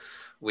another.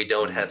 We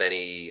don't have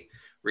any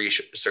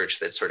research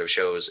that sort of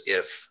shows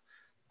if,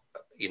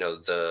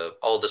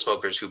 all the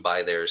smokers who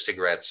buy their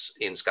cigarettes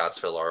in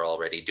Scottsville are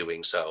already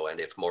doing so, and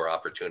if more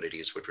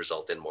opportunities would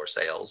result in more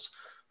sales,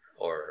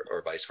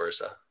 or vice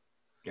versa.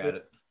 Got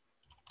it.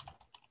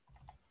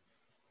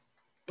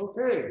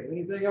 Okay,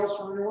 anything else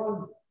from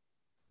anyone?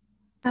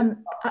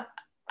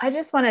 I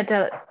just wanted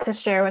to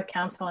share with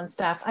council and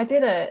staff. I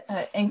did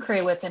an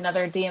inquiry with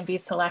another DMV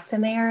select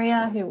in the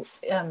area who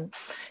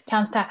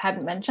town staff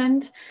hadn't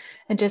mentioned,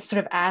 and just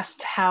sort of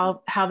asked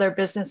how their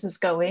business is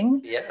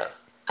going. Yeah.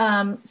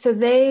 So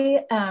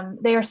they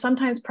are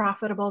sometimes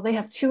profitable. They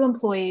have 2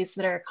 employees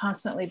that are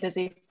constantly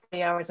busy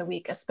 40 hours a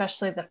week,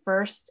 especially the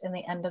first and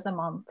the end of the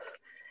month.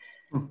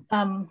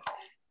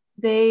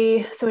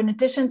 So in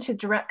addition to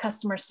direct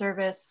customer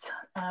service,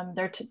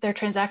 their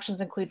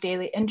transactions include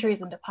daily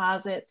entries and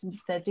deposits,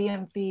 the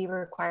DMV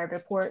required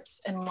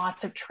reports, and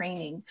lots of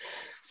training.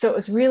 So it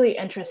was really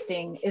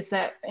interesting is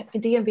that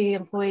DMV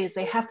employees,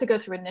 they have to go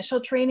through initial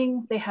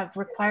training. They have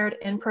required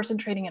in-person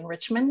training in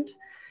Richmond,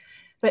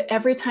 but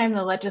every time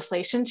the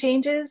legislation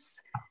changes,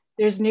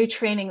 there's new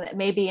training that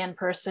may be in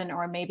person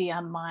or maybe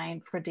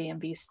online for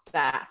DMV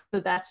staff. So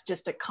that's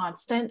just a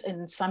constant,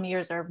 and some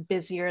years are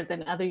busier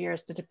than other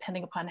years,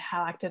 depending upon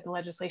how active the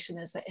legislation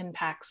is that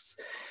impacts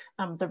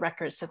the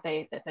records that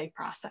they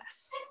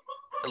process.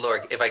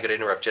 Laura, if I could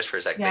interrupt just for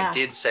a second. Yeah.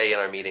 They did say in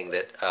our meeting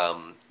that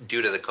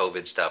due to the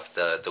COVID stuff,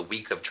 the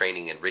week of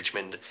training in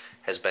Richmond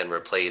has been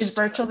replaced. Is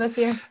virtual this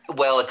year?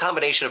 Well, a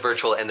combination of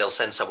virtual, and they'll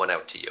send someone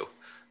out to you.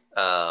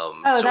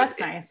 So that's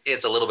nice.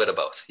 It's a little bit of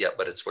both. Yeah,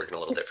 but it's working a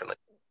little differently.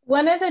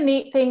 One of the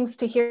neat things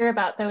to hear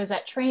about, though, is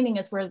that training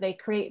is where they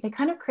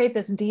kind of create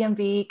this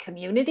DMV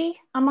community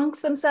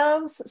amongst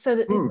themselves, so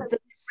that the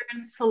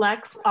different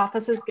selects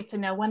offices get to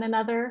know one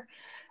another.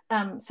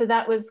 So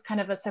that was kind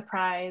of a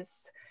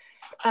surprise.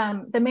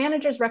 The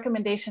manager's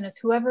recommendation is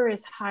whoever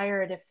is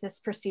hired, if this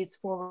proceeds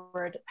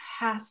forward,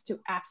 has to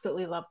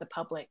absolutely love the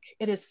public.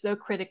 It is so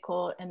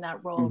critical in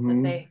that role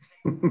that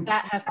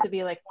that has to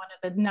be like one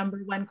of the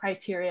 #1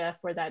 criteria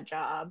for that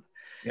job.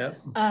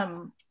 Yep.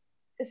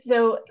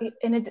 So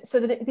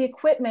the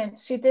equipment,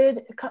 she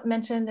did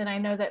mention, and I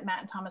know that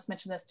Matt and Thomas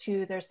mentioned this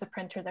too, there's the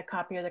printer, the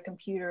copier, the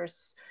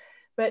computers,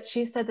 but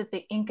she said that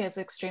the ink is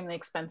extremely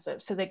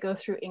expensive. So they go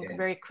through ink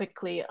very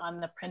quickly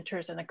on the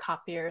printers and the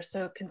copier.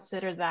 So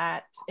consider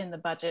that in the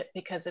budget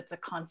because it's a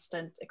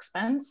constant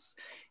expense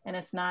and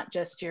it's not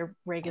just your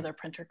regular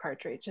printer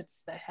cartridge,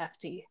 it's the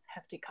hefty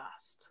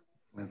cost.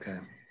 Okay.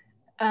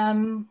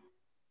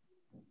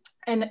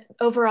 And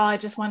overall, I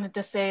just wanted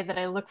to say that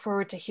I look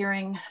forward to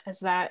hearing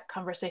as that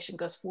conversation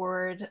goes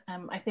forward.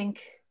 I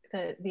think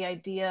the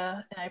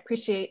idea, and I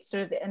appreciate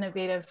sort of the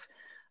innovative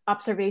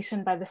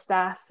observation by the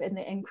staff and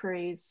the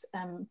inquiries.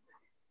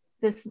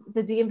 The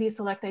DMV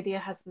Select idea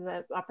has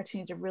the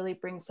opportunity to really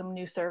bring some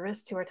new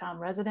service to our town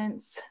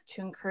residents,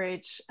 to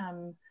encourage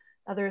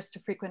others to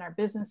frequent our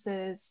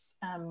businesses.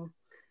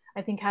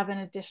 I think having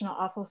additional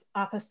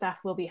office staff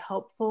will be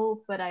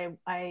helpful, but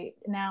I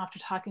now, after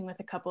talking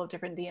with a couple of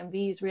different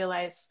DMVs,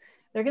 realize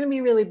they're going to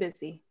be really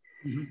busy.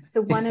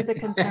 So one of the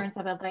concerns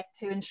that I'd like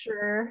to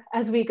ensure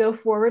as we go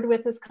forward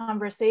with this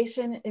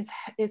conversation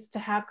is to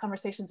have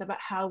conversations about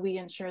how we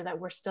ensure that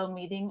we're still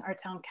meeting our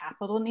town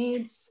capital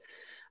needs,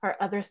 our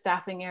other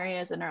staffing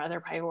areas, and our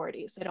other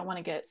priorities. I don't want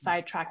to get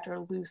sidetracked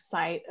or lose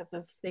sight of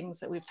the things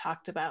that we've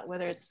talked about,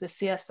 whether it's the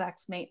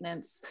CSX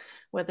maintenance,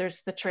 whether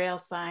it's the trail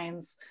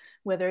signs,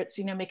 whether it's,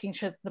 you know, making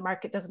sure that the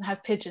market doesn't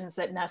have pigeons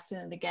that nest in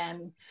it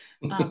again,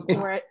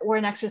 or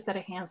an extra set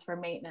of hands for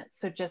maintenance.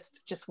 So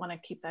just want to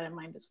keep that in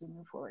mind as we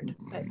move forward.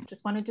 But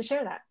just wanted to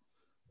share that.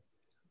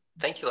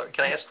 Thank you, Laura.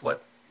 Can I ask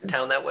what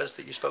town that was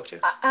that you spoke to?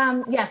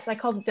 Yes, I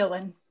called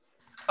Dillon.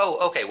 Oh,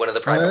 okay, one of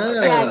the private ones.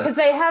 Yeah, because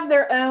they have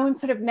their own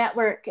sort of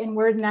network and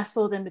we're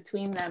nestled in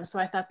between them. So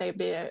I thought they'd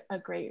be a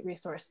great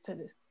resource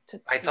to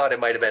I thought it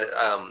might have been,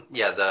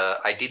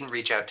 I didn't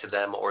reach out to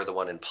them or the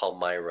one in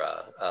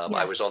Palmyra. Yes.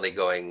 I was only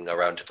going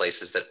around to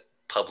places that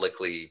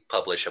publicly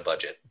publish a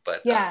budget,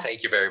 but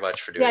thank you very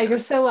much for doing that. Yeah, you're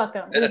so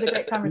welcome. It was a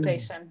great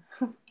conversation.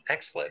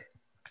 Excellent.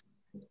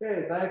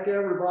 Okay, thank you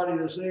everybody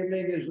this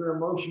evening. Is there a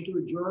motion to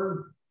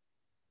adjourn?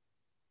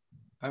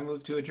 I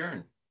move to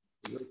adjourn.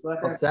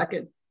 A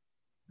second.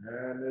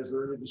 And is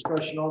there any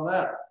discussion on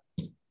that?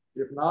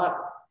 If not,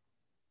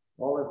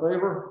 all in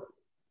favor?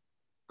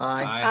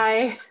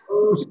 Aye.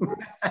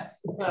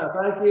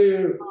 Thank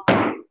you.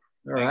 All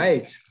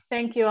right.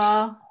 Thank you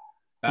all.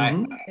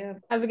 Bye.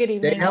 Have a good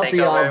evening. Stay healthy, Thank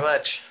you all all. very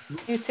much.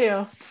 You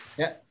too.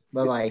 Yeah.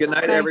 Bye-bye. Good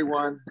night,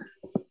 everyone.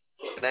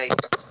 Good night.